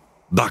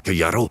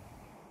bacayaro.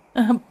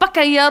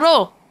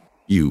 Bacayaro.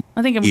 You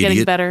I think I'm idiot.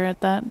 getting better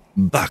at that.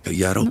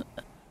 Bacayaro.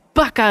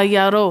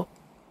 Bacayaro. All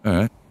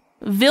right.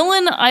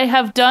 Villain, I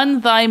have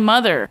done thy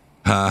mother.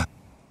 Ha.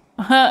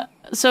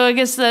 So I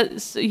guess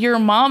that's your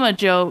mama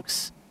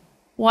jokes.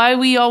 Why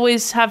we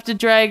always have to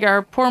drag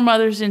our poor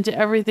mothers into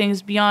everything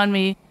is beyond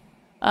me.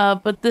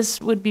 But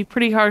this would be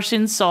pretty harsh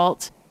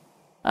insult.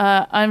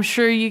 I'm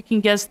sure you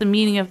can guess the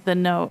meaning of the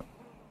note.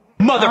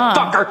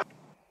 Motherfucker!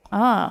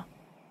 Ah.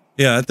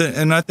 Yeah,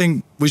 and I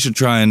think we should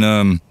try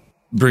and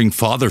bring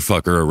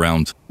fatherfucker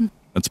around.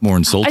 That's more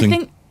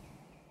insulting.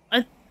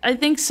 I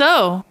think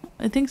so.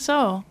 I think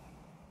so.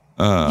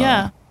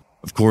 Yeah.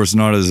 Of course,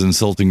 not as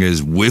insulting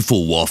as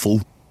wiffle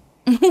waffle.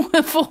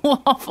 Wiffle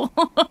waffle.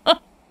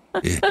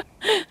 Yeah.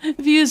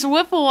 If you use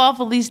wiffle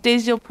waffle these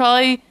days, you'll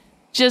probably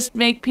just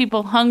make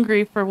people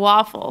hungry for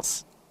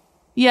waffles.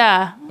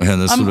 Yeah. Yeah,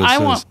 that's what it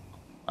says.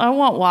 I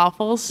want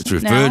waffles. It's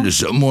referred to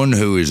someone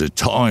who is a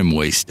time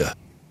waster.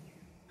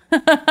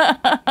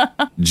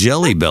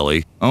 Jelly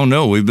belly. Oh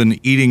no, we've been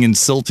eating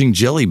insulting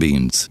jelly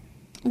beans.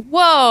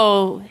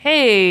 Whoa,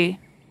 hey.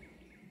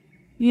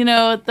 You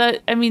know,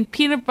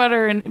 peanut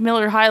butter and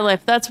Miller High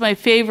Life, that's my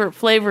favorite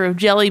flavor of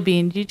jelly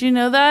bean. Did you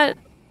know that?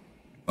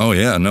 Oh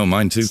yeah, no,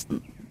 mine too.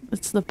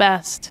 It's the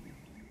best.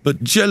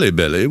 But jelly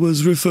belly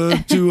was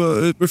referred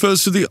to, it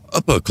refers to the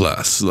upper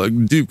class,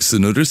 like dukes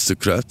and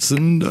aristocrats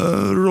and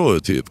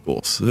royalty, of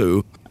course.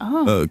 So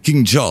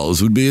King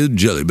Charles would be a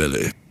jelly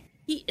belly.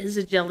 He is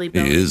a jelly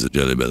belly. He is a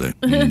jelly belly,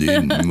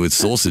 indeed, with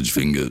sausage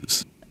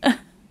fingers.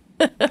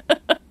 A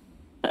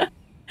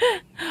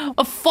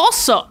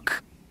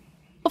fossock.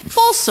 A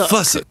fossock.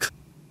 Fussock.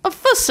 A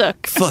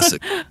fussock.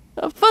 Fussock.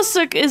 A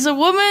fussock is a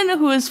woman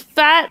who is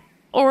fat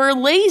or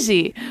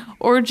lazy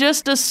or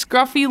just a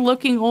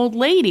scruffy-looking old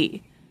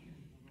lady.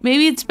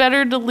 Maybe it's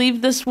better to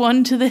leave this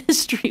one to the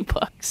history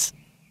books.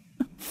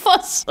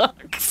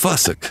 Fussock.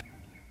 Fussock.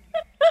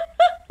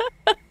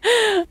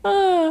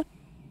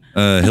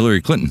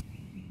 Hillary Clinton.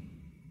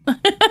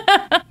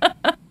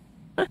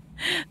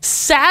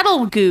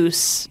 Saddle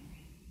goose.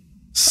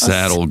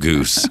 Saddle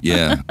goose,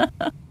 yeah.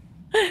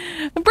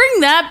 Bring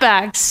that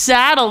back,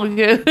 saddle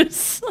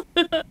goose.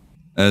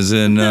 As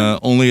in,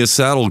 only a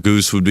saddle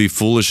goose would be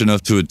foolish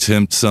enough to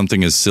attempt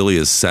something as silly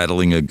as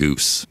saddling a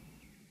goose.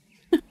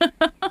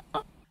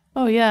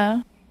 Oh,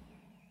 yeah.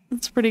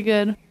 That's pretty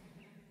good.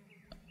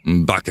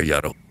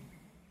 Bakayaro.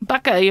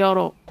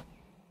 Bakayaro.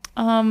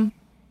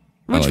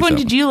 Which like one that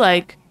did you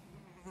like?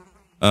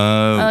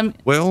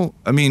 Well,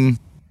 I mean,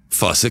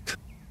 Fussick.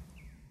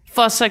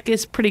 Fussick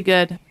is pretty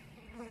good.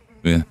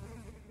 Yeah.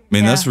 I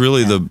mean, that's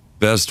really the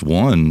best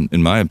one,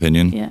 in my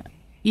opinion. Yeah.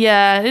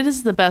 Yeah, it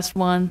is the best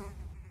one.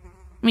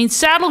 I mean,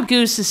 Saddle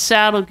Goose is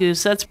Saddle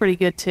Goose. That's pretty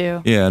good,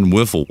 too. Yeah, and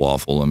Wiffle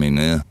Waffle, I mean,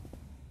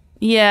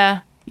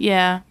 Yeah.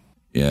 Yeah,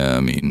 I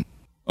mean...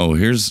 Oh,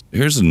 here's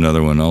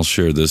another one. I'll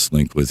share this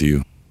link with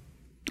you.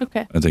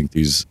 Okay. I think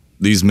these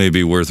may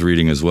be worth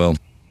reading as well.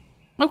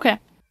 Okay.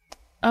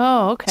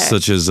 Oh, okay.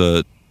 Such as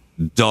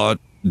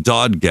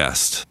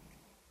Dodgast.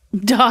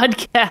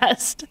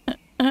 Dodcast.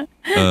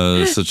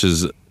 Such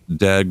as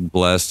Dag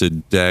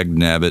Blasted, Dag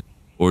Nabbit,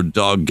 or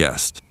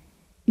Doggast.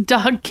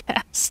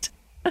 Dogcast.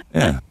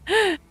 Yeah.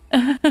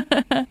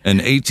 An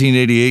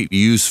 1888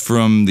 use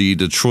from the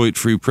Detroit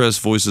Free Press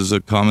voices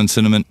a common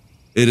sentiment.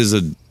 It is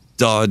a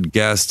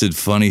Dodgasted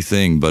funny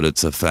thing, but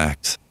it's a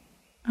fact.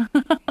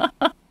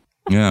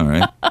 Yeah,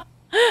 right.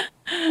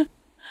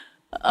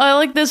 I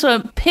like this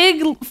one.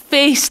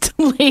 Pig-faced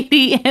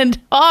lady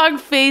and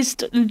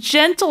hog-faced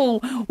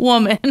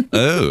gentlewoman.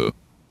 Oh.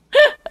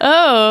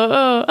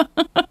 Oh.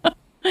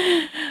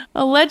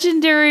 A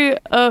legendary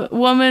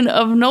woman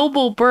of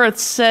noble birth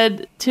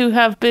said to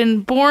have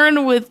been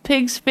born with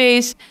pig's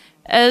face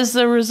as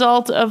the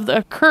result of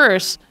the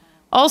curse,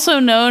 also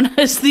known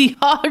as the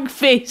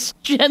hog-faced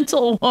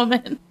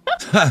gentlewoman.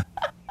 The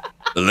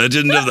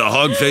legend of the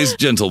hog-faced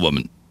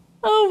gentlewoman.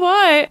 Oh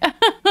my.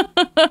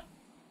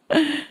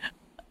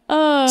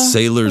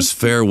 Sailor's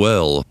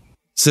farewell.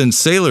 Since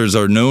sailors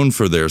are known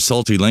for their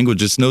salty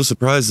language, it's no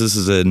surprise this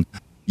is an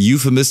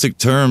euphemistic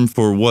term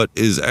for what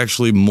is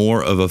actually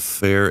more of a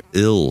fair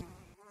ill.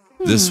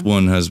 This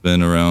one has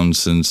been around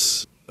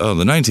since,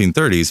 the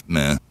 1930s,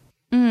 meh.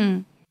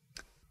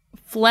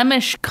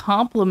 Flemish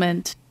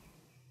compliment.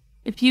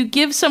 If you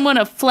give someone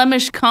a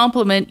Flemish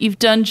compliment, you've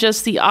done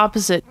just the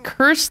opposite.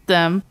 Cursed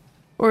them,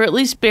 or at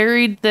least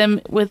buried them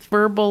with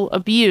verbal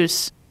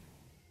abuse.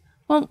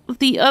 Well,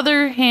 the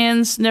other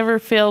hands never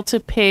fail to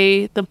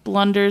pay the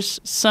blunders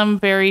some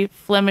very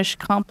Flemish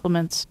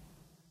compliments.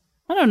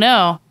 I don't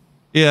know.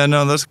 Yeah,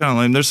 no, that's kind of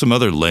lame. There's some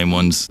other lame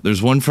ones.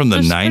 There's one from the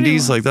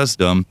 90s, like that's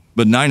dumb.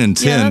 But 9 and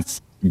 10,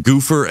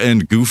 Goofer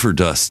and Goofer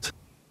Dust.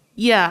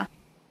 Yeah.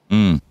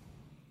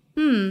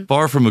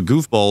 Far from a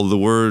goofball, the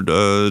word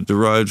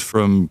derived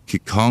from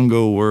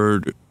Kikongo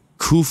word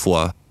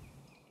kufwa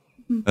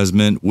has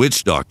meant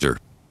witch doctor.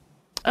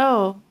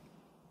 Oh.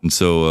 And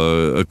so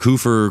a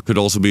koofer could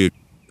also be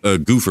a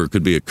goofer,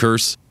 could be a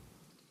curse.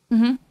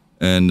 Mm-hmm.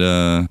 And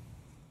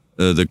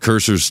the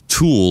cursor's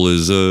tool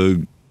is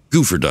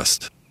goofer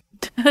dust,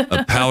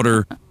 a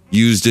powder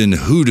used in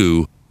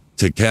hoodoo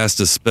to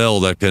cast a spell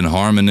that can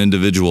harm an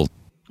individual.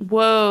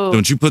 Whoa.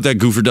 Don't you put that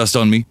goofer dust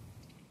on me?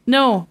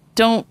 No,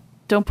 don't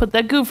put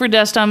that goofer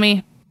dust on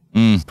me.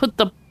 Put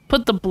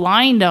the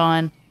blind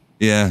on.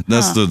 Yeah,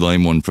 that's the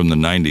lame one from the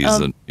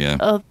 90s. Yeah.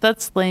 Oh,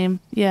 that's lame.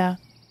 Yeah.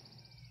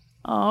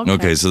 Oh,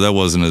 okay, so that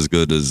wasn't as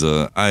good as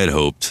I had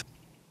hoped.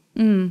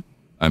 I'm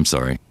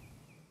sorry.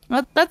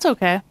 That's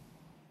okay.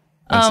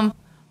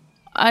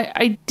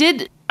 I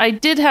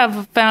did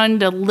have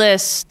found a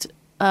list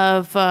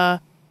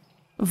of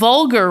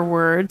vulgar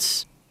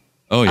words.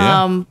 Oh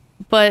yeah.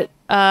 But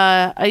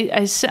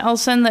I'll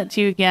send that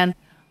to you again.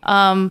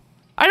 I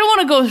don't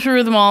want to go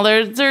through them all.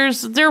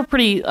 They're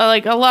pretty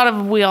like a lot of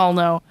them we all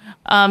know.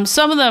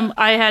 Some of them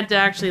I had to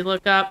actually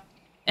look up,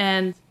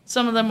 and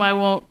some of them I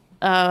won't.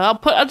 I'll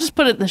just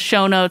put it in the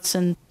show notes,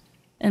 and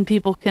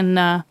people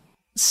can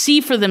see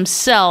for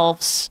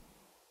themselves.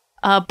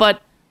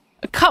 But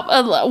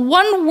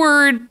one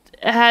word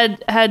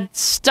had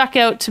stuck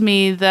out to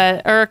me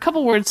or a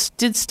couple words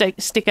did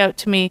stick out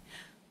to me.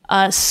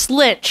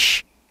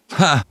 Slitch.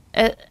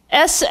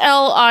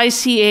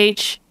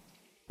 SLICH.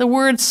 The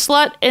word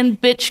slut and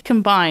bitch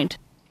combined.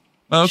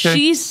 Okay.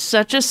 She's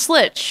such a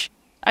slitch.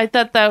 I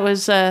thought that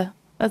was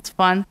that's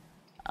fun.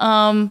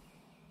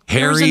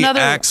 Hairy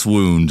axe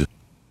wound.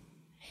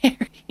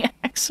 Hairy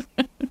axe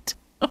wound.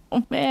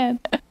 Oh man.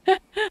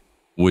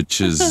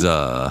 Which is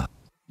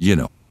you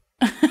know.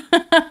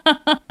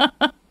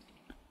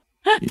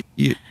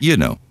 you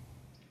know.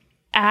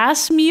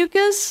 Ass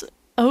mucus?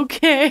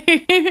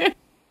 Okay.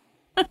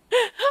 I'm not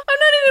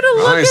even gonna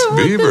look nice at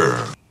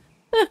beaver.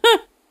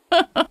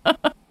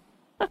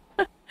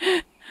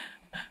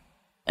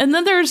 And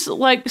then there's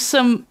like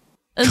some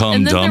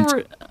cum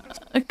dumped.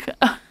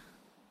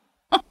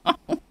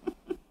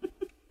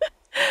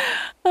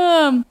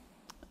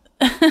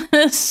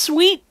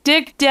 Sweet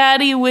dick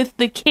daddy with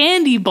the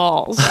candy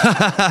balls.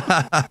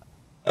 I've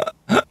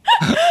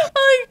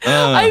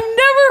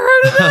never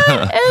heard of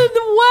that, and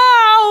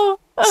wow.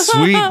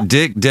 Sweet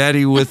dick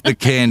daddy with the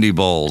candy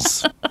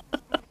balls.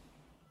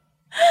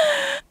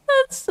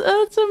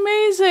 That's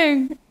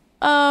amazing.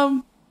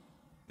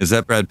 Is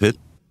that Brad Pitt?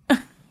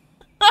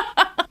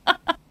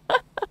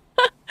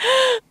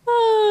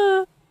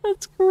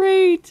 That's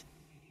great.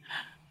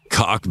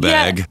 Cock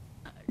bag. Yeah.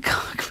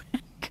 Cock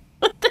bag.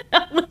 What the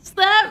hell does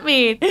that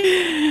mean?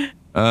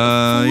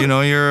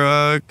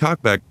 Your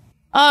cock bag.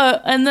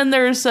 And then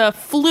there's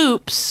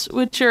floops,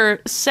 which are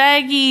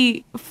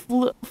saggy,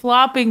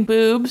 flopping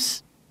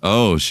boobs.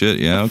 Oh, shit.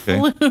 Yeah, okay.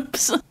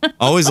 Floops. I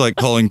always like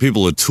calling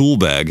people a tool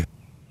bag.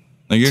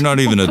 Like, you're not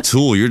even a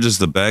tool. You're just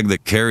the bag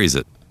that carries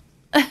it.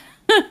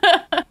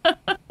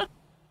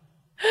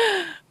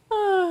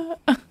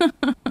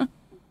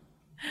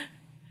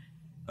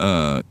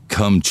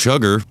 Cum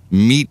chugger,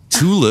 meat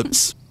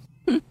tulips.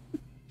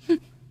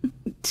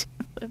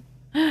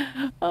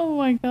 Oh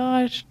my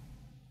gosh.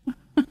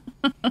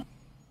 Look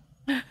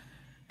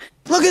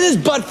at this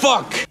butt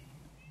fuck.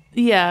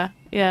 Yeah.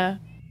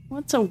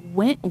 What's a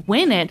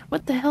win it?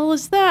 What the hell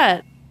is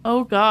that?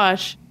 Oh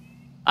gosh.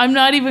 I'm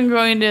not even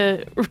going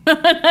to.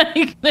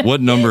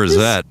 What number is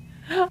that?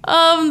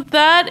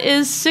 That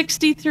is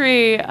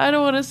 63. I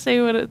don't want to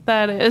say what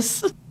that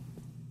is.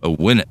 A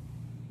winnet.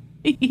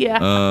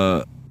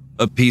 Yeah.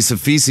 A piece of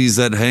feces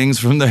that hangs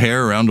from the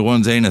hair around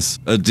one's anus.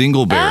 A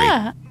dingleberry.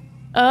 Ah.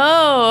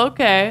 Oh,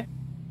 okay.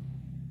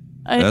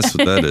 That's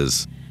what that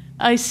is.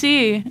 I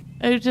see.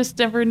 I just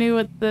never knew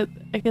what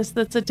I guess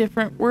that's a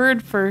different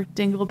word for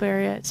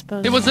dingleberry, I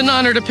suppose. It was an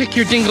honor to pick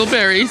your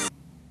dingleberries.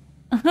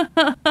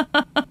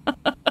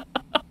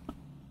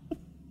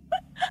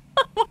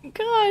 Oh my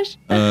gosh.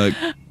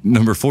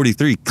 Number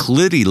 43,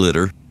 clitty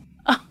litter.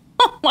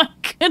 Oh my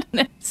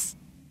goodness.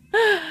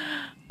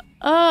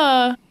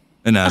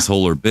 An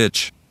asshole or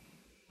bitch.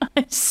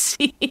 I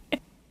see.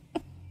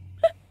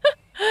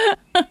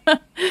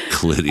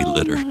 Clitty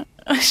litter.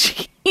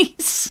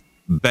 Jeez.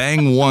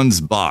 Bang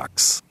one's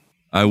box.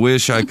 I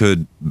wish I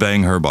could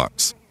bang her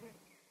box.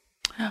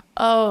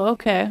 Oh,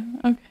 okay.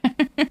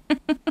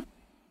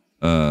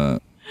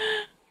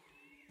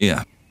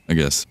 Yeah, I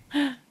guess.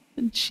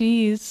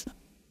 Jeez.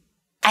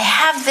 I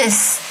have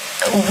this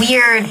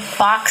weird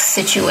box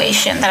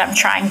situation that I'm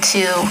trying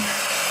to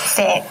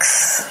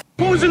fix.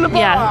 Who's in the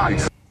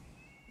box? Yeah.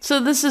 So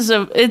this is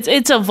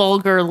it's a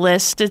vulgar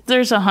list.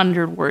 There's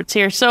 100 words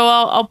here. So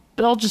I'll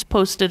just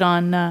post it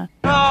on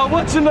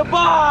what's in the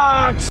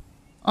box?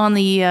 On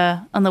the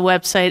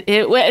website.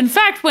 In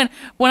fact, when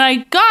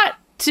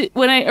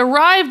I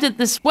arrived at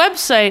this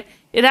website,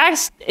 it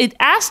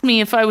asked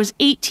me if I was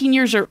 18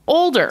 years or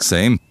older.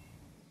 Same.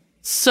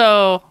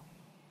 So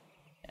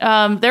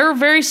they were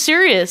very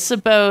serious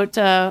about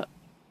this.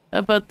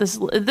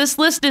 This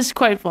list is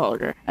quite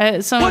vulgar.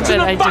 Some What's of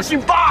it in the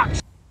fucking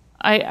box?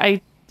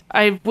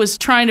 I was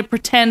trying to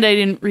pretend I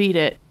didn't read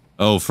it.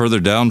 Oh,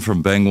 further down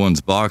from bang one's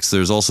box,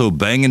 there's also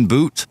bang and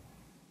boot.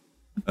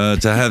 To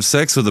have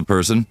sex with a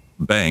person,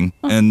 bang,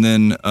 and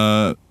then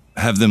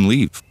have them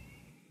leave.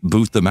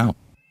 Boot them out.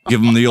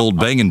 Give them the old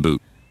bang and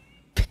boot.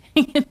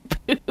 Bang and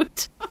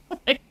boot. Oh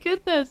my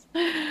goodness.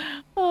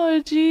 Oh,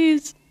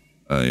 jeez.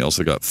 You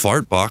also got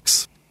fart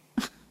box.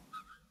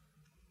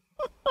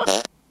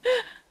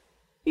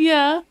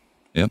 Yeah.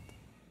 Yep.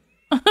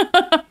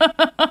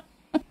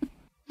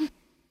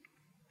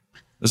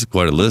 This is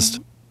quite a list.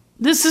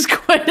 This is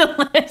quite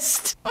a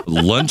list.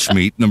 Lunch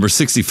meat, number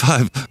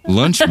 65.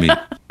 Lunch meat.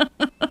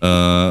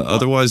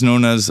 Otherwise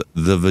known as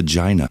the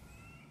vagina.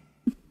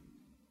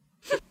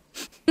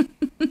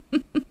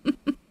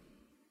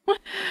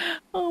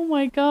 Oh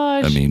my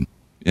gosh. I mean,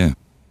 yeah.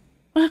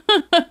 I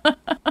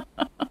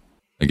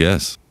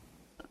guess.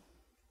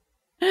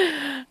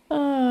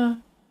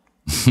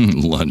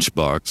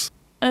 Lunchbox.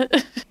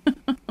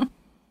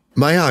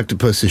 My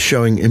octopus is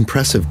showing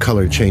impressive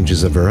color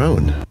changes of her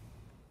own.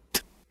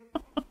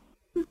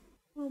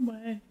 Oh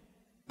my.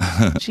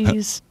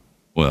 Jeez.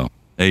 Well,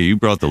 hey, you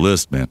brought the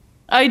list, man.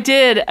 I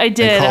did. They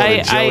call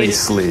it a jelly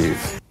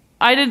sleeve.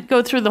 I didn't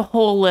go through the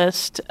whole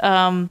list.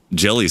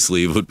 Jelly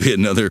sleeve would be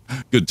another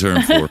good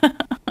term for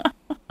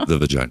the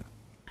vagina.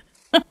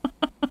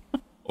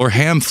 Or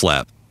ham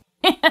flap.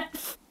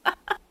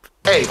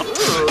 Hey,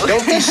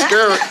 don't be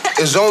scared.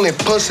 It's only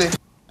pussy.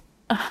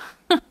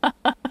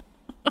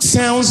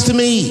 Sounds to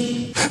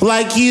me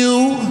like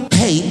you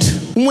hate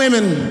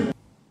women.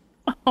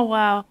 Oh,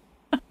 wow.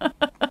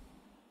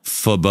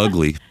 Fub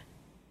ugly.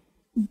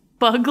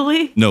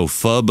 Bugly? No,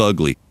 fub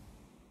ugly.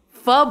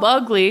 Fub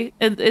ugly.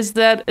 Is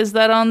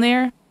that on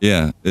there?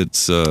 Yeah,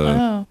 it's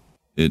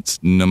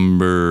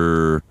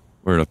number,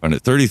 where did I find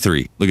it?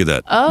 33. Look at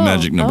that. Oh,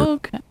 magic number.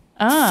 Okay.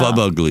 Ah. Fub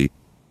ugly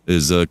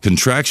is a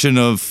contraction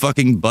of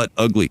fucking butt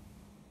ugly.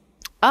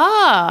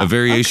 Ah. A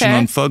variation okay.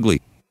 on fugly.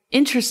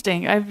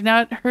 Interesting. I've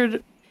not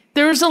heard.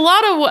 There's a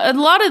lot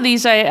of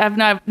these I have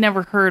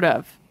never heard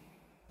of.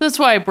 That's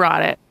why I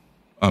brought it.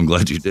 I'm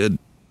glad you did.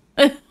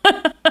 A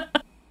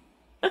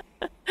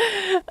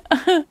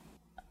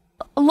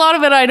lot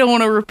of it I don't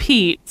want to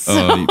repeat.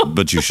 So.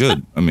 But you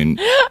should. I mean,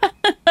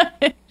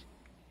 what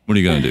are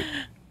you going to do?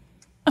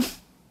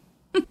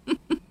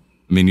 I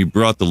mean, you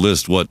brought the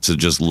list, to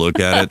just look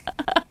at it?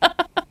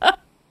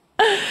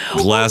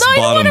 Glass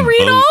bottom boat.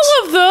 Read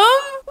all of them.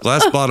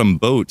 Glass bottom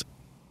boat.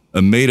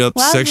 A made-up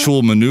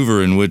sexual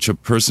maneuver in which a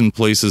person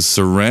places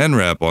saran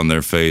wrap on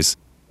their face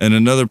and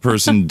another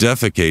person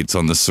defecates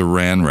on the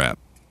saran wrap.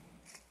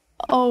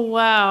 Oh,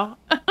 wow.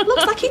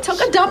 Looks like he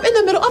took a dump in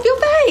the middle of your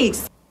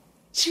face.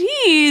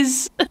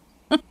 Jeez.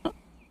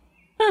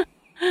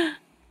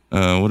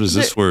 What is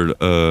this word?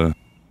 A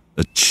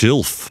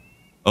chilf.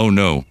 Oh,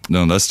 no,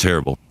 that's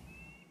terrible.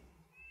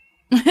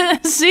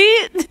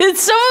 See?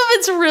 Some of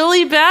it's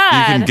really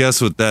bad. You can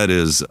guess what that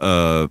is,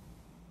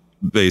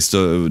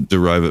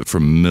 derive it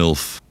from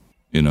MILF,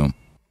 you know.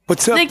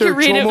 What's up there,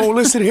 Chomo?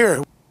 Listen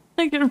here.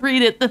 They can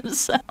read it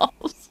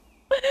themselves.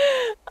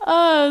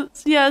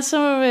 Yeah,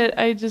 some of it,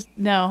 I just,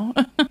 no.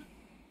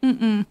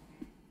 Mm-mm.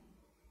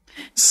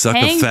 Suck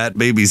a fat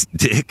baby's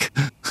dick.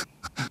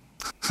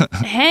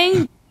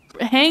 hang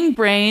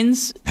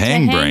brains.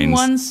 Hang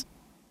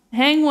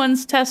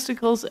one's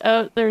testicles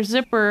out their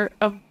zipper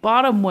of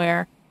bottom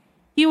wear.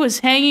 He was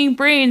hanging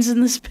brains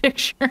in this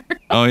picture.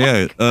 Oh,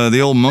 yeah,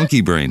 the old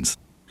monkey brains.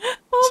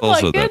 Oh,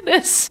 my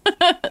goodness.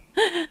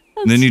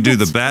 And then you do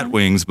the bat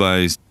wings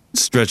by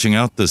stretching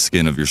out the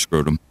skin of your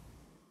scrotum.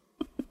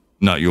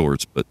 Not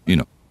yours, but, you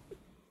know.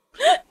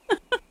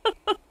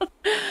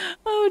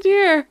 Oh,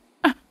 dear.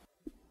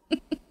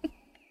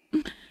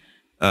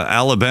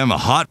 Alabama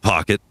Hot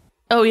Pocket.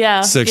 Oh,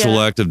 yeah. Sexual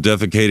act of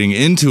defecating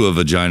into a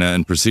vagina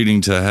and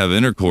proceeding to have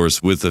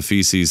intercourse with a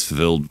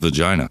feces-filled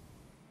vagina.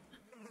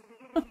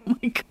 Oh,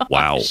 my gosh.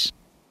 Wow.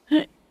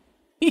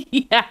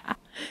 Yeah.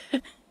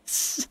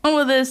 Some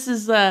of this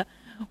is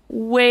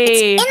way...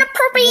 It's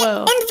inappropriate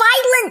and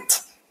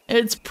violent.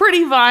 It's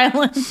pretty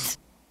violent.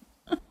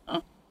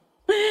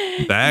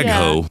 Bag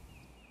hoe.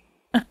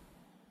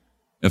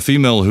 A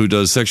female who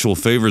does sexual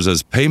favors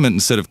as payment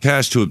instead of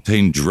cash to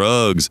obtain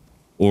drugs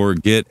or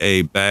get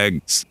a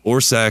bag or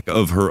sack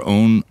of her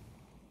own.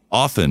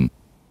 Often,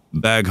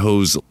 bag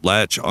hoes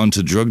latch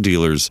onto drug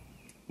dealers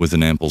with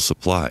an ample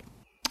supply.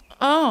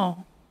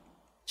 Oh,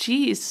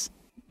 jeez.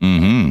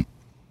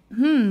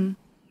 Mm-hmm.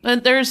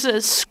 But there's a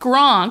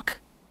skronk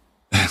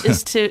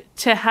is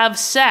to have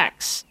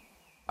sex.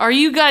 Are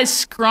you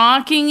guys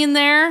skronking in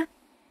there?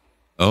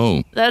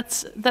 Oh.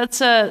 That's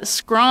a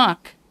skronk.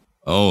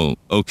 Oh,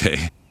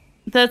 okay.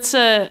 That's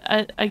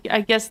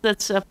I guess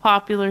that's a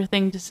popular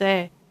thing to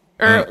say.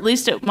 Or at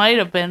least it might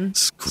have been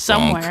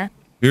somewhere.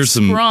 Here's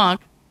some skronk.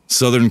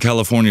 Southern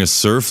California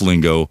surf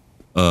lingo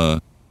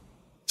to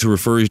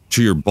refer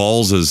to your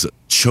balls as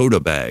chota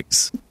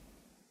bags.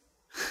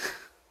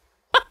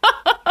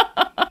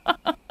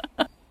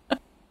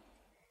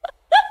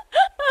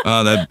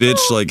 That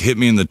bitch hit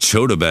me in the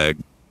chota bag.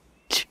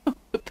 Chota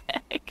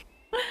bag.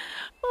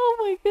 Oh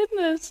my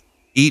goodness.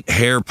 Eat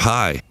hair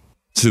pie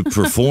to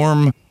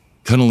perform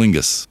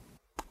cunnilingus.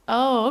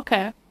 Oh,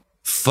 okay.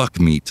 Fuck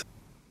meat.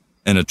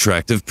 An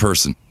attractive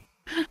person.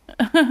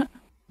 Okay.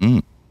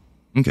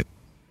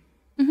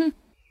 Mm-hmm.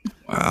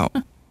 Wow.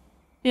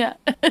 Yeah,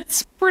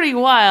 it's pretty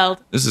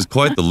wild. This is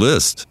quite the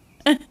list.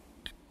 Yeah.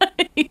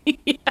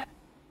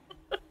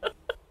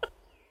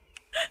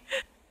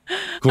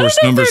 Of course,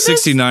 number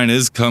 69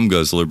 is cum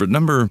guzzler, but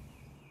number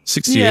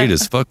 68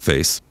 is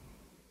fuckface.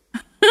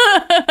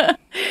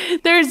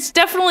 There's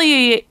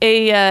definitely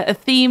a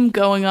theme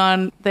going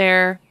on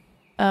there.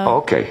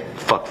 Okay,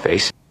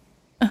 fuckface.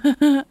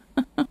 How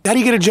do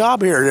you get a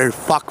job here, there,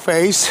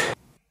 fuckface?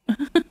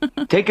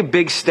 Take a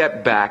big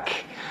step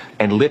back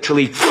and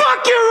literally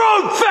fuck your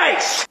own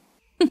face!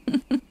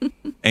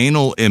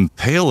 Anal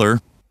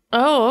impaler.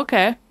 Oh,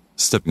 okay.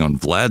 Stepping on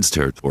Vlad's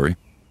territory.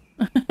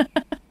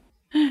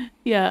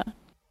 Yeah.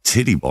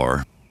 Titty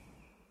bar.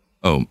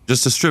 Oh,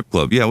 just a strip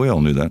club. Yeah, we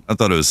all knew that. I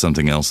thought it was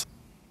something else.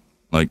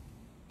 Like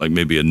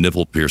maybe a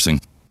nipple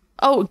piercing.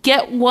 Oh,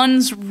 get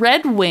one's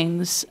Red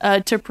Wings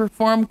to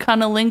perform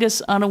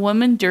cunnilingus on a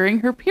woman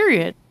during her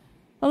period.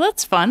 Well,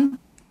 that's fun.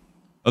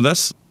 Oh,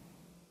 that's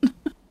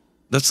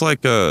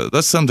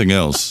something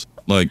else.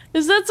 Like,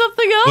 is that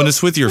something else? When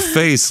it's with your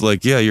face,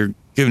 you're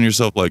giving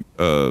yourself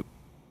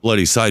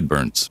bloody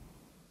sideburns.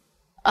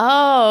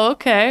 Oh,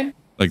 okay.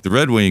 Like the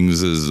Red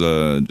Wings is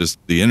just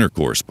the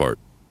intercourse part.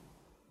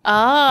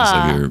 Ah. It's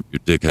like your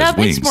dick has that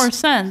wings. That makes more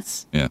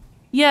sense. Yeah.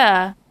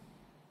 Yeah.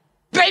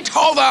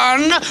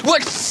 Beethoven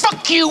would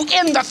fuck you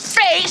in the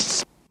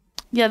face.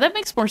 Yeah, that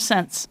makes more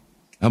sense.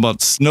 How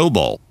about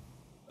snowball?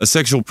 A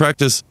sexual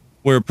practice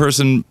where a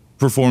person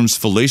performs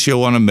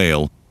fellatio on a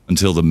male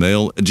until the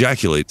male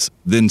ejaculates,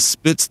 then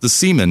spits the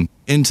semen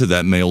into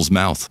that male's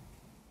mouth.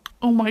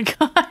 Oh my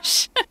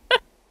gosh.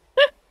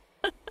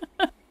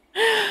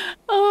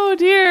 Oh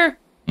dear.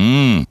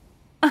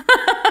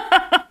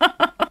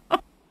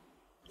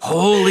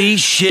 Holy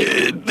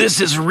shit, this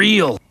is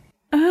real.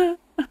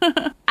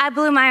 I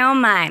blew my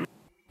own mind.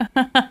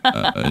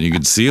 And you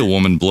can see a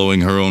woman blowing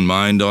her own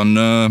mind on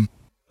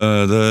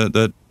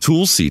the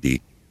Tool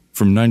CD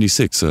from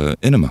 '96,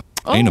 Enema.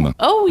 Enema.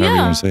 Oh yeah. However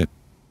you want to say it.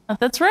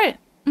 That's right.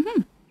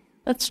 Mm-hmm.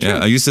 That's true. Yeah,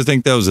 I used to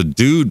think that was a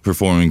dude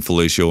performing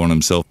fellatio on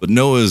himself, but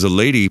no, it was a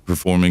lady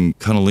performing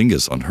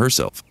cunnilingus on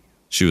herself.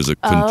 She was a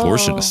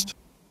contortionist.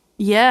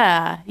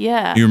 Yeah,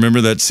 yeah. You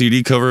remember that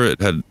CD cover?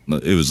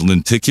 It was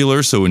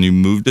lenticular, so when you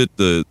moved it,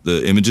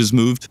 the images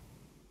moved.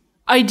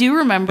 I do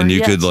remember. And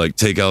you could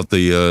take out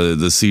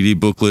the CD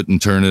booklet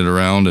and turn it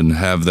around and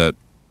have that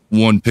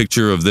one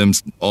picture of them,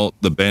 all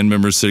the band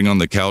members sitting on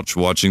the couch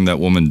watching that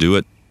woman do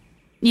it?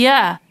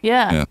 Yeah.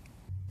 Yeah.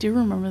 Do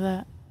remember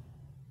that.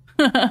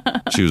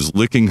 She was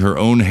licking her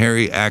own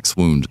hairy axe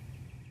wound.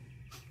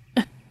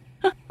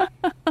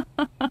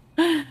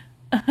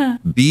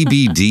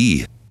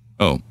 BBD.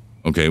 Oh,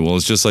 okay. Well,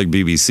 it's just like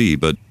BBC,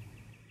 but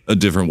a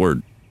different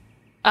word.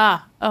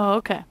 Oh,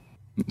 okay.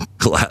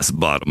 Glass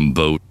bottom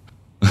boat.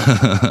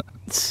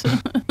 That's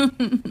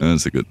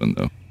a good one,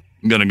 though.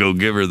 I'm gonna go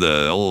give her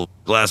the old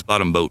glass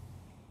bottom boat.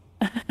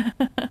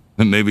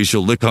 And maybe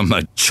she'll lick on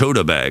my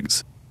chota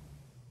bags.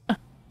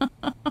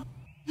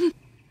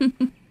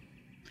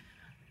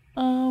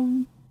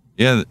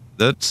 Yeah,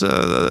 that's,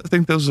 I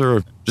think those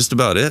are just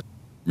about it,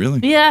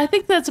 really. Yeah, I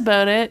think that's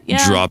about it.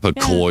 Yeah. Drop a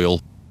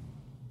coil.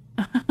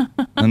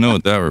 I know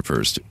what that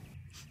refers to.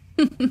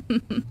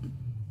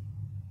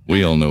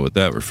 We all know what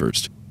that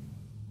refers to.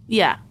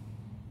 Yeah.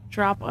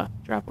 Drop a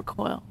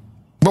coil.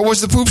 What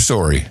was the poop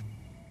story?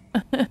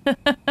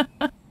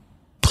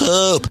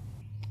 Poop.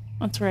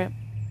 That's right.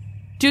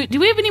 Do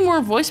we have any more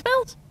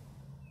voicemails?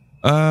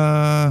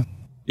 Yeah.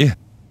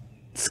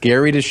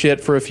 Scary to shit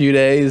for a few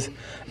days,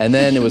 and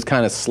then it was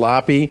kind of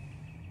sloppy.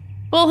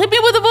 Well, hit me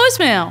with a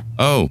voicemail.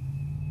 Oh,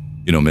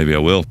 maybe I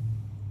will.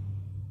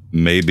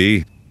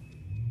 Maybe.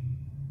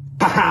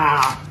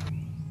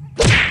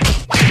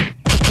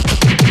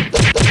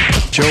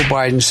 Joe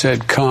Biden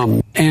said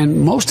come,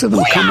 and most of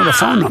them come with a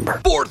phone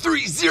number.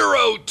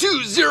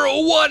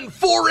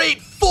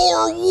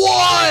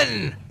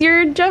 430-201-4841.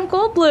 You're Jeff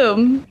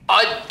Goldblum.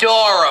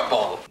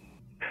 Adorable.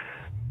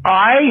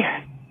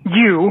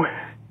 You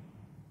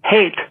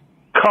hate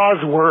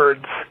cause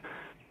words.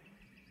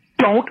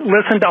 Don't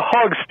listen to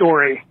Hog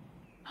Story.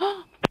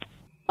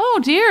 Oh,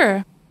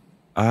 dear.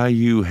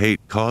 You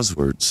hate cause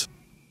words.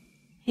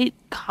 Hate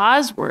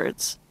cause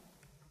words.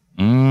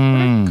 What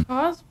are cause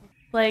words?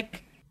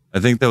 Like... I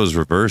think that was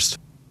reversed.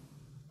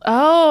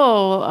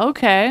 Oh,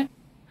 okay.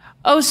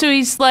 Oh, so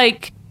he's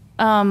like,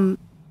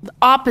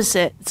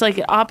 opposite. It's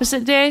like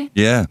opposite day?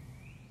 Yeah.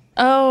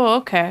 Oh,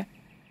 okay.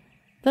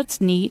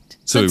 That's neat.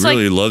 So that's he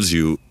really loves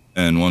you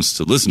and wants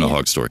to listen to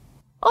Hog Story.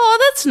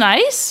 Oh, that's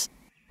nice.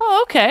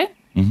 Oh, okay.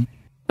 Mm-hmm.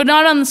 But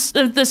not on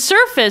the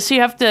surface. You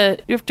have to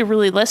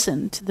really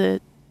listen to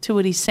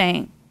what he's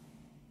saying.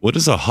 What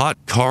is a hot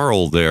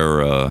Carl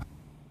there,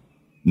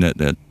 Net?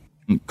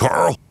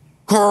 Carl.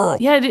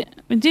 Yeah,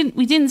 we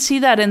didn't see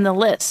that in the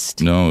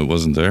list. No, it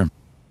wasn't there.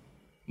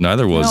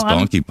 Neither was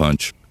Donkey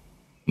Punch,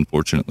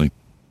 unfortunately.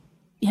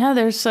 Yeah,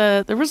 there was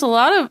a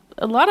lot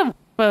of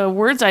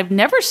words I've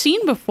never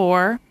seen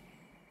before.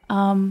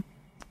 But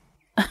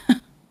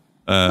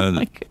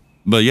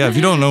yeah, if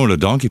you don't know what a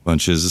donkey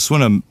punch is, it's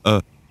when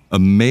a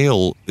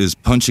male is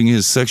punching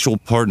his sexual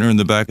partner in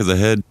the back of the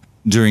head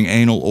during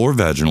anal or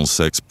vaginal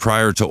sex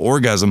prior to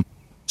orgasm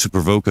to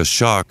provoke a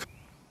shock,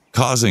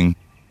 causing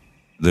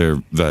their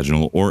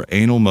vaginal or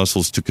anal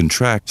muscles to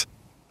contract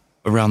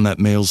around that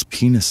male's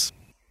penis.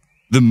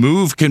 The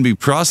move can be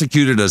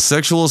prosecuted as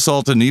sexual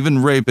assault and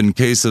even rape in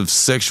case of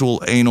sexual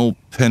anal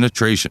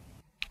penetration.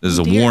 There's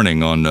a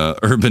warning on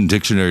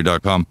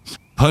UrbanDictionary.com.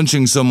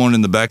 Punching someone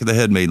in the back of the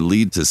head may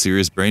lead to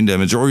serious brain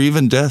damage or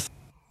even death.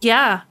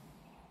 Yeah.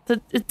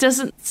 It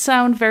doesn't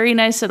sound very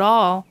nice at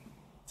all.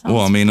 Well,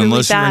 I mean, really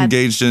unless you're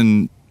engaged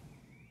in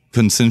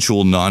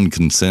consensual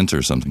non-consent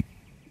or something.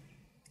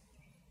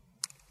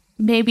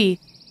 Maybe.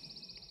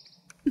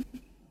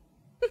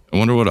 I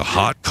wonder what a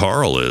hot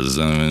Carl is.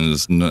 I mean,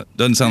 it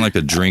doesn't sound like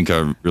a drink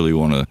I really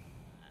want to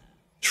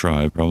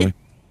try, probably.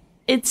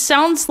 It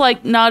sounds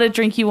like not a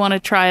drink you want to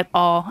try at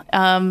all.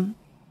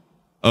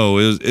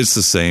 It's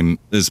the same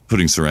as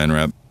putting saran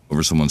wrap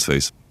over someone's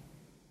face.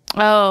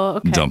 Oh,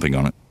 okay. Dumping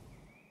on it.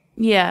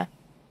 Yeah.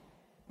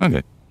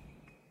 Okay.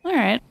 All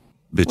right.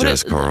 Bitch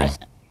ass Carl.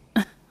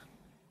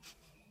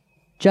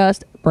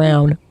 Just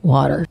brown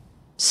water.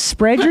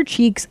 Spread your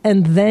cheeks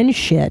and then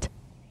shit.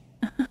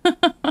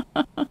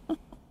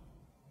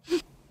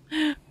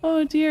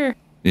 Oh, dear.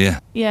 Yeah.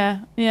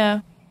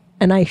 Yeah.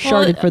 And I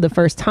sharted for the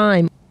first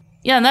time.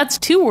 Yeah, and that's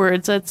two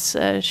words. That's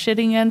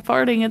shitting and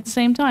farting at the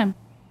same time.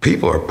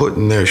 People are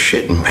putting their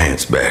shitting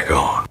pants back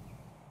on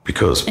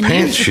because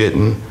pants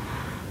shitting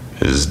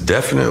is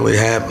definitely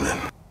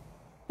happening.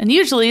 And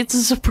usually it's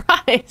a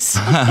surprise.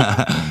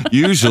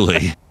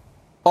 Usually.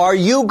 Are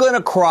you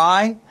gonna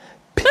cry?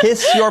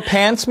 Piss your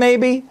pants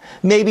maybe?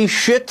 Maybe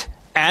shit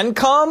and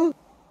cum?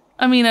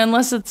 I mean,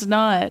 unless it's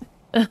not.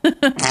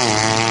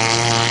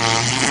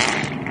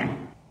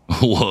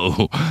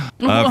 Whoa. I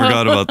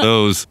forgot about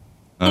those.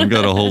 I've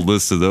got a whole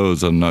list of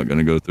those. I'm not going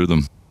to go through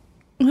them.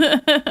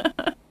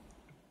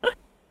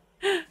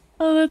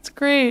 Oh, that's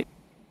great.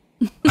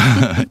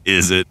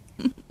 Is it?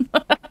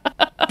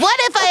 What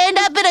if I end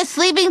up in a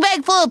sleeping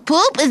bag full of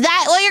poop? Is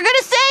that what you're going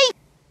to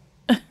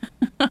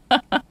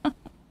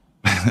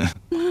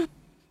say?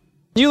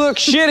 You look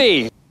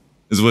shitty.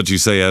 Is what you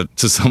say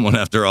to someone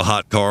after a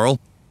hot Carl?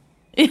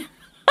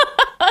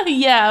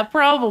 Yeah,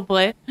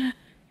 probably.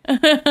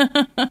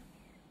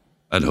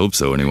 I'd hope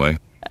so anyway.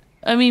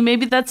 I mean,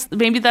 maybe that's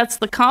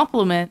the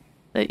compliment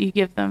that you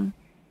give them.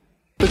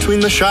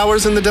 Between the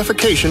showers and the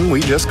defecation, we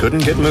just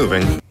couldn't get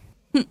moving.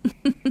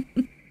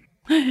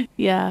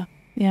 Yeah.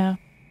 All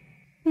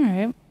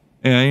right.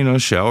 Yeah,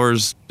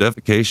 showers,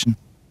 defecation.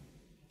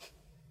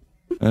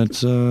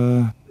 That's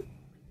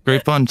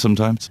great fun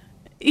sometimes.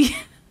 You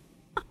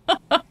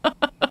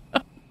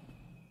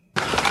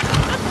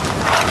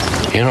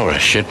know what a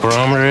shit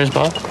barometer is,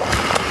 Bob?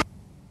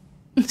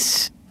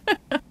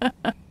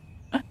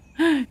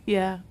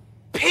 Yeah.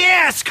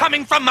 Piss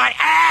coming from my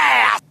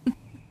ass!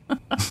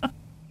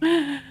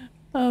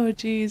 Oh,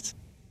 jeez.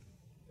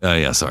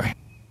 Yeah, sorry.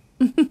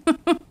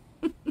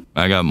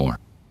 I got more.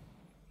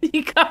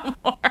 You got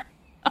more.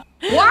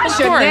 Wash Of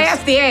your course.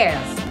 nasty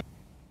ass.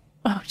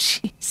 Oh,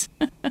 jeez.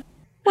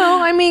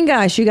 Well, I mean,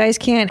 gosh, you guys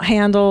can't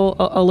handle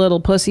a little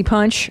pussy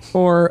punch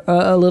or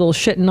a little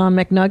shitting on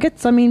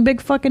McNuggets. I mean,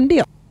 big fucking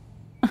deal.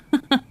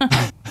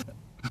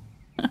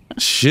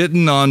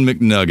 Shitting on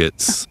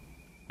McNuggets.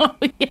 Oh,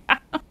 yeah.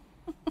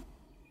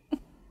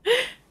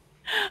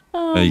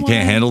 You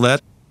can't handle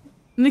that?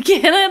 You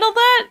can't handle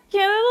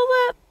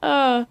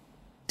that?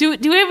 Do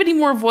we have any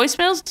more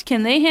voicemails?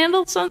 Can they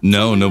handle something?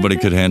 No, nobody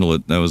could handle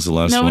it. That was the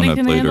last one I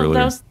played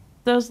earlier.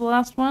 That was the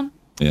last one?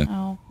 Yeah.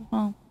 Oh,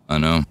 well. I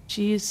know.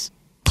 Jeez.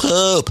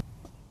 Poop.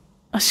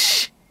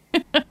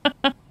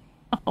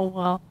 Oh,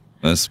 well.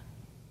 That's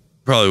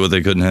probably what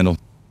they couldn't handle.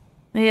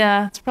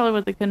 Yeah, it's probably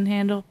what they couldn't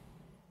handle.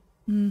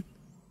 I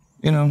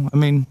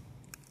mean,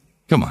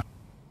 come on.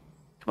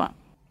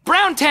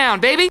 Brown Town,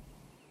 baby!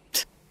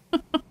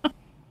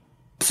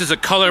 This is a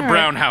color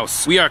brown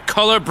house. We are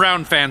color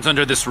brown fans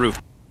under this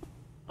roof.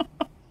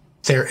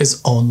 There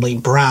is only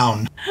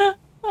brown.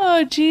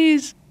 Oh,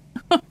 jeez.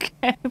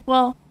 Okay,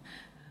 well.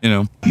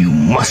 You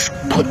must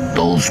put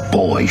those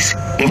boys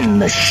in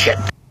the shit.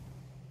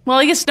 Well,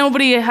 I guess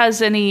nobody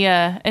has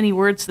any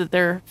words that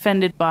they're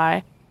offended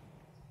by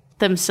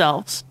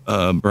themselves.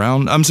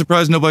 Brown. I'm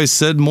surprised nobody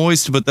said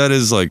moist, but that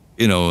is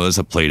that's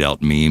a played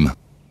out meme.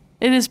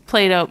 It is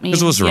played out meme.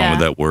 Because what's wrong with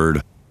that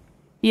word?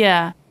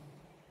 Yeah.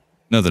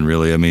 Nothing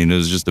really. I mean, it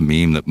was just a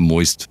meme that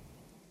moist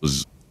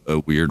was a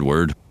weird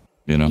word,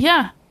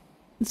 Yeah.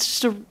 It's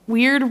just a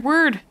weird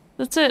word.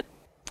 That's it.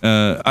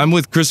 I'm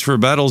with Christopher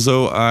Battles,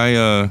 though.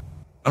 I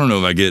don't know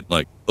if I get,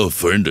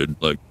 offended,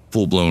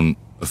 full-blown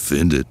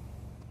offended.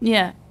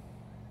 Yeah.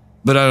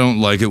 But I don't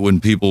like it when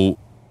people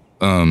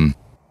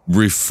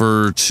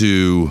refer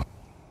to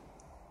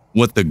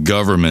what the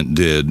government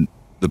did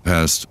the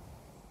past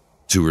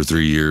 2 or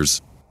 3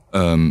 years.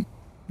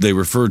 They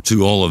refer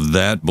to all of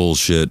that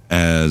bullshit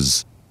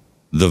as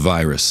the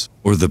virus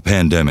or the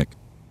pandemic.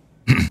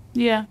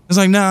 Yeah. It's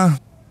like, nah,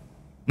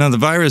 the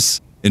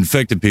virus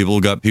infected people,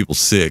 got people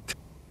sick,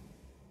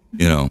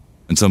 and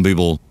some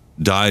people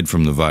died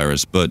from the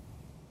virus, but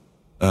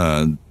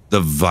the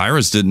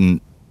virus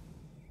didn't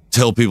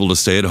tell people to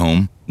stay at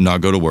home, not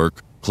go to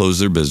work, close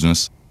their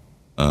business,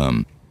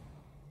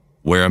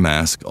 wear a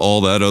mask,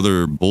 all that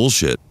other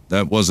bullshit.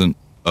 That wasn't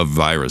a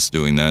virus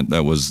doing that.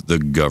 That was the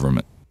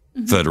government,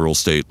 federal,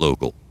 state,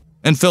 local,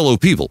 and fellow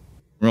people.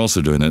 We're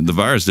also doing that. The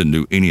virus didn't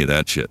do any of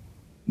that shit.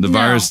 The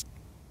virus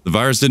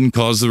didn't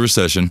cause the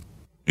recession.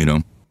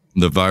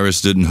 The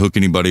virus didn't hook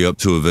anybody up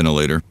to a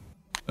ventilator.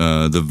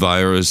 The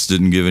virus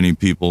didn't give any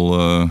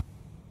people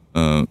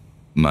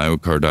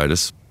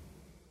myocarditis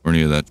or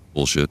any of that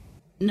bullshit.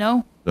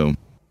 No. So.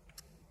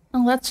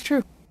 Oh, that's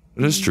true.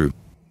 It is true.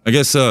 I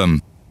guess I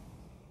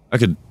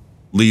could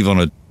leave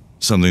on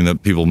something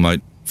that people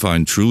might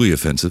find truly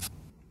offensive.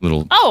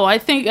 Oh, I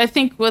think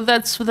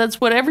that's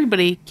what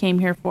everybody came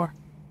here for.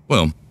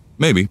 Well,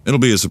 maybe it'll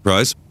be a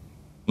surprise.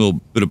 A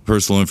little bit of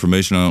personal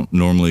information I don't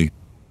normally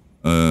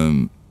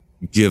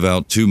give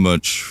out too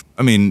much.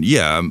 I mean,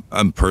 yeah,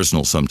 I'm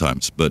personal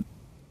sometimes, but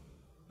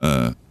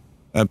I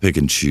pick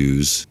and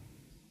choose.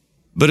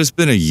 But it's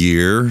been a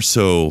year,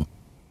 so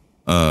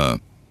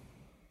when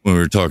we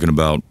were talking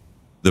about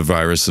the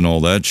virus and all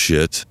that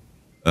shit,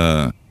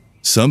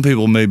 some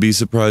people may be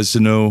surprised to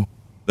know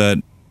that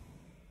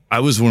I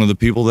was one of the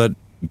people that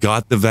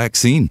got the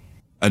vaccine.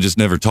 I just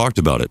never talked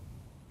about it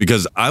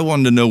because I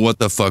wanted to know what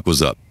the fuck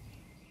was up.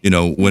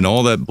 When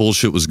all that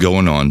bullshit was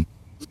going on.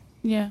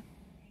 Yeah.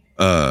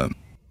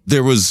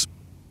 There was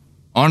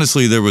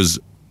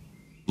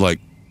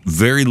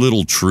very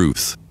little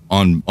truth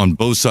on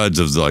both sides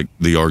of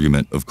the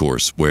argument, of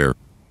course, where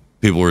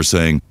people were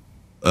saying,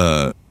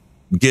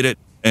 get it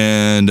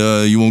and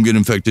you won't get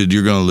infected,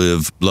 you're going to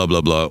live, blah,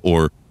 blah, blah,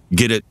 or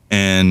get it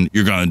and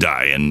you're going to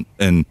die.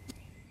 And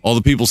all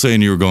the people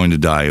saying you were going to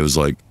die, it was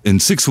in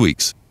 6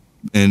 weeks,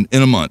 in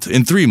a month,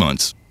 in 3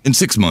 months, in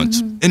 6 months,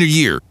 in a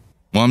year.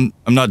 Well,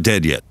 I'm not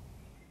dead yet.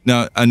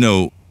 Now, I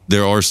know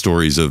there are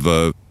stories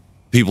of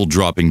people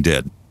dropping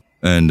dead,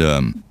 and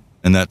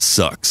that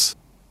sucks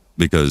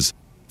because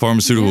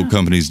pharmaceutical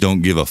companies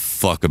don't give a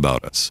fuck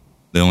about us.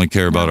 They only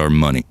care about our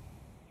money.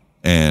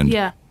 And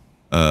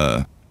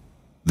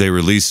they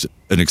released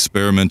an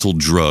experimental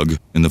drug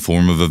in the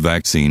form of a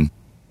vaccine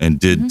and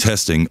did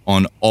testing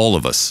on all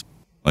of us,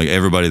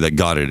 everybody that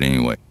got it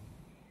anyway.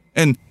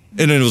 And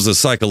it was a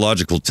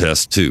psychological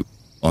test, too,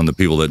 on the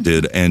people that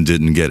did and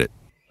didn't get it.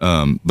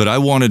 But I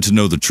wanted to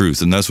know the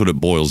truth, and that's what it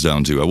boils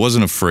down to. I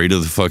wasn't afraid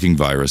of the fucking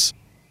virus.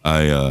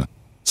 I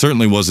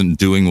certainly wasn't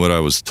doing what I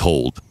was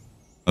told.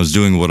 I was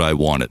doing what I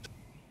wanted.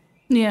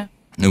 Yeah.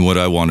 And what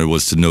I wanted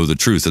was to know the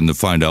truth and to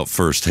find out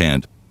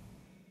firsthand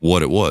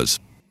what it was.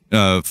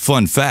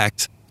 Fun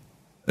fact,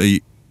 they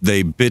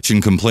bitch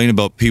and complain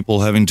about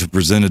people having to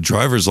present a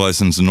driver's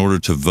license in order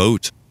to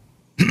vote.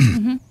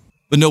 Mm-hmm.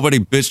 But nobody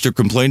bitched or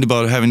complained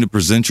about having to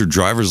present your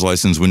driver's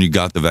license when you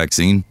got the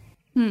vaccine.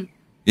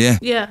 Yeah.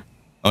 Yeah.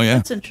 Oh, yeah.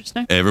 That's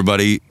interesting.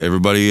 Everybody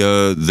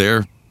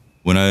there,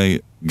 when I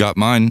got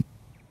mine,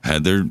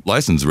 had their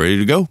license ready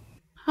to go.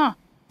 Huh.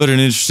 But an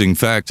interesting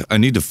fact, I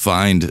need to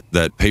find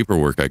that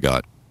paperwork I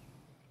got.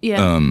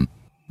 Yeah.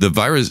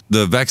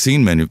 The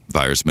vaccine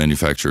virus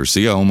manufacturer,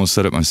 see, I almost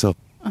said it myself.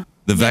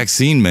 The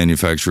vaccine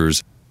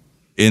manufacturers,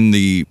 in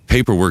the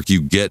paperwork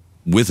you get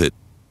with it,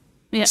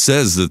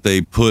 says that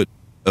they put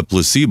a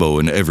placebo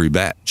in every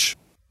batch.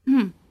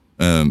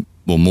 Well,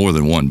 more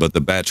than one, but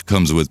the batch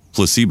comes with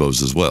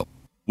placebos as well,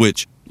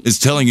 which is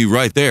telling you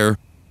right there,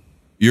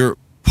 you're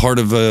part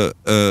of a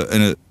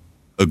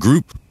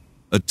group,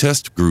 a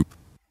test group.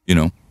 You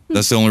know,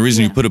 that's the only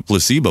reason you put a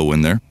placebo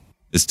in there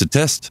is to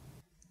test,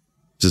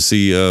 to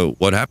see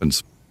what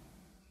happens.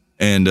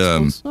 And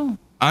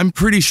I'm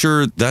pretty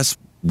sure that's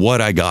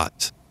what I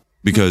got,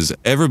 because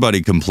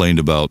everybody complained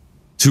about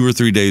 2 or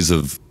 3 days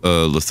of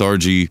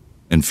lethargy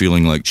and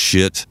feeling like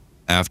shit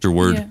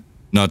afterward,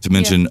 not to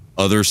mention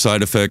other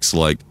side effects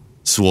like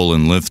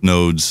swollen lymph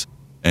nodes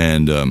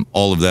and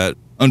all of that.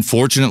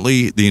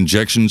 Unfortunately, the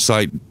injection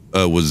site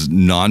was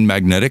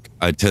non-magnetic.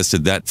 I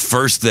tested that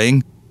first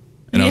thing,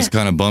 and I was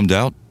kind of bummed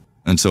out.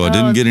 And so I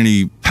didn't get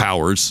any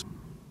powers.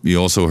 You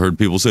also heard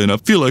people saying, I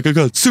feel like I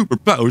got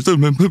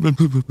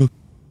superpowers.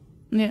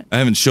 Yeah. I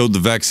haven't showed the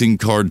vaccine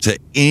card to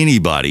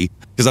anybody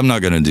because I'm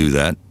not going to do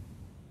that.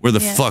 Where the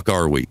fuck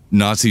are we?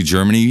 Nazi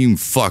Germany? You can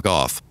fuck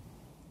off.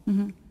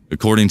 Mm-hmm.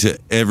 According to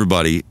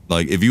everybody,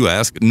 like, if you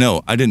ask,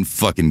 no, I didn't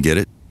fucking get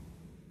it.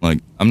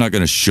 Like, I'm not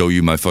going to show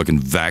you my fucking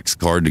vax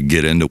card to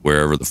get into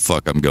wherever the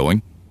fuck I'm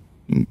going.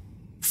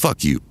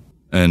 Fuck you.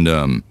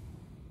 And,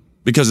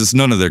 because it's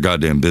none of their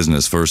goddamn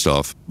business, first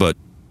off. But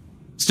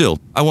still,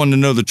 I wanted to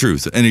know the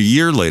truth. And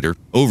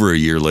over a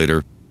year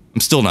later,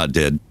 I'm still not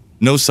dead.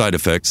 No side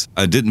effects.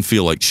 I didn't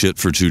feel like shit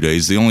for 2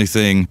 days. The only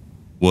thing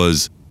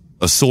was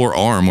a sore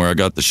arm where I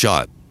got the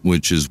shot,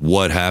 which is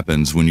what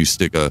happens when you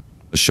stick a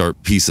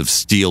sharp piece of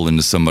steel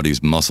into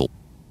somebody's muscle.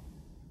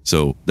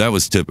 So that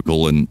was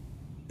typical and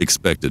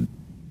expected.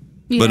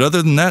 Yeah. But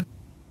other than that,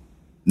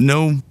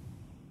 no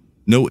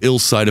ill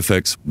side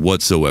effects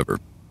whatsoever.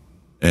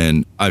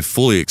 And I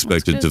fully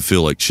expected to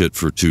feel like shit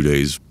for 2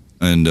 days.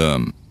 And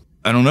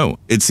I don't know.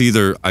 It's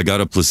either I got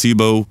a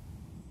placebo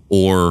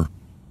or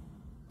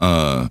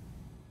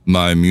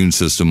my immune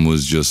system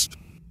was just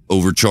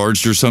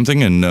overcharged or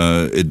something, and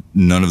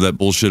none of that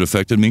bullshit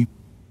affected me.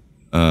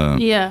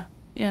 Yeah.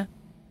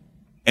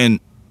 And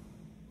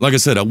like I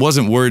said, I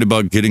wasn't worried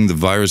about getting the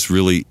virus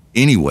really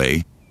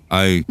anyway.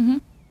 I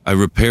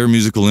repair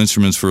musical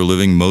instruments for a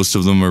living. Most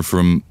of them are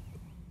from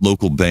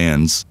local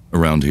bands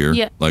around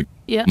here, like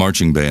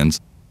marching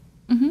bands.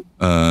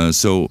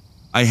 So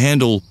I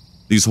handle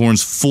these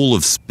horns full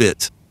of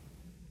spit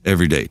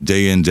every day,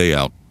 day in, day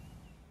out.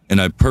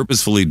 And I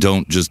purposefully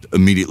don't just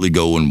immediately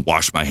go and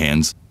wash my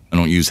hands. I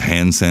don't use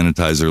hand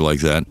sanitizer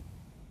like that.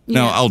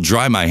 Now, I'll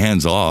dry my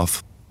hands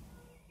off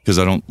because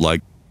I don't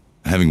like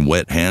having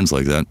wet hands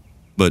like that.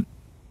 But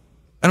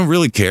I don't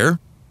really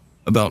care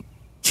about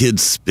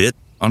kids' spit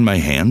on my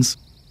hands.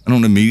 I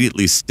don't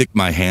immediately stick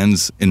my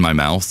hands in my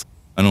mouth.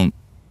 I don't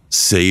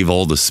save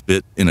all the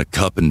spit in a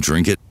cup and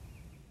drink it.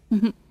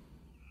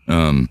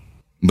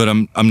 But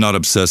I'm not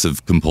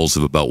obsessive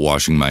compulsive about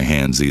washing my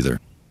hands either.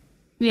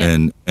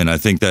 Yeah. And I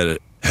think that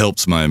it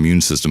helps my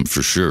immune system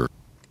for sure.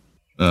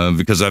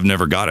 Because I've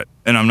never got it.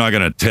 And I'm not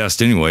going to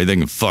test anyway. They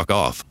can fuck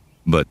off.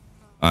 But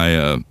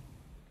I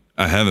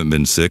haven't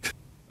been sick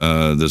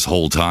this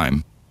whole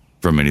time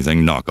from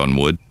anything, knock on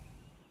wood.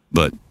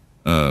 But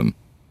the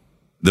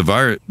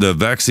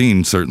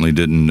vaccine certainly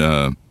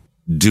didn't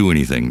do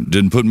anything.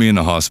 Didn't put me in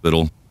the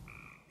hospital.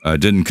 I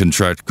didn't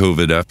contract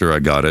COVID after I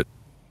got it.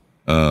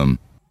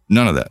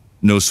 None of that.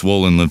 No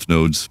swollen lymph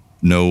nodes.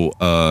 No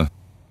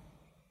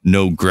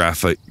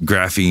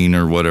graphene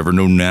or whatever.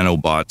 No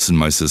nanobots in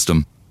my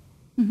system.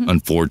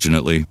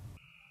 Unfortunately.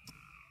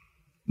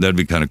 That'd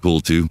be kind of cool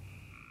too.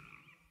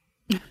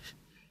 But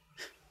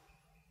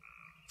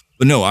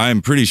no,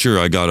 I'm pretty sure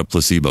I got a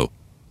placebo.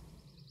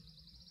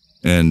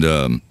 And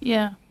and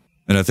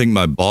I think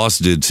my boss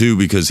did too,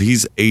 because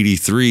he's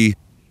 83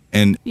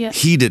 and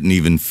he didn't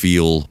even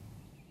feel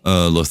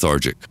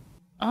lethargic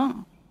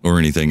or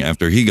anything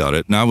after he got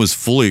it. And I was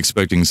fully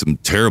expecting some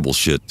terrible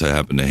shit to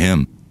happen to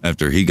him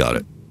after he got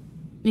it.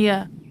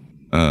 Yeah.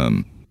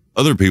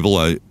 Other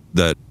people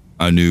that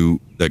I knew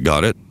that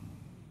got it,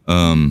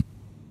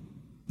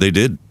 they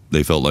did.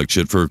 They felt like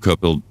shit for a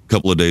couple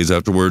of days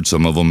afterwards.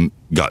 Some of them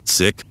got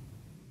sick.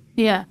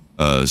 Yeah.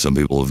 Some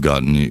people have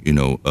gotten,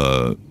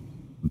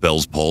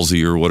 Bell's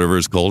palsy or whatever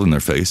it's called in their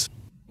face,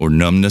 or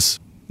numbness,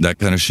 that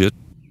kind of shit.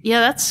 Yeah,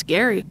 that's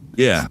scary.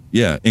 Yeah.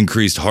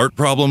 Increased heart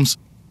problems.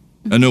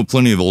 I know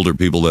plenty of older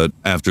people that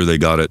after they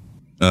got it,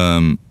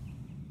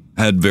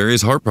 had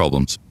various heart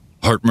problems.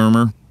 Heart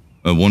murmur.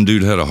 One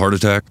dude had a heart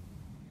attack.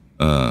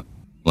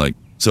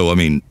 So, I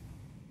mean,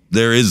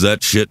 there is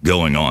that shit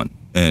going on.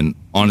 And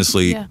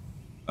honestly,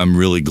 I'm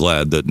really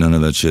glad that none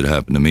of that shit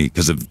happened to me,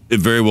 because it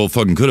very well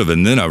fucking could have.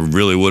 And then I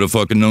really would have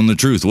fucking known the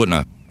truth, wouldn't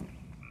I?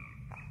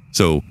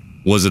 So,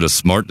 was it a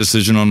smart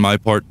decision on my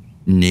part?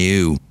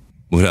 No.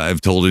 Would I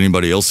have told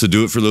anybody else to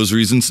do it for those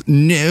reasons?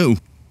 No.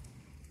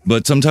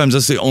 But sometimes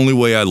that's the only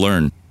way I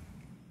learn,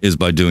 is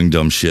by doing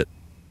dumb shit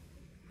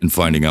and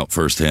finding out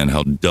firsthand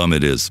how dumb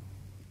it is.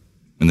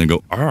 And then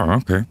go, oh,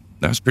 okay,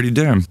 that's pretty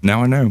dumb.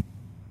 Now I know.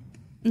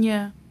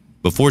 Yeah.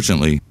 But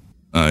fortunately,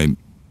 I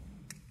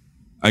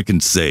can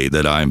say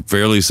that I'm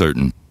fairly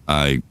certain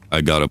I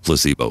got a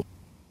placebo.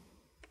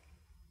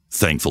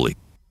 Thankfully.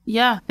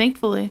 Yeah,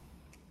 thankfully.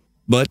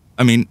 But,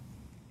 I mean,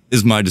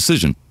 it's my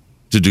decision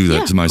to do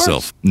that to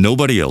myself.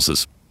 Nobody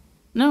else's.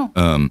 No.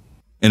 And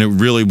it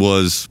really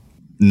was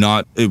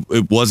not,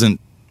 it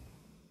wasn't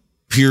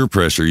peer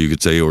pressure, you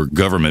could say, or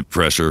government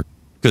pressure,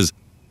 because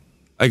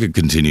I could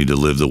continue to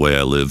live the way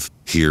I live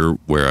here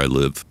where I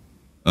live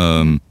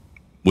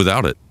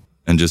without it,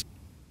 and just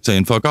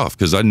saying fuck off,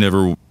 because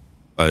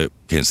I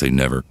can't say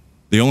never.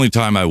 The only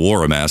time I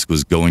wore a mask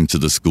was going to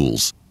the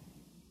schools,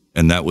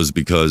 and that was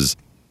because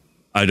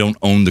I don't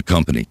own the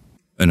company,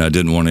 and I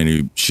didn't want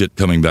any shit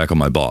coming back on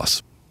my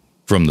boss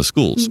from the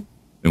schools,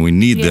 and we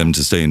need them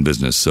to stay in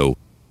business. So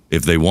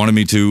if they wanted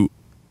me to,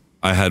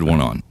 I had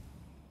one on.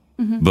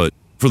 But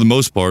for the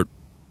most part,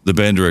 the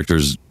band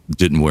directors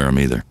didn't wear them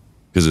either,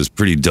 because it's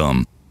pretty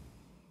dumb,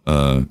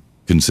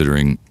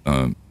 considering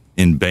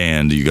in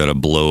band you got to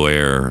blow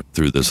air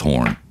through this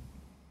horn.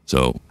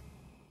 So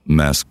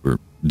masks were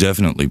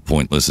definitely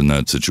pointless in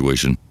that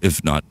situation,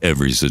 if not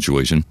every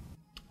situation.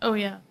 Oh,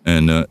 yeah.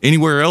 And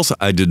anywhere else,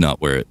 I did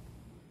not wear it.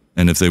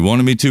 And if they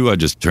wanted me to, I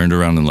just turned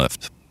around and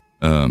left.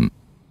 And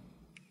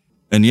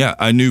yeah,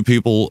 I knew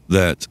people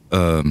that,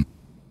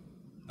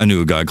 I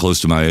knew a guy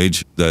close to my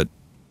age that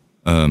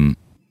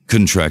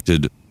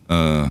contracted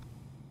the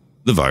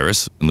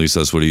virus. At least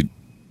that's what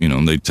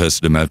they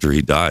tested him after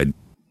he died.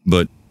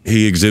 But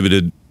he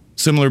exhibited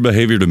similar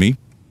behavior to me,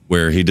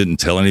 where he didn't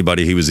tell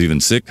anybody he was even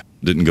sick,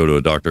 didn't go to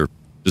a doctor,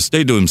 just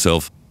stayed to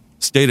himself,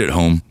 stayed at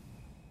home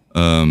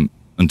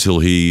until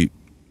he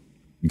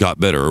got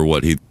better, or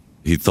what he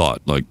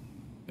thought. Like,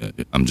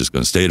 I'm just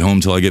going to stay at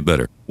home till I get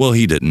better. Well,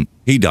 he didn't.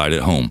 He died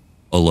at home,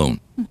 alone.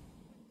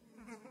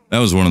 That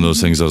was one of those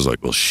things I was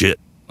like, well, shit,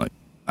 like,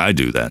 I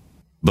do that.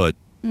 But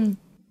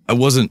I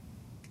wasn't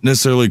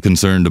necessarily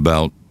concerned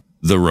about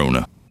the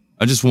Rona.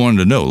 I just wanted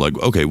to know, like,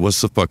 okay,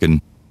 what's the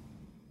fucking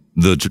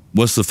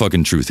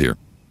truth here?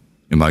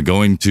 Am I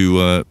going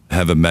to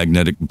have a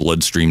magnetic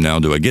bloodstream now?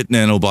 Do I get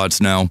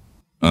nanobots now?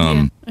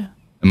 Am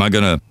I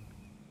going to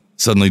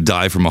suddenly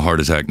die from a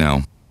heart attack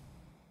now?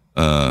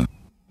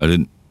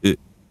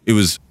 It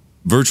was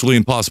virtually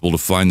impossible to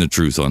find the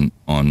truth on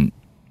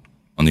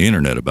the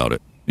internet about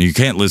it. You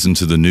can't listen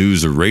to the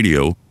news or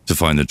radio to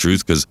find the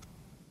truth, because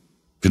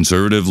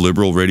conservative,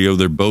 liberal radio,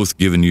 they're both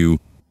giving you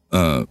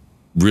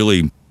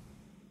really,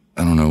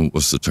 I don't know,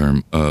 what's the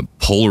term,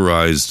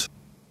 polarized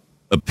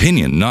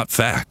opinion, not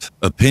fact,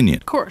 opinion.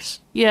 Of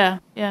course. Yeah.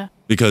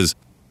 Because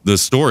the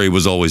story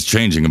was always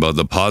changing about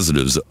the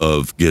positives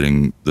of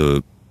getting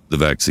the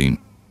vaccine.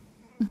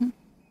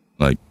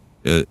 Like,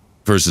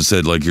 first it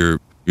said, like, you're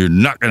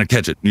not going to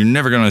catch it. You're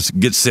never going to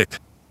get sick.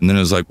 And then it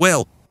was like,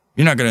 well,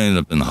 you're not going to end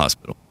up in the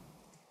hospital.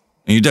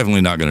 And you're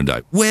definitely not going to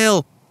die.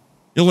 Well,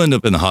 you'll end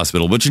up in the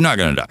hospital, but you're not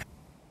going to die.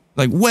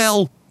 Like,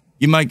 well,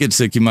 you might get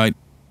sick. You might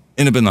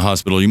end up in the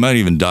hospital. You might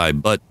even die,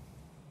 but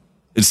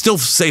it's still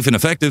safe and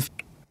effective.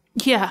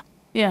 Yeah.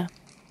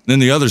 Then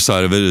the other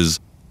side of it is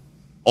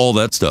all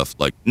that stuff,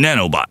 like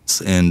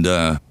nanobots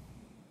and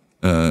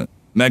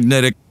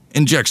magnetic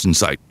injection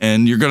site,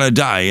 and you're going to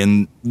die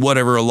in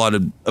whatever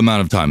allotted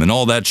amount of time. And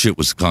all that shit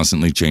was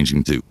constantly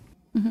changing too.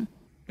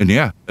 And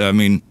yeah, I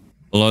mean,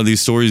 a lot of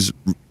these stories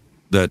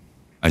that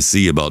I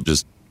see about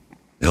just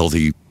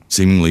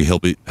seemingly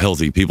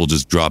healthy people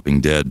just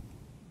dropping dead.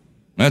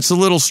 That's a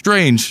little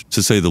strange,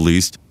 to say the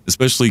least,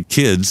 especially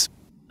kids.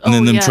 And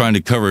then them trying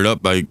to cover it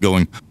up by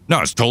going,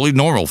 no, it's totally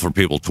normal for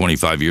people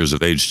 25 years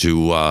of age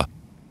to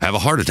have a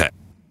heart attack.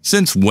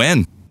 Since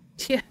when?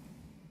 Yeah.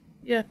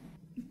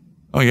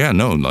 Oh, yeah,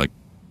 no, like,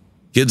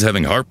 kids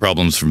having heart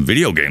problems from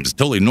video games is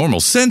totally normal.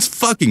 Since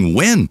fucking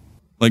when?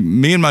 Like,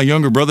 me and my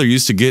younger brother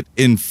used to get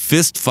in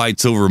fist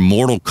fights over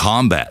Mortal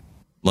Kombat.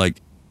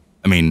 Like,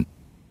 I mean,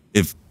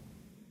 if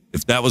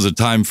that was a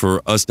time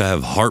for us to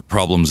have heart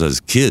problems as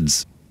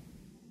kids,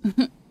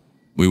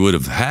 we would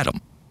have had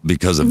them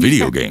because of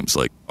video games.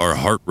 Like, our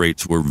heart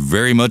rates were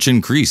very much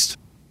increased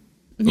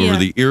over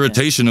the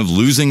irritation of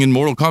losing in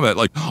Mortal Kombat.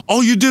 Like,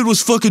 all you did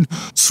was fucking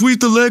sweep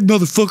the leg,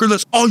 motherfucker.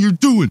 That's all you're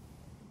doing.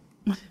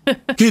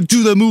 Can't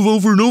do that move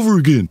over and over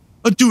again.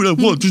 I do it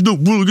once. There's no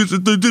rule against it.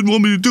 If they didn't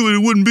want me to do it,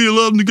 it wouldn't be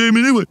allowed in the game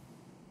anyway.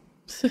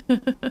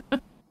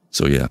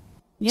 So, yeah.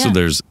 So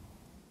there's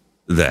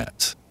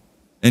that.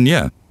 And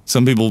yeah,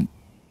 some people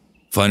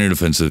find it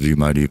offensive. You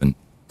might even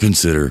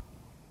consider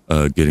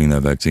getting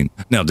that vaccine.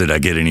 Now, did I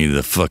get any of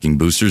the fucking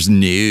boosters?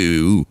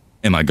 No.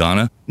 Am I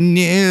gonna?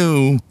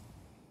 No.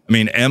 I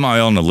mean, am I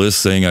on the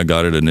list saying I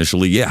got it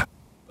initially? Yeah,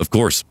 of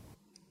course.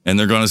 And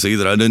they're gonna see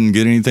that I didn't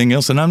get anything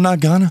else, and I'm not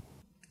gonna.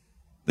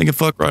 They can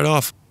fuck right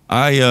off.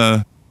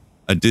 I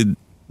did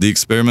the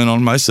experiment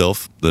on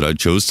myself that I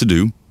chose to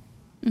do.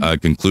 I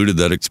concluded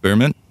that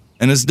experiment,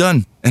 and it's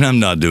done. And I'm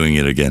not doing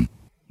it again.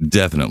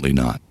 Definitely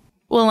not.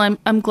 Well,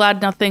 I'm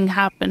glad nothing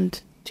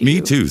happened to you.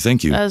 Me too.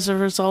 Thank you. As a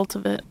result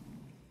of it.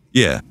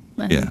 Yeah.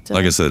 Yeah.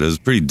 Like I said, it was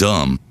pretty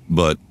dumb,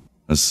 but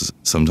that's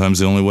sometimes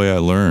the only way I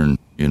learn,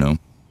 you know?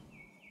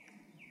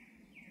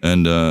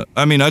 And,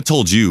 I mean, I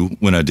told you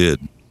when I did.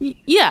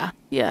 Yeah,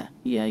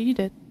 you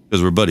did.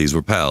 Because we're buddies,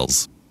 we're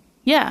pals.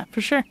 Yeah,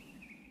 for sure.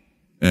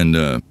 And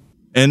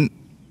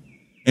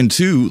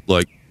two,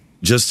 like,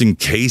 just in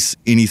case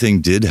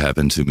anything did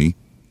happen to me,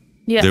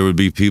 there would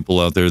be people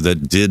out there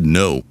that did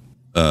know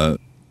a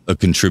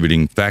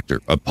contributing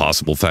factor, a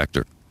possible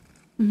factor.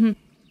 Mm-hmm.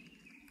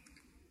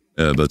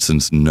 But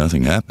since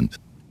nothing happened,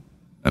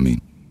 I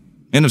mean,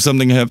 and if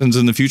something happens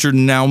in the future,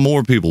 now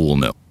more people will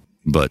know.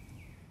 But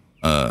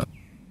I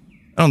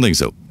don't think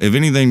so. If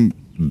anything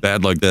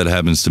bad like that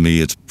happens to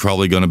me, it's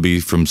probably going to be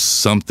from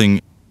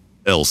something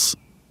else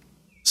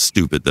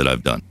stupid that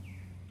I've done.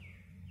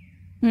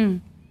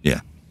 Yeah.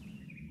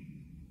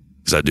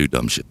 Because I do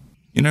dumb shit.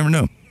 You never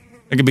know.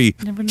 I could be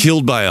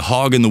killed by a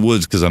hog in the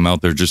woods because I'm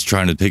out there just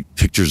trying to take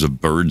pictures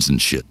of birds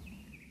and shit.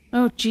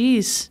 Oh,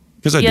 jeez.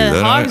 Because I do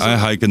that. I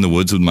hike in the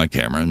woods with my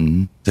camera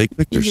and take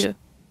pictures.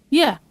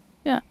 Yeah.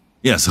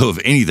 Yeah, so if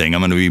anything,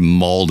 I'm going to be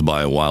mauled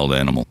by a wild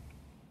animal.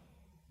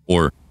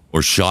 Or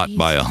shot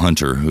by a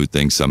hunter who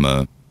thinks I'm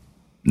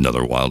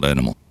another wild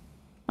animal.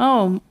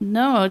 Oh,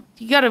 no.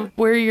 You got to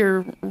wear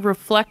your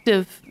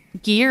reflective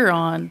gear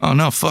on. Oh,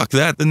 no, fuck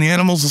that. Then the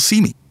animals will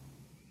see me.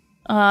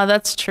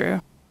 That's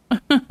true.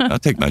 I'll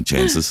take my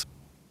chances.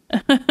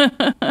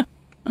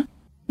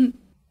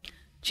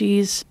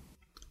 Jeez.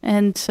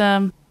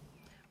 And,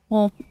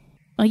 well,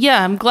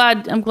 yeah, I'm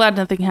glad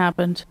nothing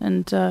happened.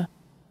 And yeah,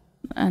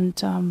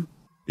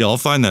 I'll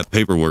find that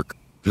paperwork.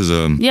 Because,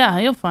 yeah,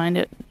 you'll find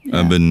it. Yeah.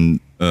 I've been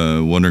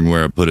wondering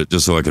where I put it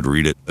just so I could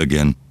read it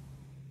again.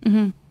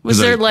 Mm-hmm. Was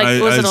there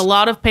was it a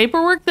lot of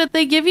paperwork that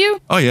they give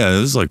you? Oh, yeah, it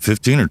was like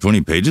 15 or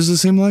 20 pages, it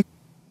seemed like.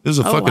 It was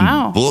a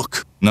fucking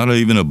book, not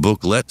even a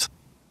booklet.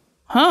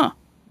 Huh.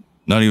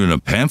 Not even a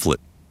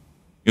pamphlet.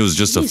 It was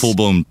just a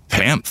full-blown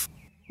pamphlet.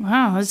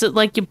 Wow, is it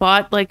like you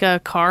bought like a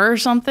car or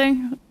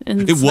something?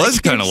 And it was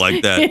kind of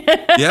like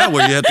that. Yeah,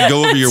 where you have to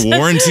go over your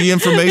warranty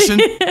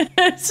information.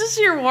 Is this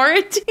your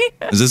warranty?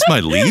 Is this my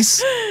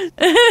lease?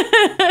 Yeah,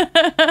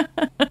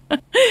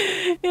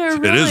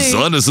 really. It is,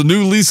 son. It's a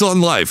new lease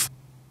on life.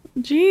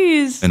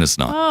 Jeez. And it's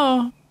not.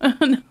 Oh,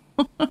 no.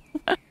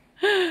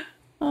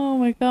 Oh,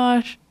 my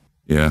gosh.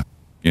 Yeah,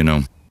 you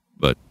know,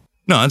 but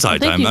no, it's high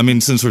time. I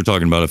mean, since we're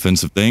talking about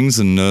offensive things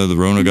and the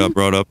Rona got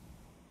brought up,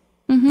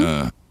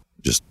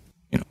 just,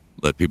 you know,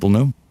 let people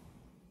know.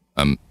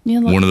 I'm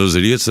one of those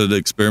idiots that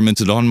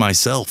experimented on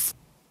myself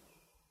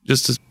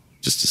just to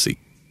see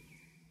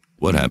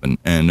what happened.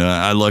 And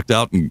I lucked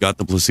out and got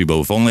the placebo.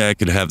 If only I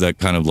could have that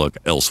kind of luck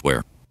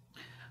elsewhere.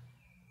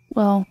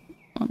 Well,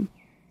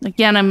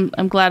 again,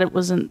 I'm glad it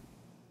wasn't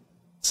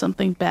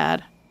something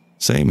bad.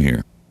 Same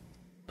here.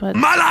 But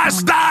my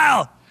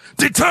lifestyle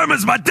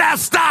determines my death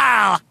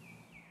style.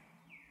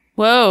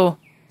 Whoa.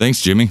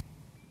 Thanks, Jimmy.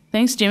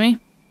 Thanks, Jimmy.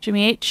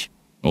 Jimmy H.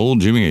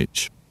 Old Jimmy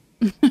H.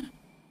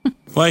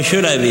 Why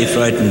should I be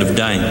frightened of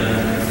dying?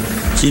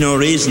 See no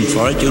reason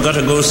for it. You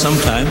gotta go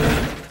sometime.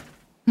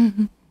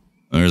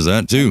 There's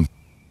that, too.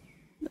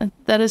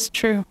 That is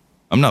true.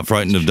 I'm not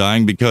frightened of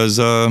dying because,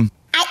 I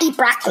eat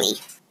broccoli.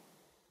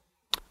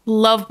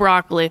 Love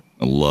broccoli.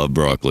 I love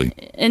broccoli.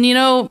 And you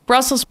know,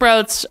 Brussels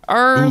sprouts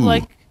are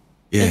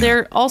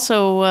they're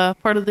also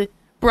part of the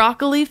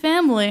broccoli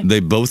family. They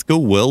both go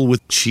well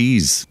with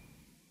cheese.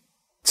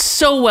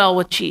 So well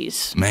with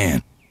cheese.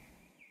 Man.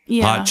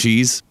 Yeah. Hot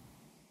cheese.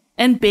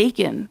 And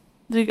bacon.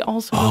 They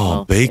also go well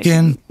with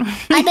bacon?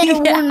 I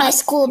better warn my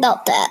school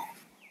about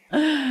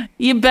that.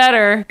 You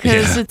better,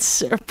 because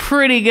it's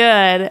pretty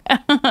good.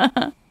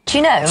 Do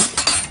you know,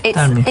 if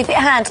it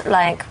had,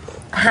 like,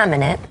 ham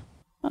in it.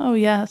 Oh,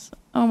 yes.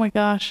 Oh, my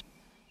gosh.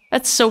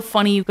 That's so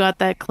funny you got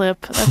that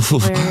clip. That's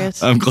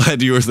hilarious. I'm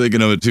glad you were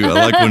thinking of it, too. I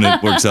like when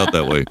it works out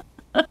that way.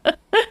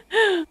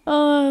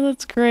 Oh,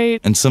 that's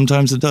great. And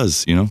sometimes it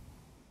does, you know?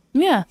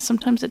 Yeah,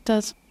 sometimes it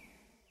does.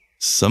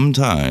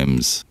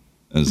 Sometimes,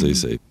 as they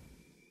say.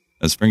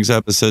 As Frank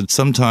Zappa said,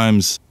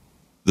 sometimes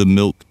the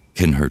milk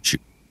can hurt you.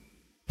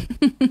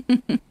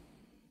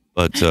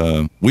 But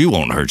we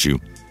won't hurt you.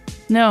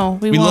 No,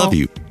 we won't. We love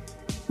you.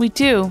 We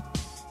do.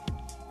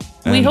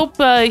 And we hope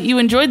you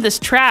enjoyed this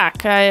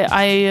track.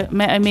 I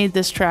made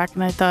this track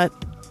and I thought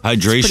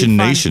Hydration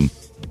Nation.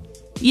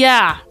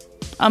 Yeah.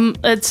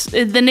 It's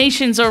the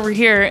nation's over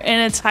here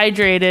and it's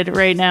hydrated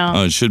right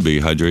now. Oh, it should be.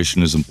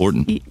 Hydration is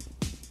important.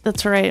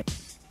 That's right.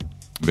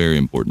 Very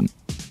important.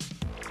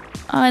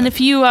 And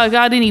if you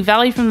got any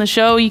value from the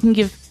show, you can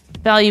give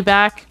value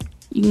back.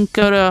 You can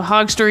go to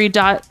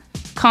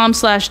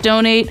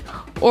hogstory.com/donate,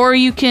 or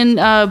you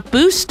can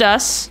boost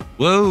us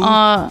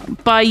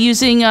by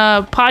using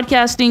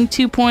Podcasting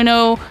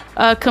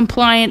 2.0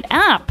 compliant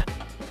app.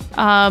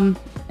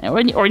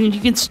 Or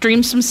you can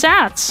stream some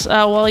sats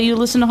while you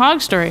listen to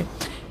Hog Story.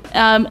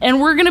 And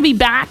we're going to be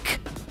back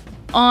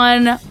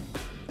on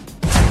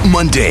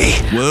Monday.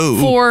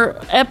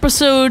 For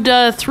episode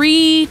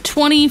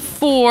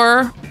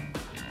 324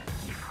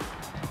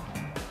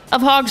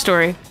 of Hog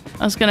Story.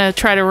 I was going to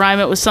try to rhyme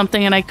it with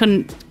something, and I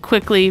couldn't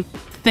quickly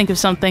think of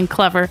something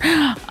clever.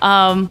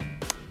 But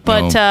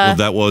well,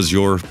 that was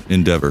your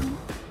endeavor.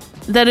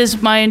 That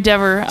is my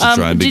endeavor.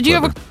 Did you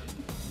ever...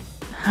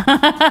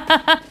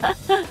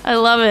 I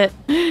love it.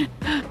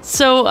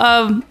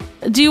 So,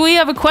 do we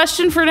have a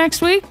question for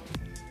next week?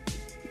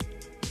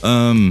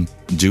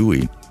 Do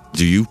we?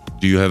 Do you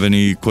have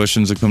any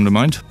questions that come to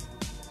mind?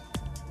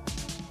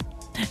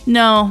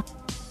 No,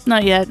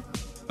 not yet.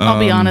 I'll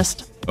be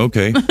honest.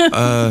 Okay.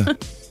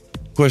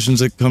 Questions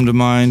that come to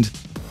mind.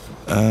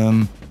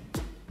 Let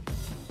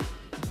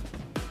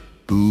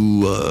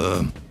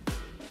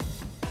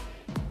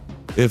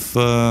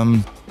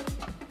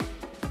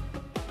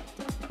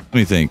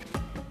me think.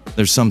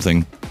 There's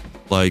something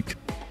like,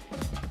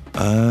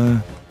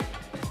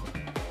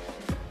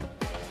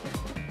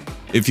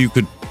 if you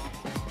could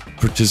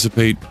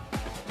participate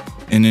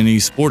in any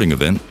sporting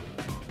event,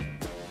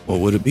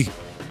 what would it be?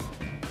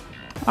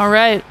 All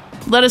right.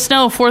 Let us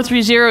know.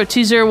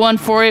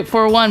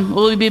 430-201-4841.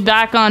 We'll be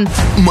back on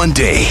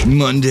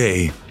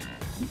Monday.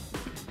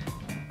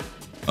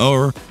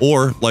 Or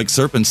like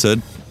Serpent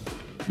said,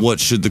 what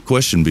should the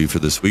question be for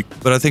this week?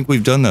 But I think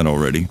we've done that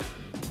already.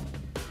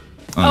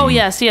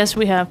 Yes,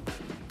 we have.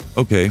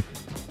 Okay.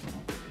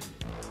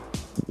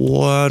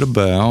 What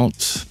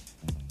about?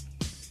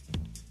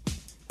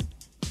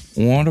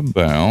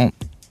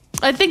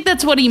 I think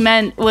that's what he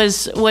meant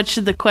was what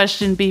should the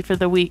question be for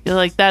the week?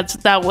 Like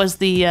that was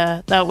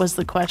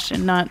the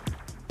question, not.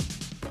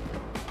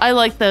 I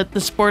like the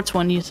sports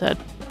one you said.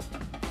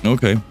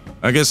 Okay.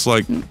 I guess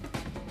I don't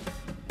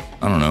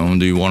know.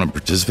 Do you want to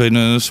participate in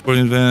a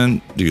sporting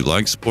event? Do you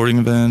like sporting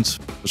events?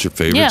 What's your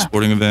favorite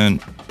sporting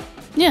event?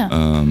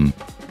 Yeah.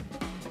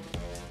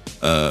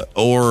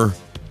 Or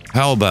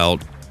how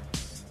about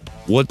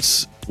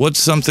what's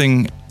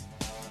something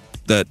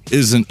that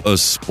isn't a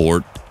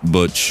sport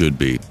but should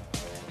be?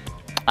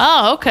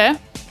 Oh, okay.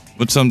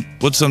 What's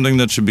something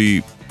that should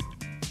be,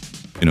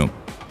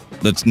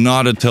 that's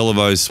not a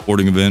televised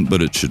sporting event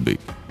but it should be?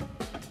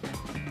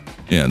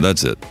 Yeah,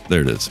 that's it.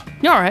 There it is.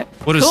 All right.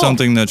 What is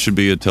something that should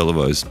be a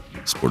televised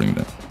sporting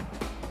event?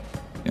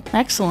 Yeah.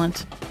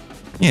 Excellent.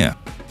 Yeah.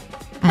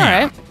 All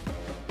right.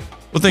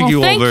 Well, thank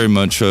you all very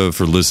much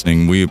for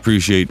listening. We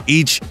appreciate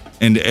each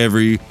and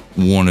every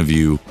one of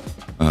you.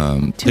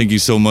 Thank you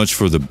so much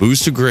for the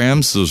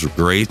boostograms. Those were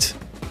great.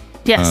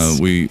 Yes.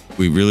 We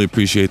really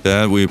appreciate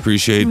that. We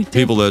appreciate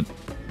people that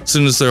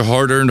send us their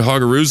hard-earned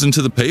hogaroos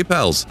into the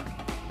PayPals.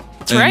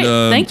 That's right.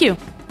 Thank you.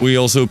 We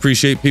also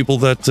appreciate people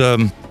that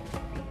send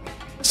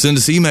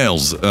us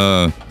emails.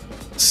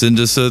 Send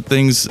us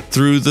things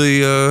through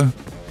the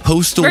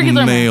postal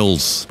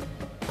mails.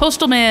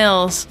 Postal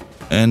mails.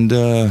 And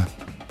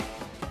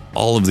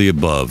all of the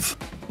above.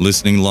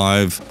 Listening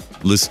live,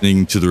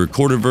 listening to the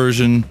recorded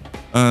version,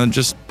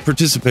 just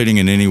participating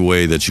in any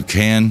way that you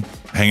can.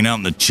 Hanging out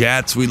in the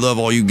chats. We love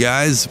all you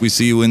guys. We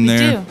see you in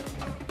there. Do.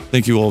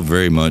 Thank you all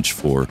very much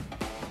for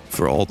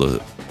all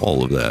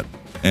of that.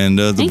 And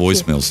the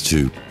voicemails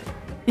too.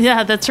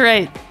 Yeah, that's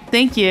right.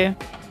 Thank you.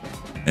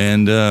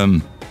 And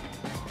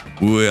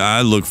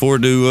I look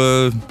forward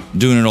to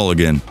doing it all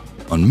again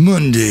on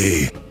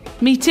Monday.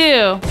 Me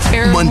too.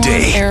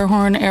 Monday. Air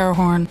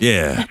horn.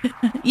 Yeah.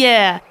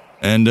 Yeah.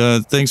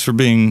 And thanks for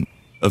being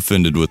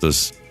offended with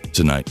us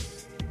tonight.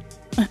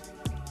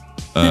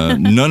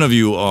 None of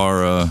you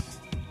are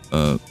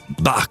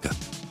baka,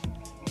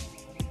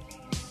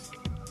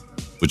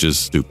 which is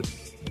stupid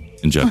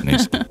in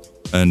Japanese.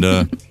 And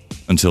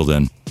until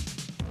then,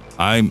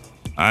 I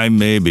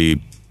may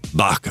be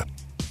baka,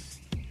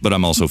 but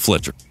I'm also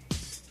Fletcher.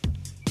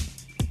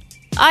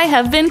 I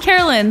have been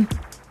Carolyn.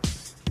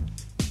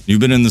 You've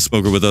been in the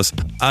smoker with us.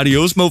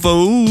 Adios,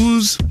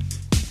 mofos.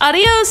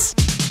 Adios.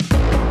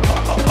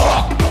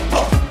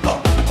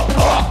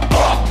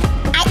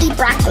 I eat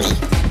broccoli.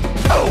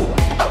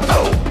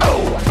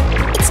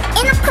 It's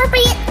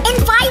inappropriate and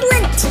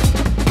violent.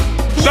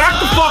 Back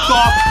the fuck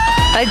off.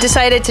 I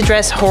decided to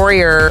dress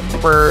hoarier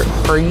for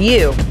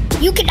you.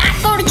 You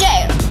cannot go to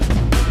jail.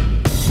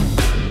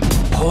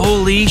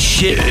 Holy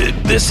shit,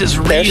 this is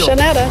real. There's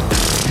Shanetta.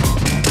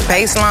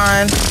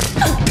 Baseline.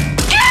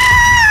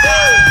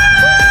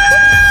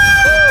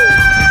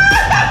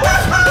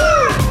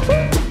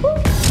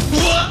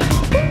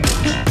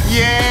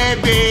 Yeah,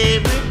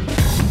 baby.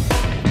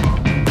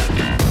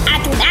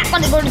 I do not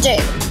want to go to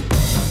jail.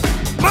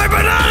 My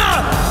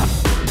banana!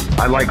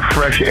 I like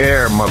fresh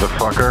air,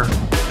 motherfucker.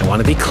 I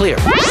want to be clear.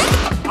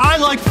 I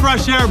like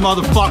fresh air,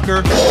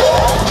 motherfucker.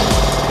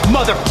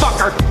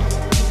 Motherfucker!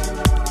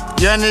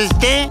 You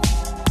understand?